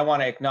 And I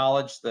want to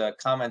acknowledge the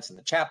comments in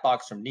the chat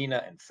box from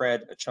Nina and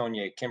Fred,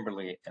 Achonye,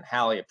 Kimberly, and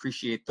Hallie.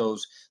 Appreciate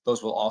those.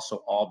 Those will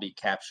also all be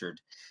captured.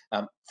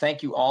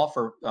 Thank you all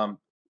for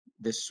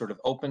this sort of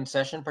open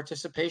session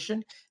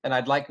participation. And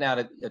I'd like now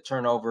to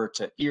turn over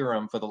to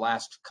Iram for the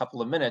last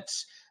couple of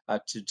minutes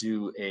to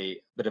do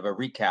a bit of a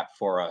recap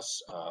for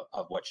us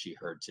of what she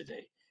heard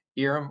today.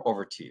 Iram,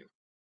 over to you.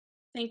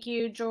 Thank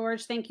you,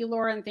 George. Thank you,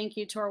 Laura, and thank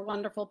you to our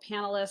wonderful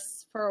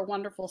panelists for a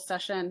wonderful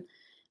session.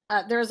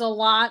 There's a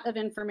lot of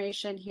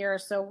information here,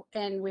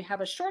 and we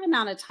have a short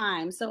amount of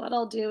time. So what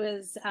I'll do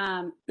is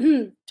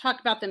talk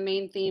about the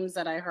main themes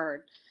that I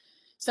heard.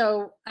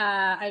 So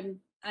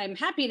I'm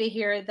happy to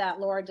hear that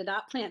Laura did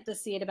not plant the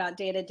seed about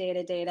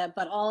data,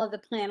 but all of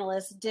the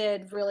panelists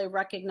did really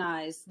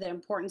recognize the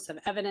importance of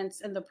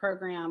evidence in the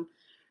program,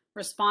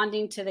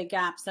 responding to the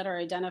gaps that are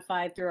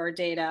identified through our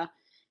data.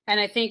 And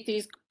I think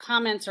these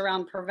comments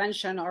around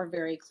prevention are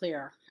very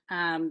clear.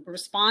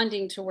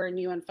 Responding to where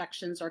new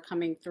infections are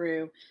coming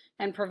through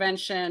and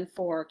prevention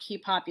for key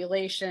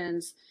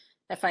populations.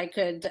 If I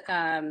could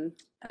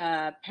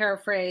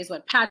paraphrase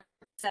what Patrick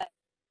said,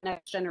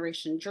 next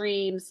generation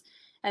dreams,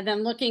 and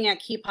then looking at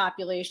key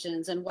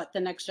populations and what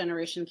the next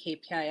generation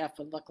KPIF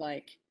would look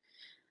like.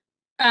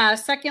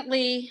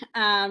 Secondly,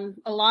 a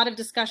lot of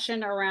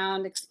discussion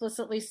around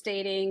explicitly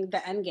stating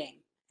the end game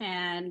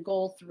and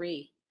goal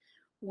 3.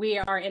 We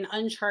are in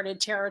uncharted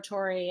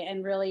territory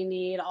and really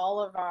need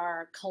all of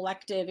our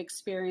collective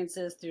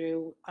experiences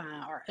through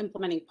our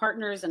implementing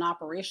partners and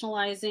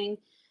operationalizing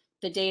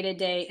the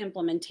day-to-day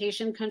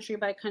implementation country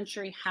by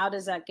country. How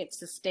does that get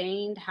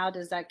sustained? How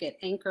does that get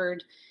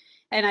anchored?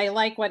 And I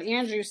like what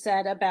Andrew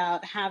said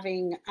about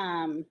having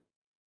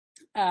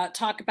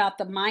talk about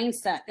the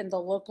mindset and the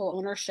local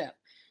ownership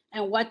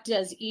and what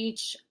does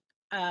each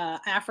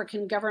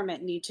African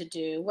government need to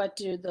do? What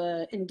do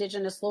the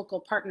indigenous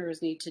local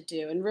partners need to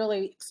do? And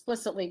really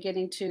explicitly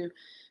getting to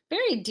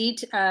very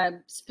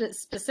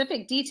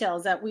specific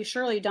details that we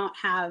surely don't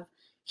have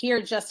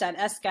here just at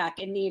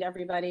ESCAC and need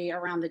everybody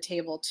around the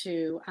table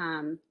to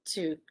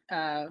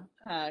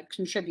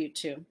contribute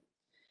to.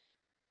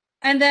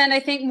 And then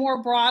I think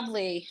more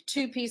broadly,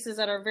 2 pieces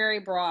that are very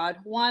broad.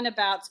 One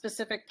about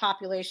specific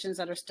populations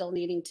that are still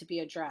needing to be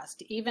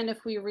addressed. Even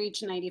if we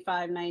reach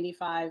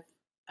 95,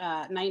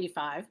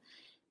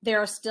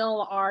 there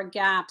still are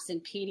gaps in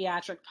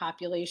pediatric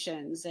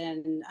populations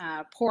and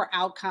poor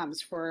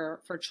outcomes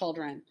for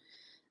children,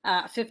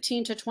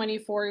 15 to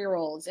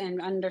 24-year-olds,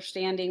 and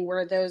understanding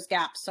where those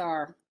gaps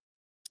are,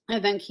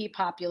 and then key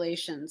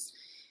populations.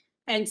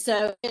 And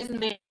so isn't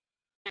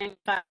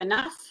 95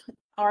 enough?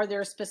 Are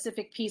there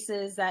specific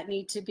pieces that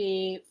need to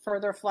be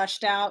further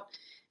fleshed out?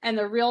 And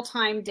the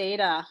real-time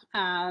data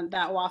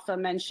that Wafaa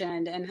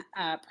mentioned and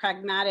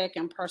pragmatic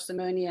and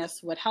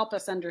parsimonious would help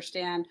us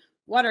understand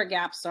what our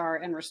gaps are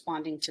and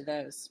responding to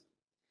those.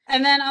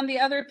 And then on the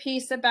other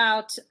piece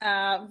about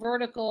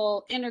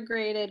vertical,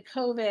 integrated,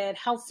 COVID,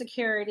 health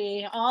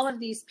security, all of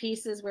these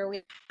pieces where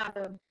we have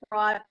a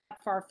broad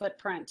PEPFAR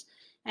footprint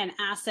and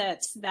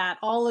assets that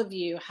all of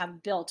you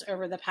have built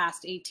over the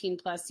past 18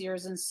 plus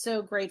years, and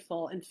so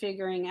grateful in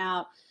figuring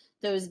out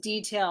those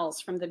details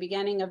from the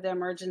beginning of the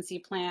emergency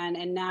plan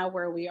and now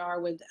where we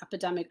are with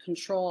epidemic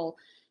control,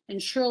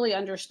 and surely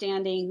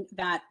understanding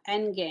that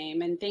end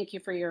game. And thank you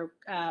for your,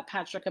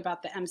 Patrick,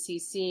 about the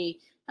MCC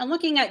and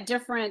looking at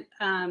different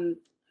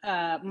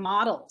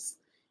models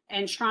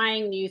and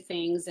trying new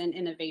things and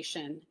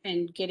innovation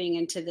and getting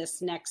into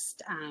this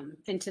next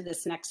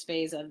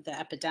phase of the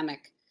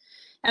epidemic.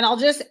 And I'll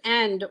just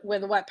end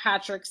with what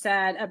Patrick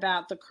said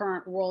about the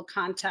current world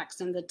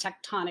context and the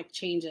tectonic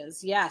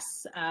changes.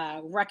 Yes,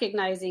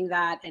 recognizing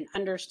that and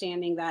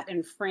understanding that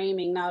and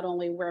framing not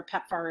only where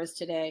PEPFAR is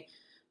today,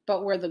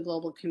 but where the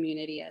global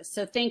community is.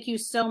 So thank you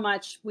so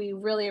much. We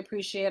really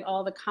appreciate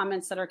all the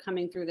comments that are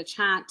coming through the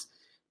chat.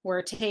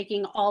 We're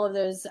taking all of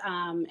those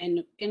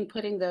and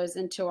inputting those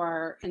into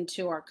our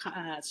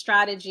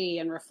strategy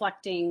and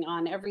reflecting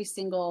on every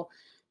single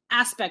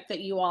aspect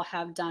that you all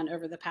have done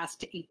over the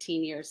past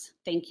 18 years.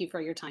 Thank you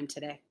for your time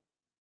today.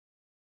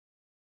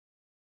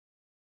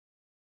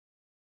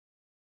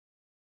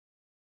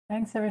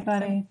 Thanks,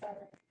 everybody.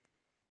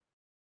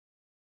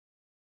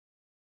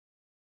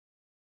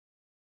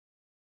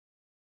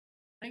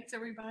 Thanks,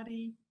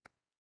 everybody.